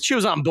 she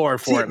was on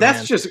board for it. That's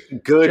man. just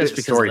good just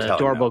storytelling,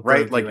 though,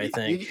 right? Grogu, like I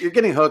think. You're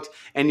getting hooked,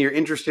 and you're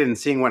interested in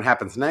seeing what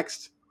happens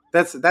next.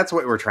 That's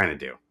what we're trying to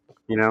do,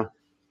 you know.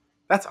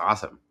 That's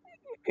awesome.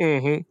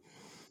 Mm-hmm.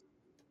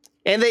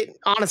 And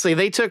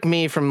they took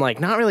me from like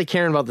not really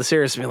caring about the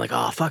series to being like,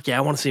 oh fuck yeah,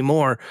 I want to see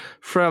more,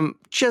 from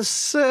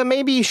just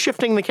maybe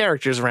shifting the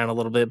characters around a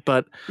little bit.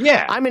 But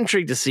yeah, I'm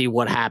intrigued to see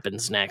what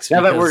happens next.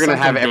 Now that we're gonna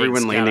have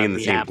everyone landing in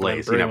the same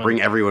place,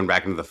 bring everyone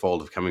back into the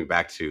fold of coming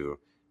back to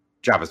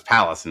Jabba's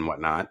palace and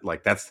whatnot.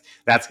 Like that's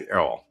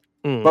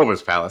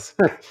Boba's palace.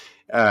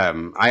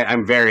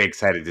 I'm very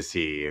excited to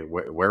see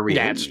where we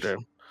end. That's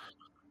true.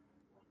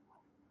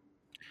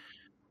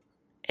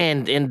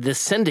 And in the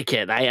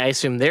Syndicate, I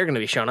assume they're going to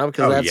be showing up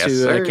because that's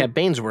who Cad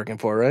Bane's working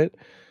for, right?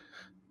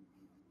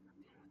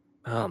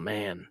 Oh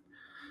man,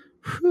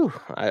 whew.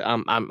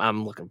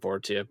 I'm looking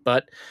forward to it.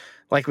 But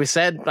like we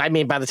said, I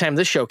mean, by the time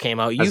this show came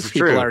out, you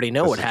people true. already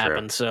know This what is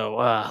happened. true. So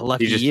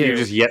lucky You're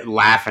just yet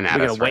laughing at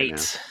We're us gonna right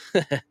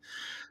wait. now.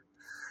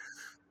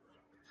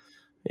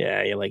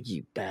 Yeah, you're like,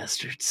 you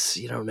bastards.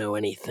 You don't know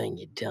anything,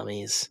 you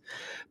dummies.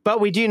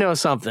 But we do know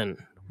something.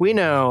 We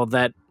know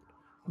that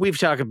we've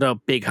talked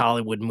about big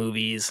Hollywood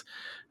movies,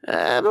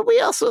 but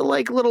we also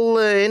like little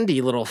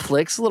indie little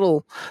flicks,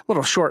 little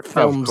short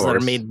films that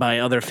are made by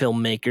other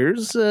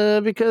filmmakers,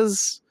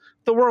 because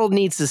the world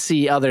needs to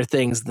see other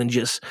things than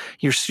just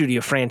your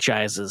studio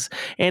franchises.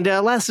 And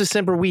last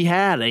December, we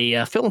had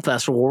a film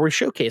festival where we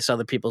showcased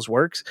other people's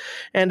works,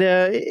 and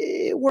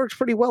it worked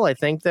pretty well, I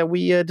think, that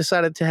we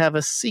decided to have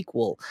a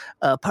sequel,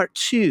 part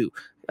 2,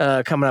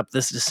 coming up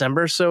this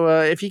December. So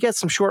if you get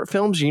some short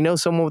films, you know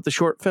someone with a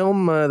short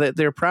film that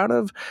they're proud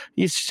of,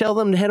 you should tell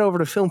them to head over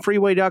to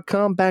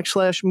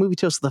filmfreeway.com/Movie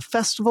Toast the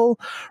Festival.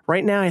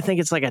 Right now, I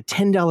think it's like a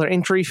 $10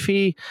 entry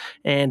fee,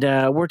 and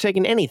we're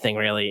taking anything,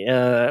 really.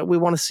 We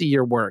want to see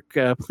your work.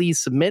 Please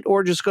submit,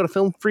 or just go to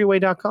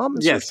filmfreeway.com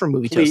and search for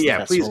Movie Toast the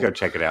Festival. Please go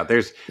check it out.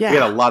 We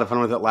had a lot of fun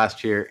with it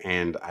last year,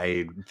 and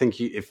I think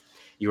if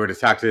you were to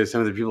talk to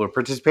some of the people who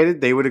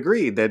participated, they would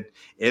agree that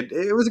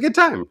it was a good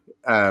time.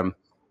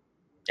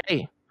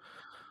 Hey,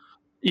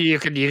 you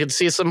could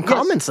see some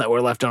comments that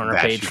were left on our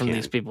page from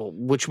these people,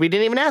 which we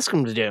didn't even ask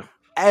them to do,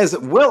 as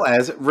well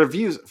as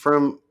reviews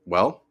from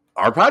our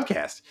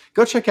podcast.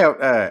 Go check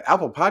out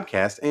Apple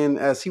Podcast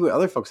and see what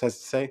other folks has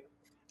to say,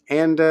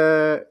 and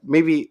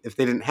maybe if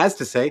they didn't has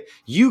to say,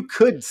 you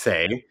could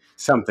say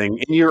something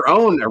in your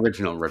own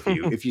original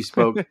review if you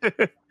spoke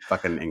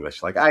fucking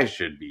English like I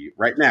should be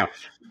right now.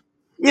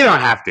 You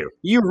don't have to.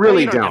 You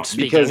really don't,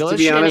 because English to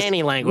be honest, in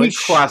any language.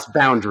 we cross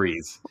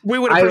boundaries. We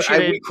would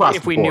appreciate it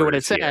if we knew what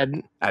it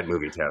said at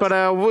Movie Toast.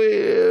 But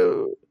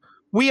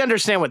we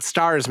understand what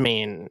stars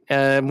mean.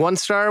 1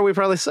 star, we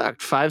probably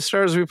sucked. 5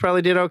 stars, we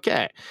probably did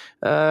okay.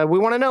 We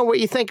want to know what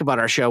you think about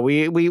our show.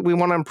 We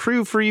want to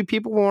improve for you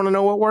people. We want to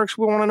know what works.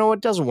 We want to know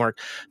what doesn't work.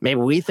 Maybe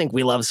we think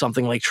we love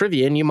something like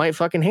trivia, and you might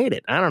fucking hate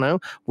it. I don't know.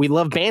 We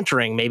love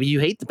bantering. Maybe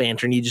you hate the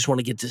banter, and you just want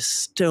to get to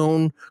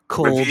stone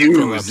cold reviews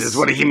Phillips. is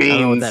what he means. I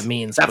don't know what that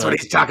means. That's what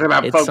he's talking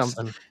about, folks.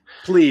 Something.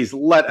 Please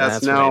let us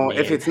That's know. what I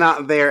mean. If it's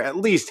not there, at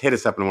least hit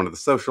us up on one of the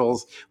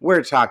socials.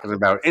 We're talking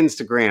about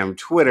Instagram,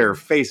 Twitter,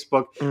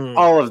 Facebook,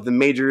 all of the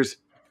majors.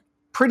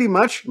 Pretty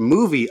much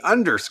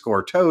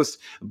movie_toast.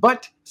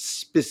 But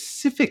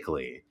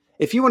specifically,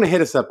 if you want to hit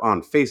us up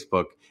on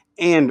Facebook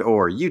and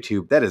or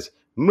YouTube, that is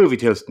Movie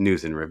Toast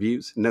News and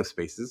Reviews. No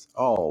spaces.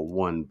 All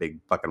one big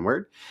fucking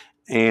word.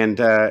 And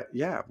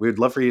we would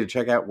love for you to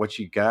check out what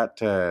you got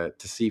to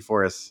see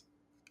for us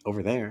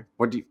over there.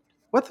 What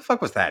the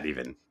fuck was that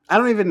even? I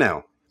don't even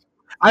know.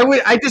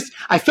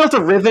 I felt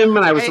a rhythm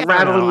and I was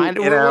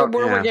rattling it out.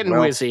 We're getting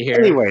noisy here.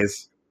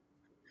 Anyways.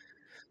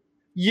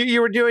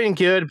 You were doing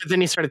good, but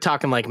then you started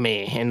talking like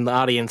me, and the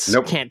audience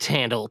can't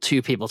handle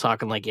 2 people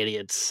talking like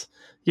idiots.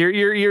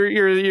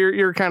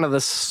 You're kind of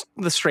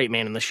the straight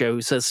man in the show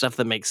who says stuff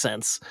that makes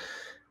sense.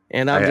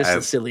 And I'm just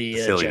a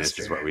silliness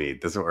jester. Is what we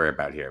need. That's what we're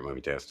about here at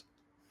Movie Toast.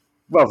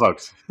 Well,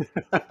 folks,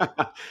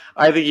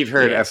 I think you've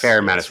heard a fair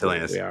amount of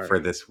silliness for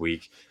this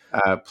week.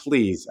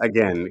 Please,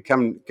 again,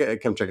 come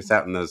check us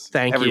out in those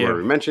everywhere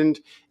we mentioned.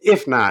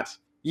 If not,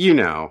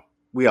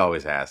 we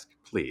always ask,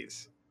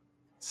 please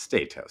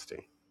stay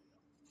toasty.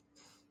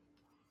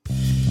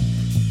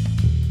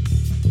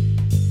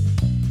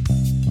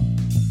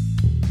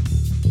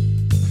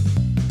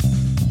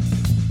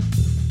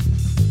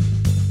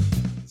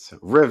 So,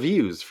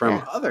 reviews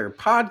from other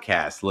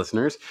podcast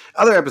listeners,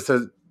 other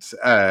episodes,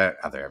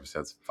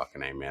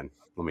 fucking A, man.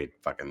 Let me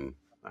fucking,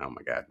 oh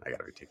my God, I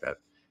gotta retake that.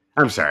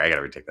 I'm sorry, I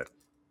gotta retake that.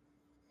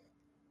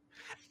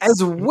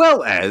 As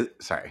well as,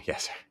 sorry,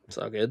 yes, sir. It's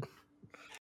all good.